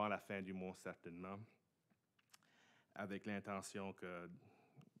semaine ou avant la fin du mois, certainement, avec l'intention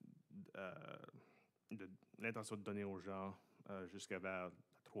de donner aux gens jusqu'à vers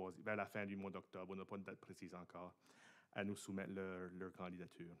la fin du mois d'octobre, on n'a pas de date précise encore, à nous soumettre leur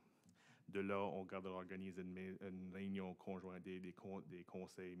candidature. De là, on gardera organiser une réunion conjointe des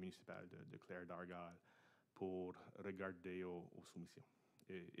conseils municipaux de Clare d'Argyle pour regarder aux soumissions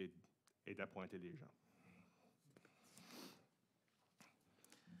et d'appointer les gens.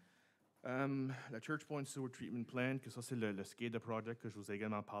 La Church Point Sewer Treatment Plan, que ça c'est le SCADA project que je vous ai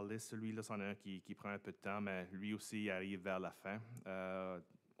également parlé. Celui-là, c'en est un qui prend un peu de temps, mais lui aussi arrive vers la fin.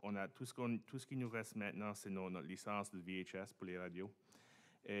 On a tout ce qui nous reste maintenant, c'est notre licence de VHS pour les radios.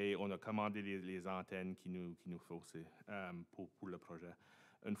 Et on a commandé les antennes qu'il nous faut pour le projet.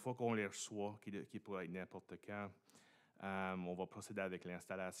 Une fois qu'on les reçoit, qui pourrait être n'importe quand, on va procéder avec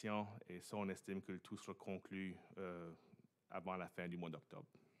l'installation. Et ça, on estime que le tout sera conclu avant la fin du mois d'octobre.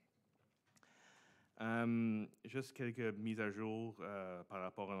 Juste quelques mises à jour par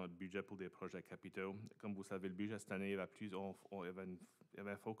rapport à notre budget pour des projets capitaux. Comme vous savez, le budget cette année, il y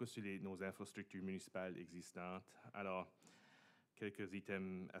avait un focus sur nos infrastructures municipales existantes. Alors, quelques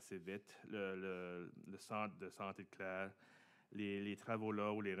items assez vite. Le centre de santé de Clare, les travaux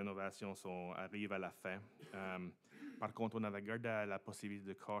là où les rénovations arrivent à la fin. Par contre, on avait gardé la possibilité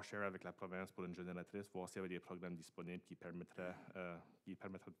de cost-share avec la province pour une génératrice, voir s'il y avait des programmes disponibles qui permettraient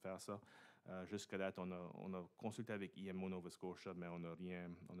de faire ça. Jusqu'à date, on a consulté avec IMO Nova Scotia, mais on n'a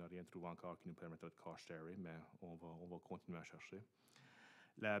rien trouvé encore qui nous permettrait de cost-sharer, mais on va continuer à chercher.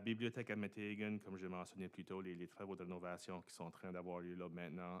 La bibliothèque à Metegan, comme j'ai mentionné plus tôt, les travaux de rénovation qui sont en train d'avoir lieu là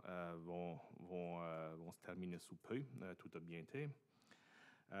maintenant vont se terminer sous peu. Tout a bien été.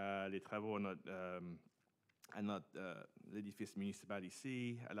 Les travaux à l'édifice municipal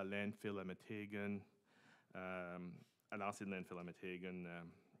ici, à la landfill à Metegan, à l'ancienne landfill à Metegan,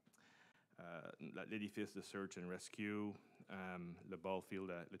 l'édifice de Search and Rescue, le ball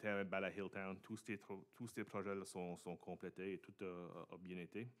field, le terrain de balle à Hilltown, tous ces projets-là sont complétés et tout a bien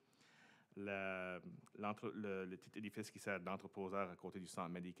été. Le petit édifice qui sert d'entreposeur à côté du centre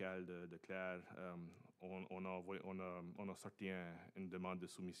médical de Clare, on a sorti une demande de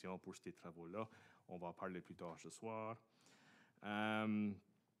soumission pour ces travaux-là. On va en parler plus tard ce soir.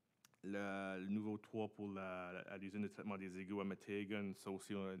 Le nouveau toit pour l'usine de traitement des égouts à Metegan, ça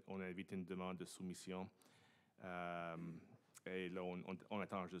aussi, on a invité une demande de soumission. Et là, on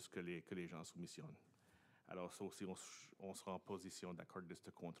attend juste que les gens soumissionnent. Alors ça aussi, on sera en position d'accorder ce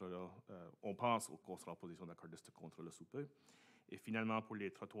contrat-là. On pense qu'on sera en position d'accorder ce contrat-là sous peu. Et finalement, pour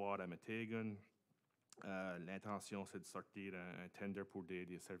les trottoirs à Metegan, l'intention, c'est de sortir un tender pour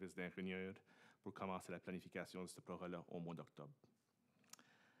des services d'ingénieurs pour commencer la planification de ce projet-là au mois d'octobre.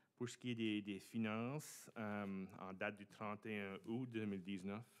 Pour ce qui est des finances, en date du 31 août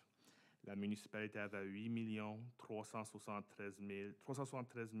 2019, la municipalité avait 8 373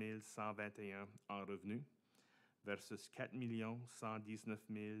 121 en revenus versus 4 119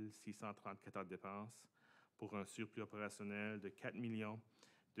 634 dépenses pour un surplus opérationnel de 4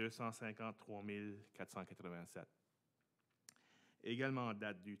 253 487. Également en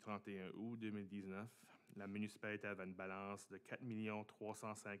date du 31 août 2019, la municipalité avait une balance de 4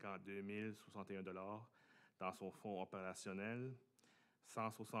 352 061 dans son fonds opérationnel,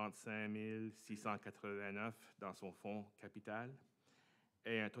 165 689 dans son fonds capital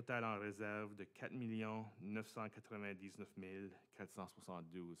et un total en réserve de 4 999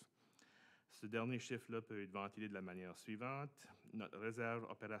 472. Ce dernier chiffre-là peut être ventilé de la manière suivante. Notre réserve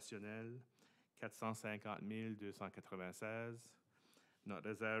opérationnelle, 450 296. Notre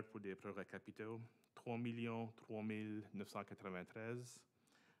réserve pour des progrès capitaux, 3 993.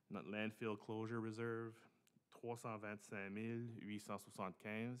 Notre landfill closure reserve, 325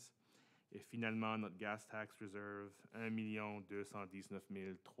 875. Et finalement, notre gas tax reserve, 1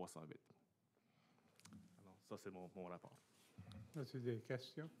 219 308. Alors, ça, c'est mon rapport. As-tu des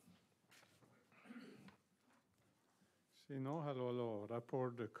questions? Sinon, alors le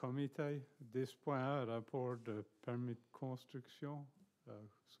rapport de comité, 10.1, rapport de permis de construction,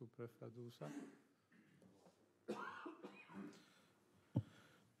 sous-préfet Doussa.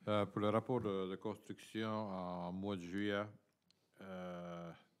 Pour le rapport de construction en mois de juillet,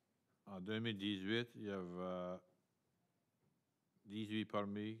 en 2018, il y avait 18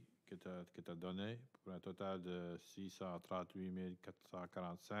 permis qui étaient donnés pour un total de 638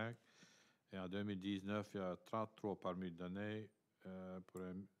 445. Et en 2019, il y a 33 permis donnés pour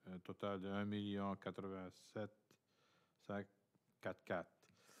un total de 1 087 544.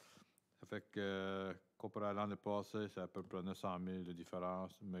 Ça fait que, comparé à l'année passée, c'est à peu près 900 000 de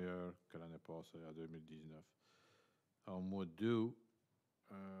différence, meilleur que l'année passée, en 2019. En mois d'août,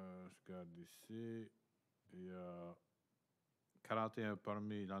 je regarde ici, il y a 41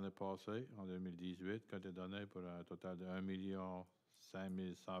 permis l'année passée, en 2018, qui ont été donnés pour un total de 1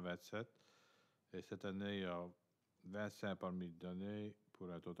 5 127. Et cette année, il y a 25 permis donnés pour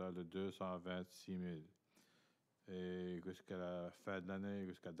un total de 226 000. Et jusqu'à la fin de l'année,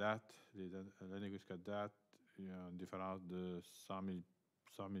 jusqu'à date, l'année jusqu'à date, il y a une différence de 100 000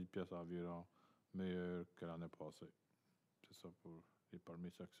 pièces environ, meilleure que l'année passée. C'est ça pour les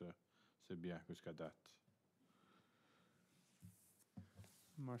permis, ça que c'est bien jusqu'à date.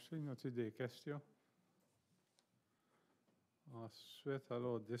 Marcin, as-tu des questions? Ensuite,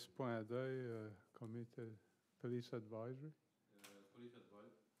 alors 10.2, comité Police Advisory.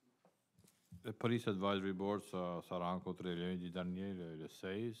 Le Police Advisory Board s'est rencontré lundi dernier, le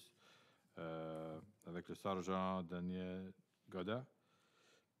 16, avec le sergent Daniel Godin.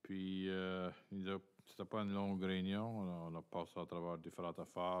 Puis, c'était pas une longue réunion, on a passé à travers différentes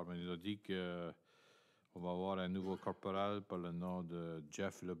affaires, mais il nous a dit qu'on va avoir un nouveau corporal par le nom de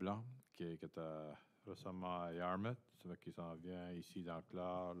Jeff Leblanc, qui était récemment à Yarmouth. Ça fait qu'il s'en vient ici dans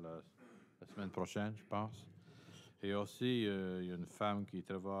Clare la semaine prochaine, je pense. Et aussi, il y a une femme qui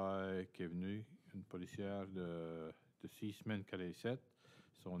travaille, qui est venue, une policière de 6 semaines qu'elle est ici.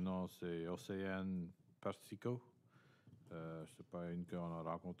 Son nom, c'est Océane Persico. C'est pas une qu'on a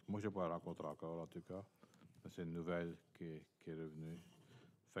rencontrée. Moi, je n'ai pas rencontré encore, en tout cas. C'est une nouvelle qui est revenue.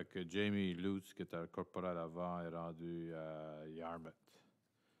 Fait que Jamie Lutz, qui était le corporal avant, est rendu à Yarmouth.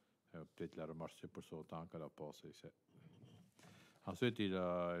 Peut-être la remercier pour son temps qu'elle a passé ici. Ensuite, il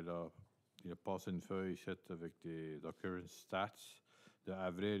a passé une feuille ici avec des occurrence stats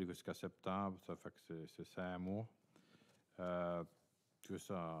d'avril jusqu'à septembre. Ça fait que c'est 5 mois. Tout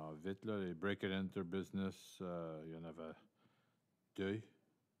ça vite, là. Les break and enter business, il y en avait 2.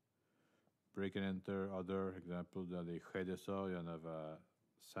 Break and enter other, exemple, dans les frais de ça, il y en avait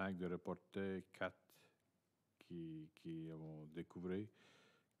 5 de reportés, 4 qui ont découvert.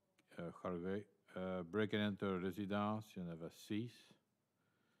 Break and enter résidence, il y en avait 6.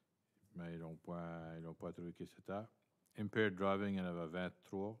 Mais ils n'ont pas trouvé qui c'était. Impaired driving, il y en avait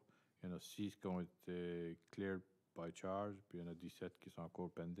 23. Il y en a 6 qui ont été cleared by charge, puis il y en a 17 qui sont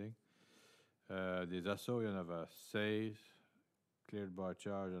encore pending. Des assauts, il y en avait 16. Cleared by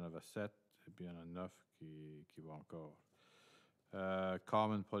charge, il y en avait 7. Et puis il y en a 9 qui vont encore.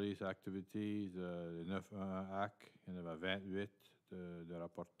 Common Police Activities, les 9.1 AC, il y en avait 28 de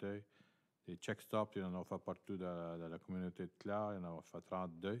rapportés. Des check stops, il y en a fait partout dans la communauté de Clare. Il y en a fait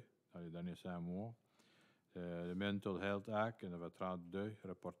 32 dans les derniers 5 mois. Le Mental Health Act, il y en avait 32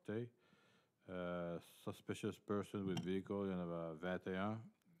 reportés. Suspicious Person with Vehicle, il y en avait 21.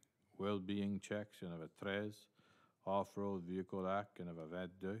 Well-Being Checks, il y en avait 13. Off-Road Vehicle Act, il y en avait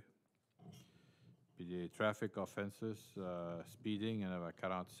 22. Puis les Traffic Offenses, Speeding, il y en avait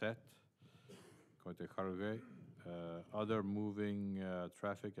 47 qui ont été cargués. Other Moving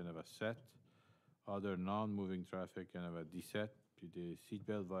Traffic, il y en avait 7. Other Non-Moving Traffic, il y en avait 17. Puis des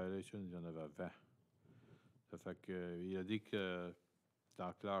Seatbelt Violations, il y en avait 20. Ça fait que, il a dit que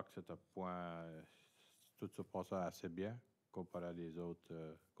dans Clare, c'était point, tout se passait assez bien comparé à des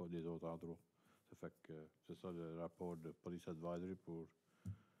autres endroits. Ça fait que c'est ça le rapport de Police Advisory pour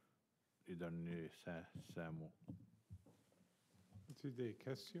les derniers 5 mois. As-tu des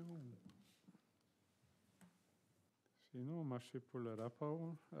questions? Sinon, marcher pour le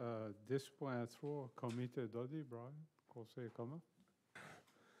rapport. 10.3, comité d'audit, Brian. Conseil comment?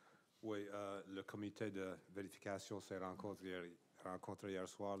 Oui, le comité de vérification s'est rencontré hier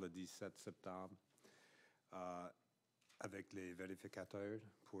soir, le 17 septembre, avec les vérificateurs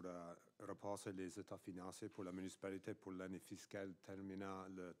pour repasser les états financiers pour la municipalité pour l'année fiscale terminant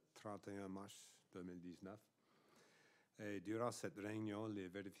le 31 mars 2019. Et durant cette réunion, les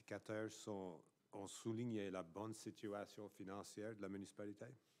vérificateurs ont souligné la bonne situation financière de la municipalité,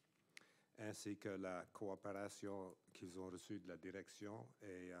 ainsi que la coopération qu'ils ont reçue de la direction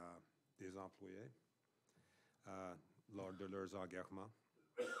et des employés lors de leurs engagements.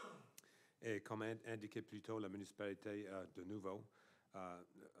 Et comme indiqué plus tôt, la municipalité, de nouveau, a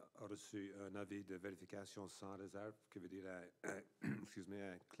reçu un avis de vérification sans réserve, qui veut dire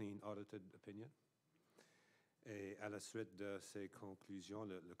un clean audited opinion. Et à la suite de ces conclusions,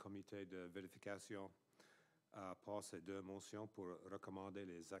 le comité de vérification a passé 2 motions pour recommander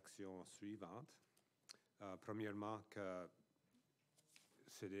les actions suivantes. Premièrement, que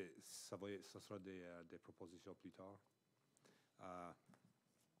ça sera des propositions plus tard.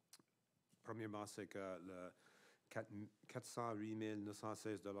 Premièrement, c'est que le 408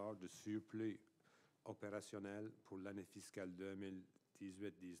 916 $ de surplus opérationnel pour l'année fiscale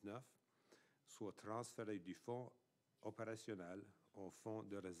 2018-19 soit transféré du fonds opérationnel au fonds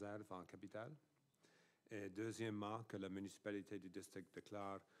de réserve en capital. Et deuxièmement, que la municipalité du district de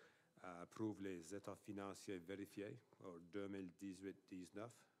Clare approuve les états financiers vérifiés pour 2018-19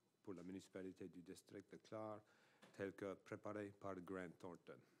 pour la municipalité du district de Clare, tels que préparés par Grant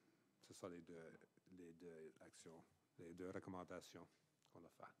Thornton. Ce sont les deux actions, les 2 recommandations qu'on a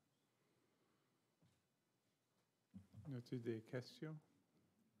faites. As-tu des questions?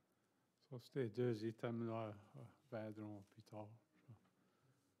 So, ces 2 items-là viendront plus tard.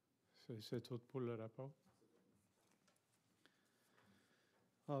 C'est tout pour le rapport.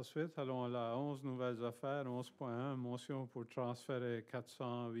 Ensuite, allons à la 11 nouvelles affaires. 11.1, motion pour transférer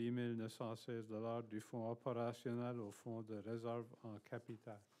 408 916 $ du fonds opérationnel au fonds de réserve en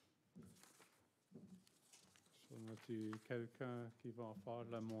capital. As-tu quelqu'un qui va en faire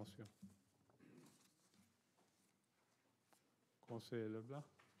la motion? Conseiller Leblanc?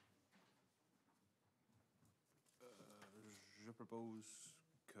 Je propose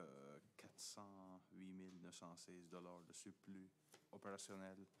que 408 916 $ de surplus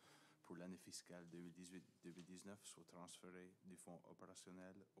opérationnel pour l'année fiscale 2018-2019 soit transféré du fonds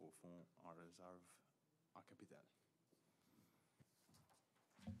opérationnel au fonds en réserve en capital.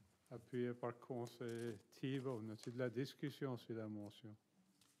 Appuyé par conseiller Thibault. As-tu de la discussion sur la motion?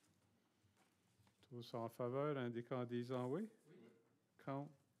 Tous en faveur, indiquant en disant oui? Oui.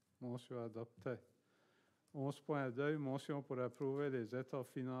 Contre? Motion adoptée. 11.2, motion pour approuver les états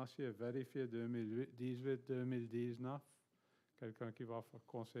financiers vérifiés 2018-2019. Quelqu'un qui va faire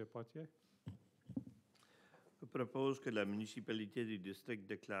conseiller Potier? Je propose que la municipalité du district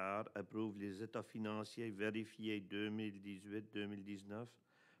de Clare approuve les états financiers vérifiés 2018-2019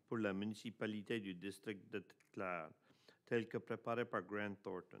 pour la municipalité du district de Clare, tels que préparés par Grant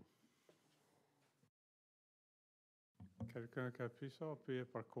Thornton. Quelqu'un qui appuie ça, appuyé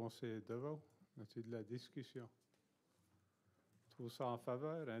par conseiller Deveau. As-tu de la discussion? Tous en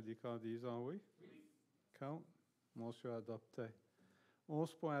faveur, indiquant en disant oui? Oui. Contre? Motion adoptée.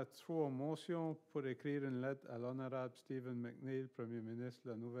 11.3, motion pour écrire une lettre à l'honorable Stephen McNeill, Premier ministre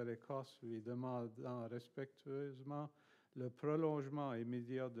de la Nouvelle-Écosse, lui demandant respectueusement le prolongement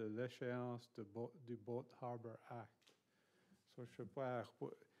immédiat de l'échéance du Boat Harbor Act. So, je sais pas,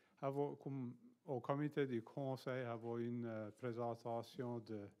 comme au comité du Conseil, avoir une présentation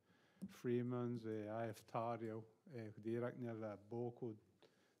de Freemans et AFTARIO, et direct, il y avait beaucoup de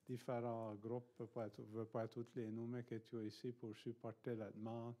différents groupes, je ne veux pas toutes les nommer qui étaient ici pour supporter la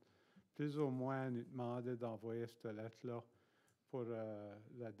demande. plus ou moins nous demandé d'envoyer cette lettre-là pour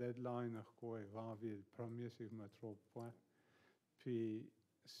la deadline, quoi, janvier le 1er, si je ne me trompe pas. Puis,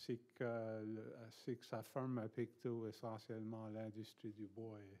 c'est que ça ferme un picto, essentiellement, l'industrie du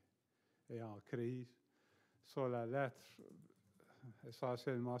bois est en crise. Sur la lettre,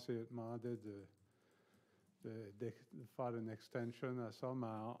 essentiellement, c'est demandé de faire une extension à ça, mais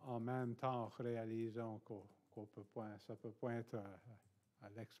en même temps, réalisant qu'on peut pas, ça ne peut pas être à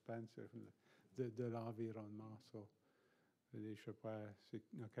l'expense de l'environnement. So. Je ne sais pas s'il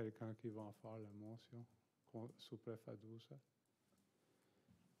y a quelqu'un qui va en faire la mention, sous-préfet Doucet.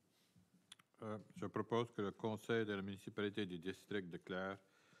 Je propose que le Conseil de la municipalité du district de Clare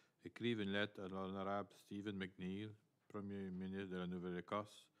écrive une lettre à l'honorable Stephen McNeil, Premier ministre de la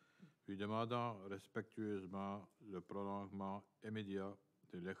Nouvelle-Écosse, lui demandant respectueusement le prolongement immédiat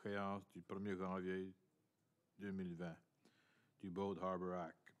de l'échéance du 1er janvier 2020 du Boat Harbor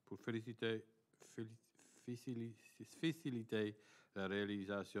Act pour faciliter la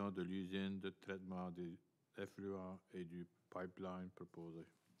réalisation de l'usine de traitement des effluents et du pipeline proposé.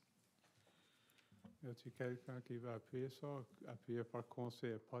 Y a-t-il quelqu'un qui va appuyer ça, appuyé par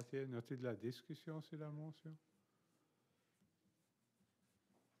conseiller Potier? Y a-t-il de la discussion sur la motion?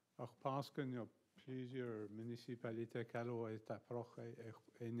 Alors, je pense qu'il y a plusieurs municipalités qui ont été approchées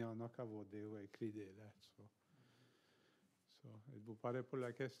et il y en a qui ont déjà écrit des lettres. Êtes-vous prêts pour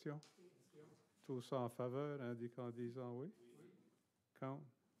la question? Tous en faveur, indiquant en disant oui? Contre?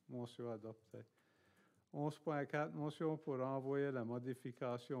 Motion adoptée. 11.4, motion pour envoyer la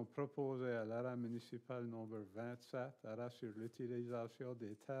modification proposée à l'arrêt municipal numéro 27, arrêt sur l'utilisation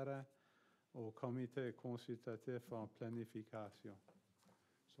des terrains au comité consultatif en planification.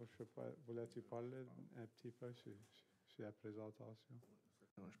 So, je sais pas, voulais-tu parler un petit peu sur la présentation?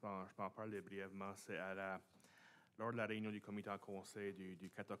 Je peux en parler brièvement. C'est lors de la réunion du comité en conseil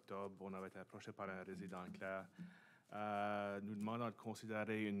du 4 octobre, on avait été approché par un résident Clare nous demandant de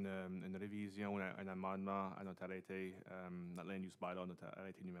considérer une révision, un amendement à notre arrêté, notre land use bylaw, notre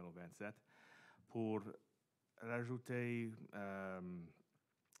arrêté numéro 27, pour rajouter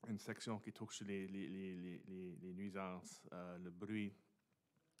une section qui touche sur les nuisances, le bruit,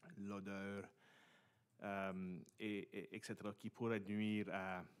 l'odeur, etc., qui pourrait nuire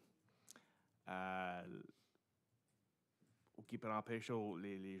ou qui peut empêcher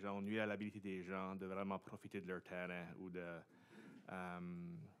les gens, nuire à l'habilité des gens de vraiment profiter de leur terrain ou de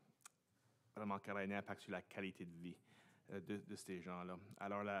vraiment avoir un impact sur la qualité de vie de ces gens-là.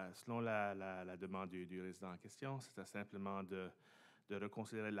 Alors, selon la demande du résident en question, c'était simplement de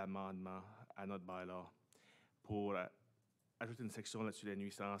reconsidérer l'amendement à notre bylaw pour ajouter une section là-dessus des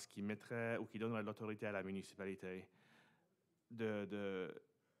nuisances qui mettrait ou qui donnerait l'autorité à la municipalité de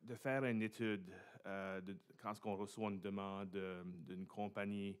faire une étude quand on reçoit une demande d'une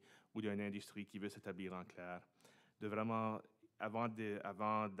compagnie ou d'une industrie qui veut s'établir en Clare, de vraiment, avant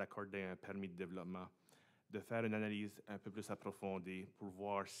d'accorder un permis de développement, de faire une analyse un peu plus approfondie pour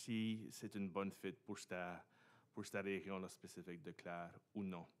voir si c'est une bonne fit pour cette région spécifique de Clare ou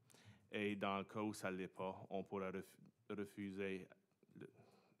non. Et dans le cas où ça ne l'est pas, on pourra refuser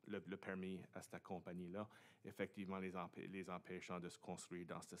le permis à cette compagnie-là, effectivement les empêchant de se construire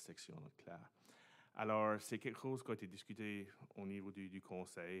dans cette section de Clare. Alors, c'est quelque chose qui a été discuté au niveau du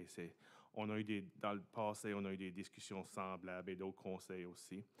conseil. Dans le passé, on a eu des discussions semblables et d'autres conseils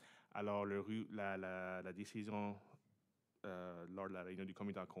aussi. Alors, la décision lors de la réunion du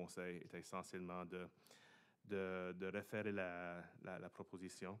comité en conseil était essentiellement de référer la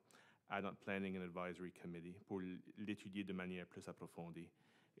proposition à notre Planning and Advisory Committee pour l'étudier de manière plus approfondie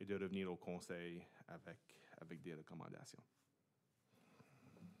et de revenir au conseil avec des recommandations.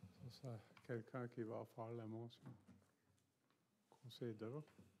 C'est ça. Quelqu'un qui va faire la motion? Conseil d'Europe.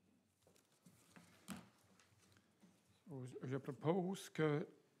 Je propose que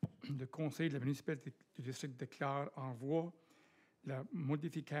le conseil de la municipalité du district de Clare envoie la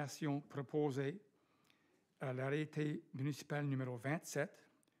modification proposée à l'arrêté municipal numéro 27.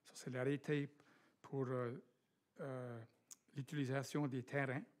 Ça, c'est l'arrêté pour l'utilisation des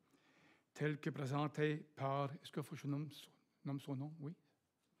terrains, tel que présenté par, est-ce qu'il faut que je nomme son nom? Oui?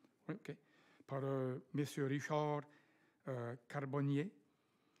 Oui, OK. Par M. Richard Carbonnier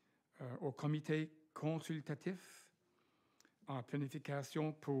au comité consultatif en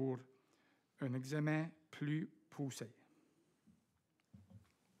planification pour un examen plus poussé.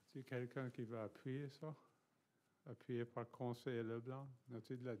 Est-ce quelqu'un qui va appuyer ça? Appuyé par conseiller Leblanc. Y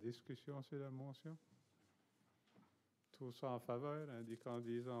a-t-il de la discussion sur la motion? Tous en faveur, indiquant en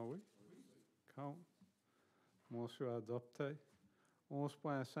disant oui? Contre? Motion adoptée.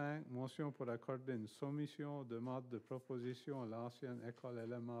 11.5, motion pour accorder une soumission aux demandes de proposition à l'ancienne école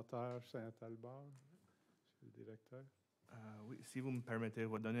élémentaire Saint-Albert. Monsieur le directeur. Oui, si vous me permettez, je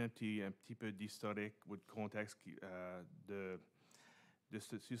vais donner un petit peu d'historique ou de contexte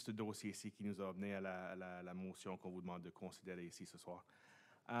sur ce dossier-ci qui nous a amené à la motion qu'on vous demande de considérer ici ce soir.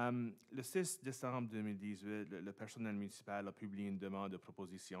 Le 6 décembre 2018, le personnel municipal a publié une demande de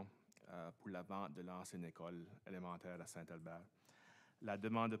proposition pour la vente de l'ancienne école élémentaire à Saint-Albert. La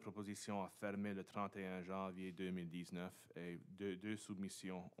demande de proposition a fermé le 31 janvier 2019 et deux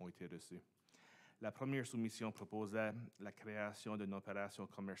soumissions ont été reçues. La première soumission proposait la création d'une opération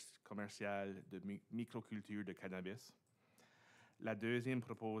commerciale de microculture de cannabis. La deuxième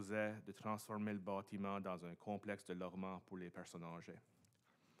proposait de transformer le bâtiment dans un complexe de logement pour les personnes âgées.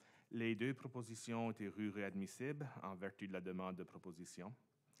 Les deux propositions ont été réadmissibles en vertu de la demande de proposition.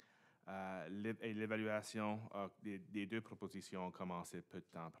 Et l'évaluation des deux propositions a commencé peu de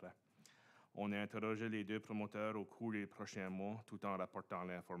temps après. On a interrogé les deux promoteurs au cours des prochains mois tout en rapportant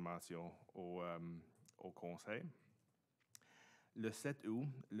l'information au Conseil. Le 7 août,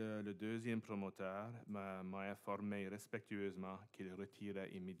 le deuxième promoteur m'a informé respectueusement qu'il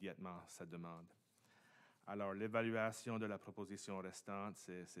retirait immédiatement sa demande. Alors, l'évaluation de la proposition restante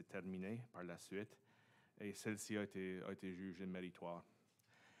s'est terminée par la suite et celle-ci a été jugée méritoire.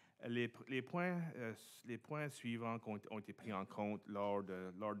 Les points suivants ont été pris en compte lors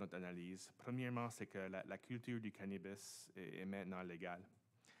de notre analyse. Premièrement, c'est que la culture du cannabis est maintenant légale.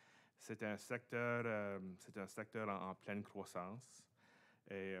 C'est un secteur en pleine croissance.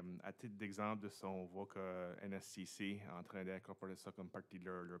 Et à titre d'exemple, on voit que NSCC est en train d'incorporer ça comme partie de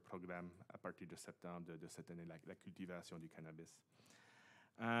leur programme à partir de septembre de cette année, la cultivation du cannabis.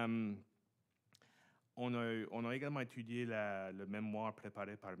 On a également étudié le mémoire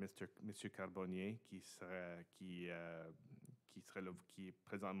préparé par M. Carbonnier, qui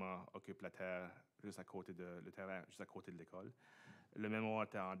présentement occupe le terrain juste à côté de l'école. Le mémoire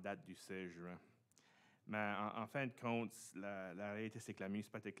était en date du 16 juin. Mais en fin de compte, la réalité, c'est que la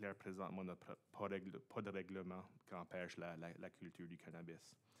municipalité de Clare présentement n'a pas de règlement qui empêche la culture du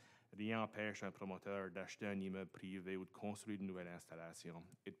cannabis. Rien n'empêche un promoteur d'acheter un immeuble privé ou de construire une nouvelle installation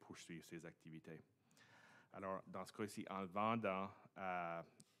et de poursuivre ses activités. Alors, dans ce cas-ci, en le vendant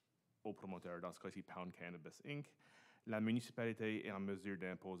au promoteur, dans ce cas-ci Pound Cannabis Inc., la municipalité est en mesure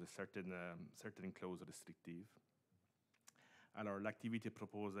d'imposer certaines clauses restrictives. Alors, l'activité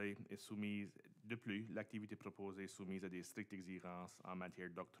proposée est soumise à des strictes exigences en matière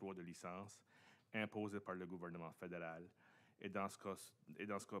d'octroi de licence imposées par le gouvernement fédéral et dans ce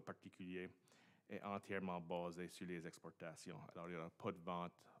cas particulier, est entièrement basée sur les exportations. Alors, il n'y aura pas de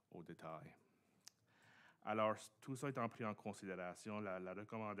vente au détail. Alors, tout ça étant pris en considération,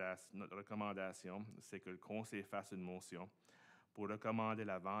 notre recommandation, c'est que le Conseil fasse une motion pour recommander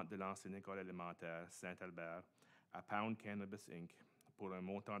la vente de l'ancienne école élémentaire Saint-Albert à Pound Cannabis Inc. pour un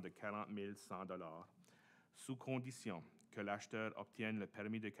montant de 40 100 $, sous condition que l'acheteur obtienne le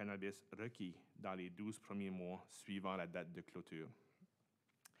permis de cannabis requis dans les 12 premiers mois suivant la date de clôture.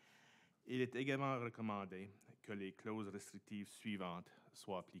 Il est également recommandé que les clauses restrictives suivantes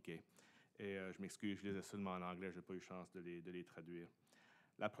soient appliquées. Et je m'excuse, je les ai seulement en anglais, je n'ai pas eu chance de les traduire.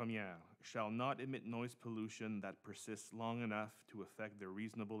 La première, shall not emit noise pollution that persists long enough to affect the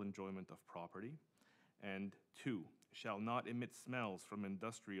reasonable enjoyment of property. And 2, shall not emit smells from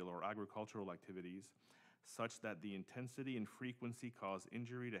industrial or agricultural activities such that the intensity and frequency cause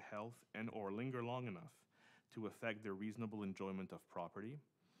injury to health and or linger long enough to affect the reasonable enjoyment of property.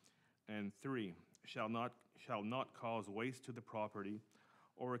 And 3, shall not cause waste to the property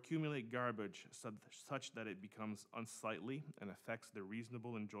or accumulate garbage such that it becomes unsightly and affects the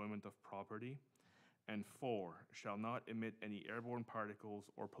reasonable enjoyment of property. And 4, shall not emit any airborne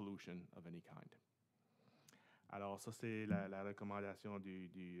particles or pollution of any kind. Alors, ça, c'est la recommandation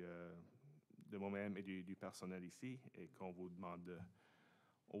de moi-même et du personnel ici, et on vous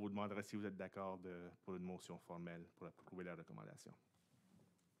demandera si vous êtes d'accord pour une motion formelle pour approuver la recommandation.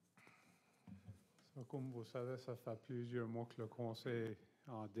 So, comme vous savez, ça fait plusieurs mois que le Conseil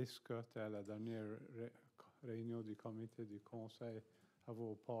en discute. À la dernière réunion du comité du Conseil,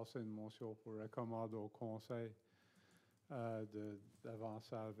 avez passé une motion pour recommander au Conseil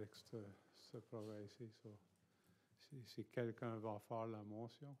d'avancer avec ce projet ici. So, si quelqu'un va faire la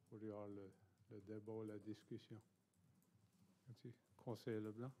motion, pour y avoir le débat, la discussion. Merci. Conseiller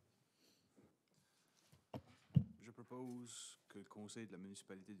Leblanc. Je propose que le Conseil de la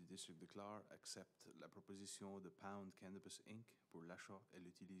municipalité du district de Clare accepte la proposition de Pound Cannabis Inc. pour l'achat et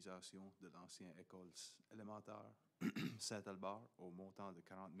l'utilisation de l'ancienne école élémentaire Saint-Albert au montant de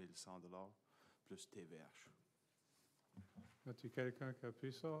 40 100 $ plus TVH. As-tu quelqu'un qui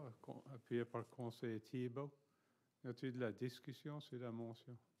appuie ça, appuyé par conseiller Thibault? Y a-t-il de la discussion sur la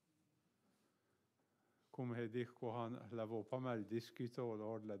motion? Comme je dis, qu'on l'avait pas mal discuté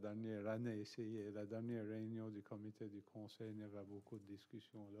lors de la dernière année ici, et la dernière réunion du comité du conseil, il y avait beaucoup de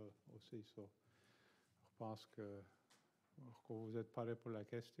discussions là aussi. So. Je pense que vous êtes prêts pour la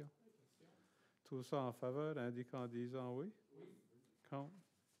question. Tous ça en faveur, indiquant en disant oui? Oui. Contre?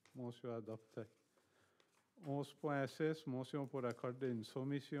 Motion adoptée. 11.6, motion pour accorder une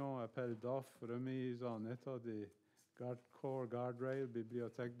soumission, appel d'offres, remise en état des Corps Guardrail,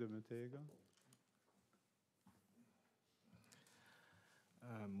 Bibliothèque de Metegan.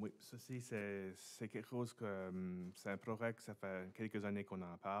 Oui, ceci, c'est quelque chose que c'est un projet que ça fait quelques années qu'on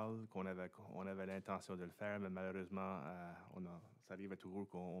en parle, qu'on avait l'intention de le faire, mais malheureusement, ça arrive toujours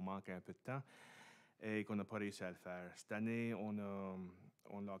qu'on manque un peu de temps et qu'on n'a pas réussi à le faire. Cette année, on l'a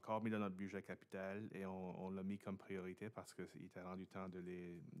encore mis dans notre budget capital et on l'a mis comme priorité parce qu'il était rendu temps de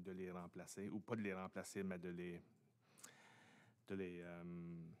les remplacer, ou pas de les remplacer, mais de les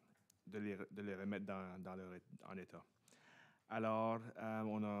remettre en état. Alors,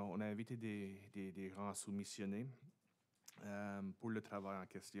 on a invité des gens soumissionnés pour le travail en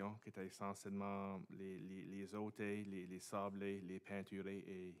question, qui était essentiellement les ôter, les sabler, les peinturer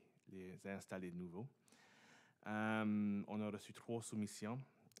et les installer de nouveau. On a reçu 3 soumissions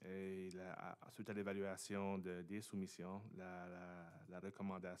et suite à l'évaluation des soumissions, la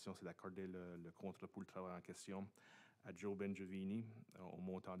recommandation, c'est d'accorder le contrat pour le travail en question à Joe Benjovini au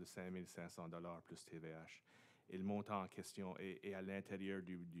montant de 5 500 $ plus TVH. Et le montant en question est à l'intérieur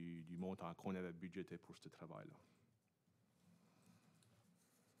du montant qu'on avait budgété pour ce travail-là.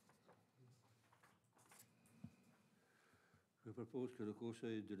 Je propose que le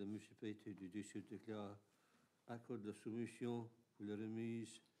Conseil de la municipalité du district de Clare accorde la soumission pour la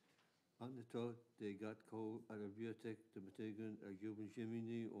remise en état des GATCO à la bibliothèque de Metegan à Guillaume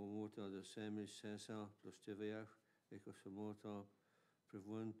Gemini au montant de 5 500 plus TVH et que ce montant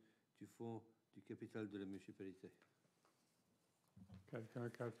provienne du fonds du capital de la municipalité. Quelqu'un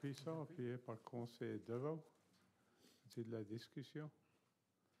qui appuie ça, appuyé par le conseiller Deveau. C'est de la discussion.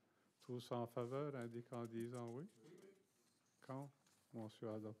 Tous en faveur, indiquant en disant oui. Contre?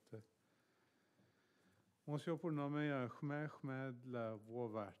 Motion adoptée. Motion pour nommer un chemin de la voie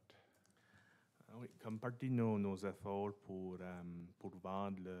verte. Oui, comme partie de nos efforts pour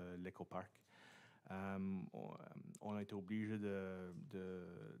vendre l'écoparc, on a été obligé de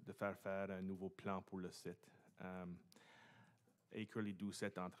faire un nouveau plan pour le site. Acrely Doucet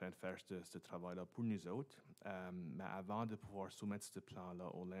est en train de faire ce travail-là pour nous autres. Mais avant de pouvoir soumettre ce plan-là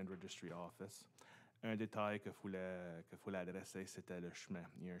au Land Registry Office, un détail qu'il fallait adresser, c'était le chemin.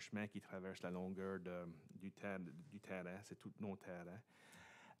 Il y a un chemin qui traverse la longueur du terrain, c'est tous nos terrains.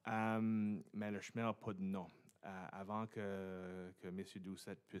 Mais le chemin n'a pas de nom. Avant que M.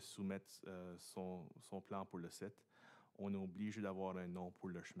 Doucet puisse soumettre son plan pour le site, on est obligé d'avoir un nom pour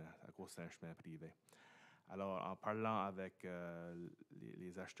le chemin, à cause c'est un chemin privé. Alors, en parlant avec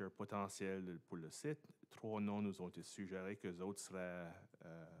les acheteurs potentiels pour le site, 3 noms nous ont été suggérés que les autres seraient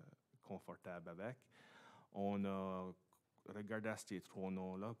confortables avec. On a regardé ces 3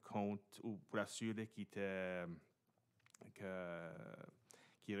 noms-là pour assurer qu'ils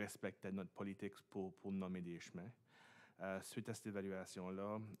respectaient notre politique pour nommer des chemins. Suite à cette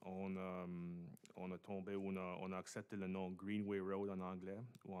évaluation-là, on a accepté le nom Greenway Road en anglais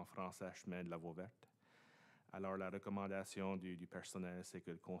ou en français chemin de la voie verte. Alors, la recommandation du personnel, c'est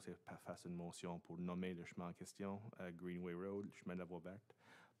que le conseil fasse une motion pour nommer le chemin en question, Greenway Road, le chemin de la voie verte,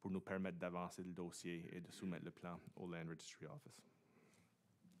 pour nous permettre d'avancer le dossier et de soumettre le plan au Land Registry Office.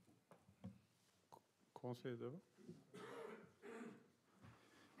 Conseil de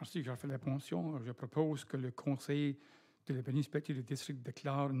Merci, j'ai fait la motion. Je propose que le conseil de la municipalité du district de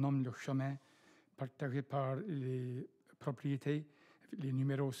Clare nomme le chemin partagé par les propriétés, les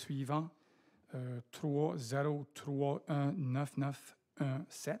numéros suivants.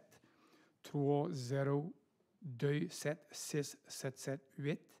 30319917,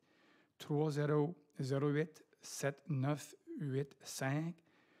 30276778, 30087985,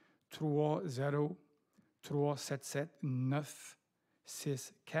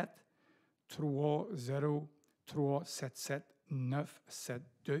 30377964,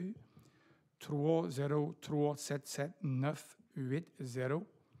 30377972, 30377980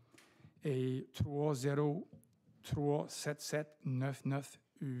 et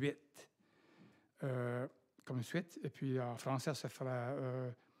 30377998 comme suite. Et puis en français, ça fera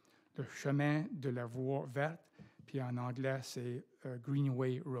le chemin de la voie verte. Puis en anglais, c'est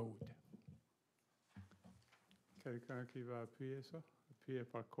Greenway Road. Quelqu'un qui va appuyer ça? Appuyé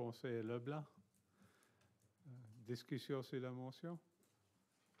par conseiller Leblanc. Discussion sur la motion?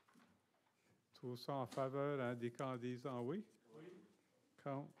 Tous en faveur, indiquant en disant oui? Oui.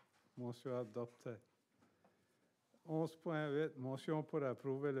 Contre? Motion adoptée. 11.8, motion pour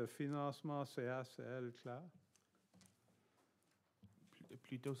approuver le financement CACL Clare.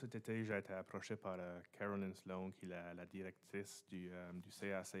 Plus tôt cet été, j'ai été approché par Carolyn Sloan, qui est la directrice du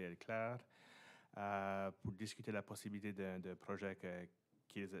CACL Clare, pour discuter la possibilité de projet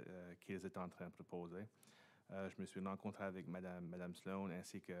qu'ils étaient en train de proposer. Je me suis rencontré avec Madame Sloan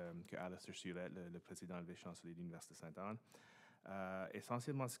ainsi que Alistair Surette, le président et le vice-chancelier de l'Université Sainte-Anne.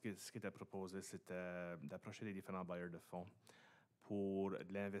 Essentiellement, ce qui était proposé, c'était d'approcher les différents bailleurs de fonds pour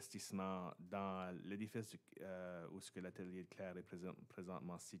de l'investissement dans l'édifice où ce que l'atelier de Clare est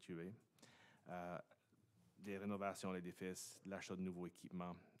présentement situé, des rénovations de l'édifice, l'achat de nouveaux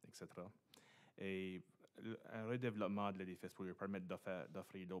équipements, etc. Et un redéveloppement de l'édifice pour lui permettre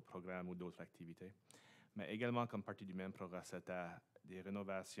d'offrir d'autres programmes ou d'autres activités. Mais également, comme partie du même programme, c'était des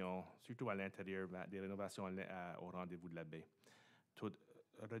rénovations, surtout à l'intérieur, des rénovations au rendez-vous de la baie. Tout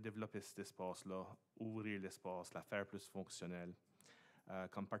redévelopper cet espace-là, ouvrir l'espace, la faire plus fonctionnelle.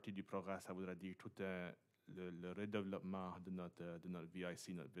 Comme partie du programme, ça voudrait dire tout le redéveloppement de notre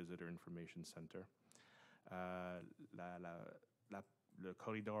VIC, notre Visitor Information Center. Le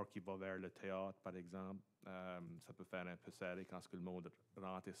corridor qui va vers le théâtre, par exemple, ça peut faire un peu serré quand le monde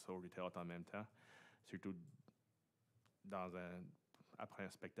rentre et sort du théâtre en même temps, surtout après un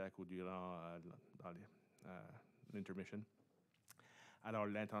spectacle ou durant l'intermission. Alors,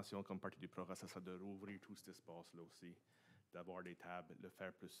 l'intention, comme partie du programme, ça serait de rouvrir tout cet espace-là aussi, d'avoir des tables, le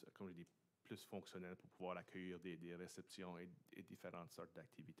faire plus, comme je dis, plus fonctionnel pour pouvoir accueillir des réceptions et différentes sortes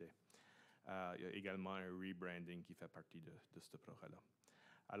d'activités. Il y a également un rebranding qui fait partie de ce programme-là.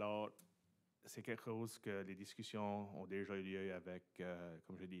 Alors, c'est quelque chose que les discussions ont déjà eu lieu avec,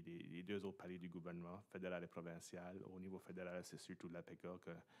 comme je dis, les deux autres paliers du gouvernement, fédéral et provincial. Au niveau fédéral, c'est surtout l'APECA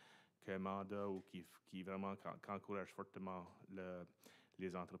qu'un mandat ou qui vraiment encourage fortement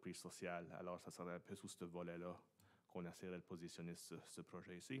les entreprises sociales. Alors, ça serait un peu sous ce volet-là qu'on essaierait de positionner ce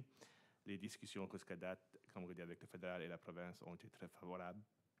projet ici. Les discussions jusqu'à date, comme je dis, avec le fédéral et la province ont été très favorables.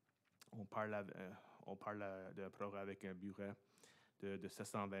 On parle d'un programme avec un budget de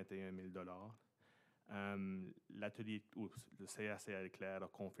 721 000 $. L'atelier, le CACL Clare a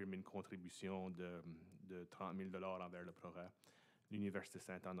confirmé une contribution de 30 000 $ envers le programme. L'Université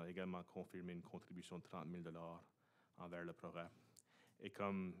Sainte-Anne a également confirmé une contribution de 30 000 $ envers le programme. Et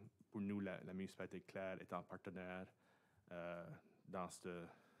comme pour nous, la municipalité de Clare est en partenaire dans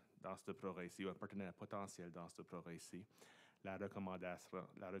ce programme ici, ou un partenaire potentiel dans ce programme ici, la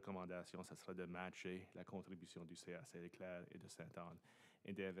recommandation, ce sera de matcher la contribution du CACL Clare et de Sainte-Anne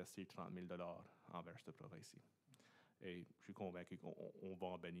et d'investir 30 000 $ envers ce programme ici. Et je suis convaincu qu'on va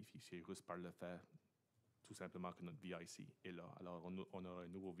en bénéficier juste par le fait, tout simplement, que notre VIC est là. Alors, on aura un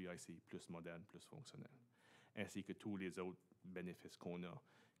nouveau VIC plus moderne, plus fonctionnel, ainsi que tous les autres bénéfices qu'on a,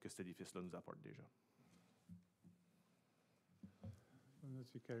 que cet édifice-là nous apporte déjà. Y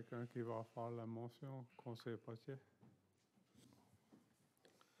a-t-il quelqu'un qui va faire la motion? Conseil Potier.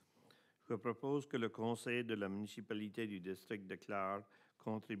 Je propose que le conseil de la municipalité du district de Clare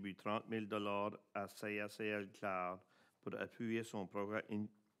contribue 30 000 $ à CACL Clare pour appuyer son programme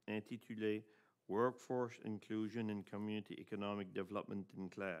intitulé Workforce Inclusion and Community Economic Development in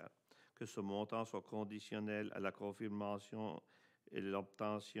Clare, que ce montant soit conditionnel à la confirmation et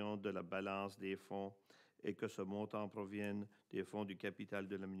l'obtention de la balance des fonds et que ce montant provienne des fonds du capital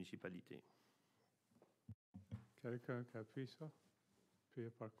de la municipalité. Quelqu'un qui appuie ça? Puis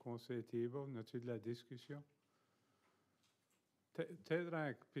par conseil Thibault, y a-t-il de la discussion?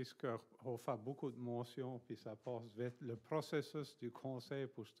 Peut-être, puisqu'on fait beaucoup de motions, puis ça passe vite, le processus du conseil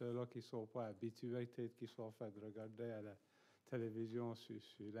pour ceux-là qui ne sont pas habitués, peut-être qu'ils sont fait regarder à la télévision, sur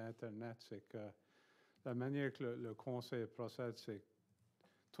l'Internet, c'est que la manière que le conseil procède, c'est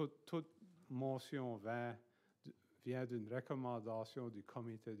que toute motion vient d'une recommandation du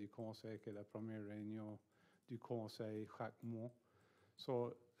comité du conseil, qui est la première réunion du conseil chaque mois.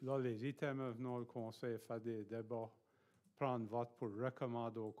 So, là, les items venant au conseil, faire des débats, prendre vote pour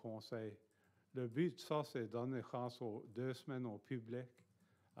recommander au conseil. Le but de ça, c'est de donner chance 2 semaines au public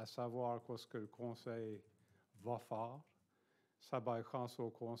à savoir ce que le conseil va faire. Ça donne chance au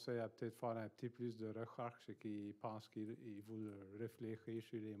conseil à peut-être faire un petit plus de recherche et qu'ils pensent qu'ils veulent réfléchir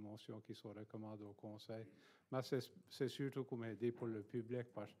sur les motions qui sont recommandées au conseil. Mais c'est surtout comme aider pour le public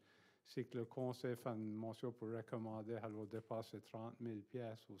parce que si le conseil fait une motion pour recommander, elle va dépasser 30 000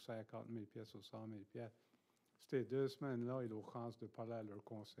 $ ou 50 000 $ ou 100 000 $. Ces 2 semaines-là, ils ont chance de parler à leur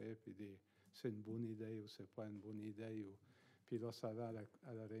conseil puis c'est une bonne idée ou c'est pas une bonne idée. Puis là, ça va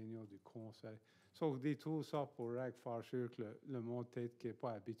à la réunion du conseil. So, je dis tout ça pour faire sûr que le monde tête qui n'est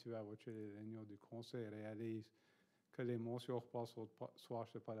pas habitué à watcher les réunions du conseil réalise que les motions repassent au soir,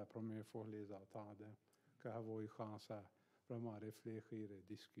 ce n'est pas la première fois que les entendons, qu'avant ils commencent à vraiment réfléchir et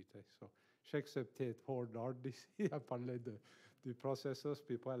discuter. So, je sais que c'est peut-être hors d'ordre ici à parler du processus,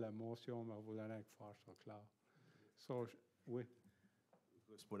 puis pas la motion, mais vous allez faire ça clair. So, oui.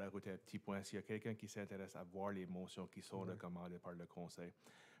 Juste pour ajouter un petit point, s'il y a quelqu'un qui s'intéresse à voir les motions qui sont recommandées par le conseil,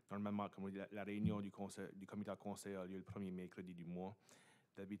 normalement, comme on dit, la réunion du comité de conseil a lieu le premier mercredi du mois.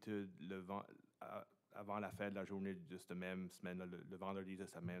 D'habitude, avant la fin de la journée de cette même semaine, le vendredi de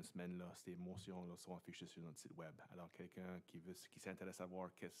cette même semaine-là, ces motions-là sont affichées sur notre site web. Alors, quelqu'un qui s'intéresse à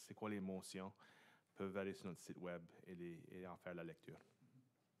voir c'est quoi les motions peut aller sur notre site web et en faire la lecture.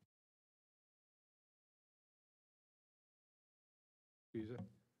 Excusez.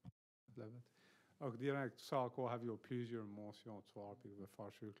 Alors, je dirais que ça encore, il y a plusieurs motions ce soir, puis je vais faire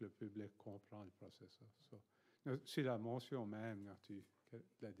sûr que le public comprend le processus. So, c'est la motion même,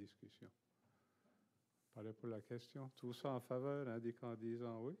 la discussion. Pareil pour la question. Tous ça en faveur, indiquant en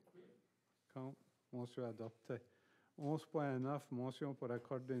disant oui. Quand motion adoptée. 11.9, motion pour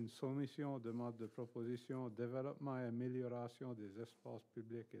accorder une soumission, demande de proposition, développement et amélioration des espaces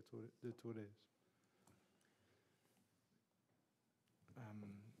publics et de tourisme.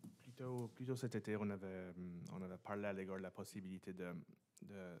 Plutôt cet été, on avait parlé à l'égard de la possibilité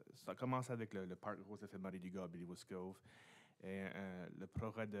ça commence avec le parc Rose-Marie du Gars, Billy Cove, et le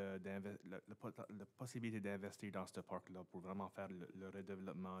projet la possibilité d'investir dans ce parc-là pour vraiment faire le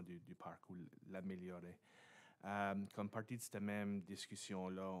redéveloppement du parc ou l'améliorer. Comme partie de cette même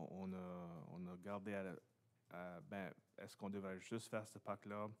discussion-là, on a gardé est-ce qu'on devrait juste faire ce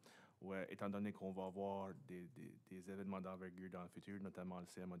parc-là, ou étant donné qu'on va avoir des événements d'envergure dans le futur, notamment le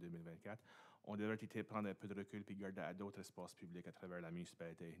CM en 2024, on devrait prendre un peu de recul et garder à d'autres espaces publics à travers la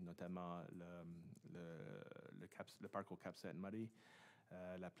municipalité, notamment le parc au Cap-Sainte-Marie,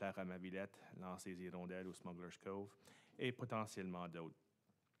 la Clare à Mavillette, lancer des hirondelles au Smuggler's Cove, et potentiellement d'autres.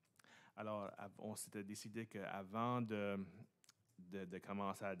 Alors, on s'était décidé qu'avant de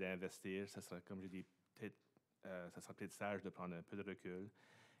commencer à investir, ça serait, comme je dis, ça serait peut-être sage de prendre un peu de recul,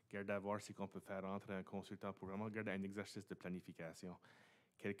 garder à voir si on peut faire rentrer un consultant pour vraiment garder un exercice de planification.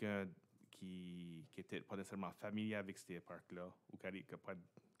 Quelqu'un qui n'était pas nécessairement familier avec ces parcs-là, ou qui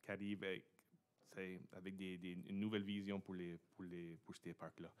arrive avec une nouvelle vision pour ces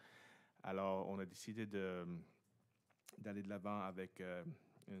parcs-là. Alors, on a décidé d'aller de l'avant avec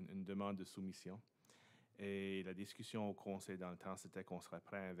une demande de soumission. Et la discussion au conseil dans le temps, c'était qu'on serait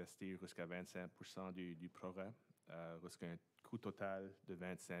prêt à investir jusqu'à 25% du projet, jusqu'à un coût total de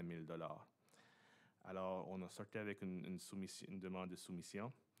 25 000 $. Alors, on a sorti avec une demande de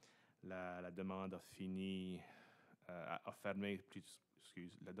soumission. La demande a fermé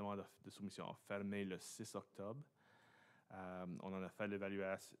de soumission a fermé le 6 octobre. On en a fait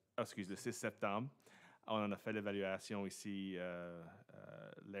l'évaluation, le 6 septembre. On en a fait l'évaluation ici,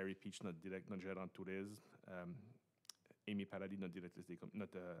 Larry Peach, notre gérant de tourisme, Amy Paradis, notre directrice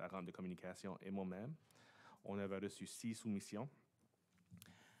notre agente de communication, et moi-même. On avait reçu 6 soumissions.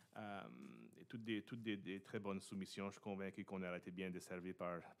 Et toutes des très bonnes soumissions. Je suis convaincu qu'on aurait été bien desservi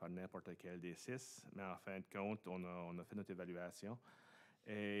par n'importe quel des 6. Mais en fin de compte, on a fait notre évaluation.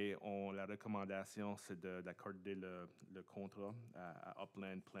 Et la recommandation, c'est d'accorder le contrat à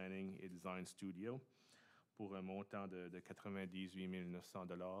Upland Planning et Design Studio pour un montant de 98 900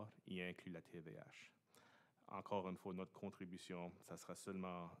 $, y inclut la TVH. Encore une fois, notre contribution, ça sera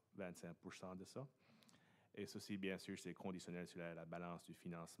seulement 25% de ça. Et ceci, bien sûr, c'est conditionnel sur la balance du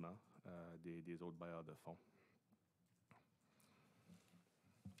financement des autres bailleurs de fonds.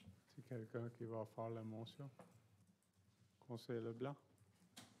 C'est quelqu'un qui va faire la motion? Conseiller Leblanc?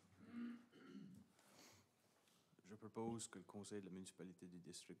 Je propose que le conseil de la municipalité du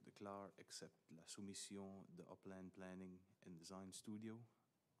district de Clare accepte la soumission de Upland Planning and Design Studio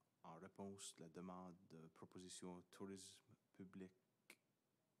en réponse à la demande de proposition tourisme public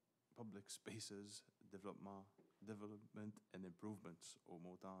spaces, development and improvements au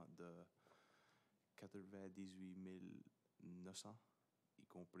montant de 98 900, y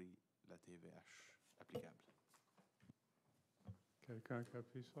compris la TVH applicable. Quelqu'un qui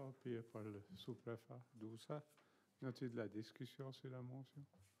appuie ça, appuyé par le sous-préfet. D'où ça? Y a-t-il de la discussion sur la motion?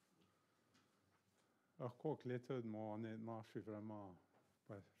 Alors, quoi que l'état de moi, honnêtement, je suis vraiment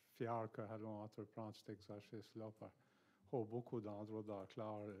fier que nous allons entreprendre cet exercice-là. Beaucoup d'endroits dans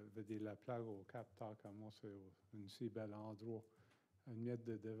Clare, veut dire la plaque au Cap-Tac, à moi, c'est un si bel endroit. Un miette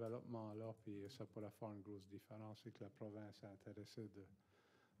de développement là, puis ça pourrait faire une grosse différence et que la province est intéressée de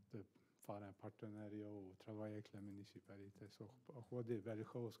faire faire un partenariat ou travailler avec la municipalité. So, on voit des belles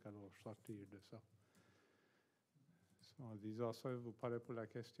choses qui vont sortir de ça. So, en disant ça, vous parlez pour la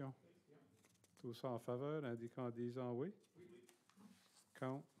question? Tous en faveur, indiquant en disant oui?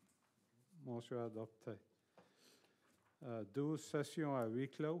 Contre? Motion adoptée. 12 sessions à huis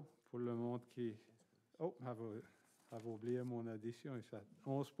clos pour le monde qui... Oh, j'avais oublié mon addition ici.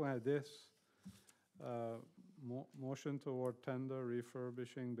 11.10. Motion toward tender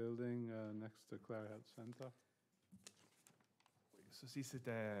refurbishing building next to Clare Health Center. Ceci,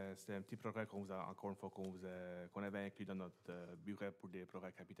 c'était un petit progrès qu'on vous a, encore une fois, qu'on avait inclus dans notre bureau pour des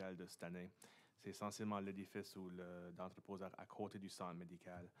progrès capitales de cette année. C'est essentiellement l'édifice d'entreposage à côté du centre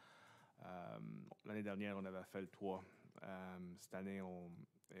médical. L'année dernière, on avait fait le toit. Cette année, on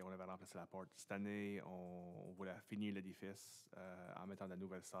avait remplacé la porte. Cette année, on voulait finir l'édifice en mettant de la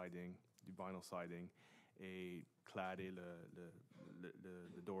nouvelle siding, du vinyl siding, et clader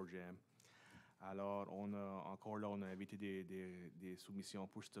le door jamb. Alors, on a invité des soumissions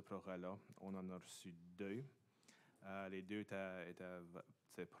pour ce projet-là. On en a reçu 2. Les 2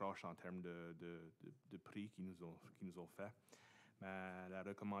 étaient proches en termes de prix qu'ils nous ont fait. Mais la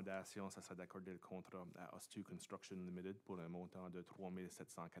recommandation, ça serait d'accorder le contrat à Us2 Construction Limited pour un montant de 3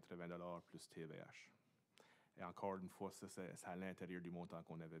 780 $ plus TVH. Et encore une fois, ça, c'est à l'intérieur du montant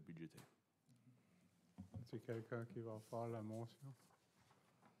qu'on avait budgété. Est-ce quelqu'un qui va faire la motion?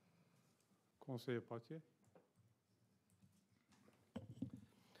 Conseiller Potier.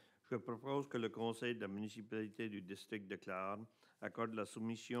 Je propose que le Conseil de la municipalité du district de Clare accorde la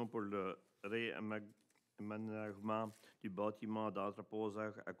soumission pour le réaménagement du bâtiment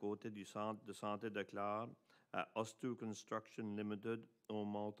d'entreposage à côté du centre de santé de Clare à Us2 Construction Limited au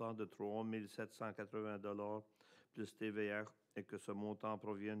montant de 3 780 $ plus TVR et que ce montant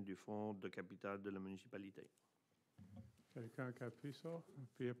provienne du fonds de capital de la municipalité. Quelqu'un qui appuie ça?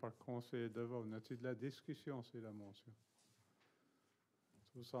 Appuyé par conseiller Deveau. Y a-t-il de la discussion sur la motion?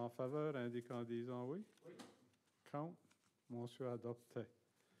 Tous en faveur, indiquant en disant oui? Oui. Contre? Motion adoptée.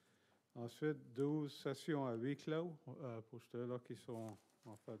 Ensuite, 12 sessions à huis clos pour ceux-là qui sont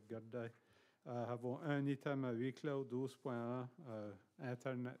en fait gardés. Avons un item à huis clos, 12.1,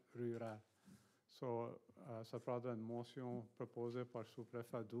 Internet rural. Ça prendra une motion proposée par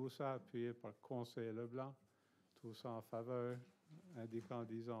sous-préfet Doussa, appuyée par conseiller Leblanc. Tous en faveur, indiquant en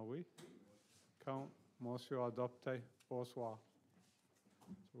disant oui. Contre? Motion adoptée. Bonsoir.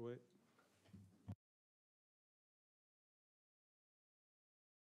 Oui.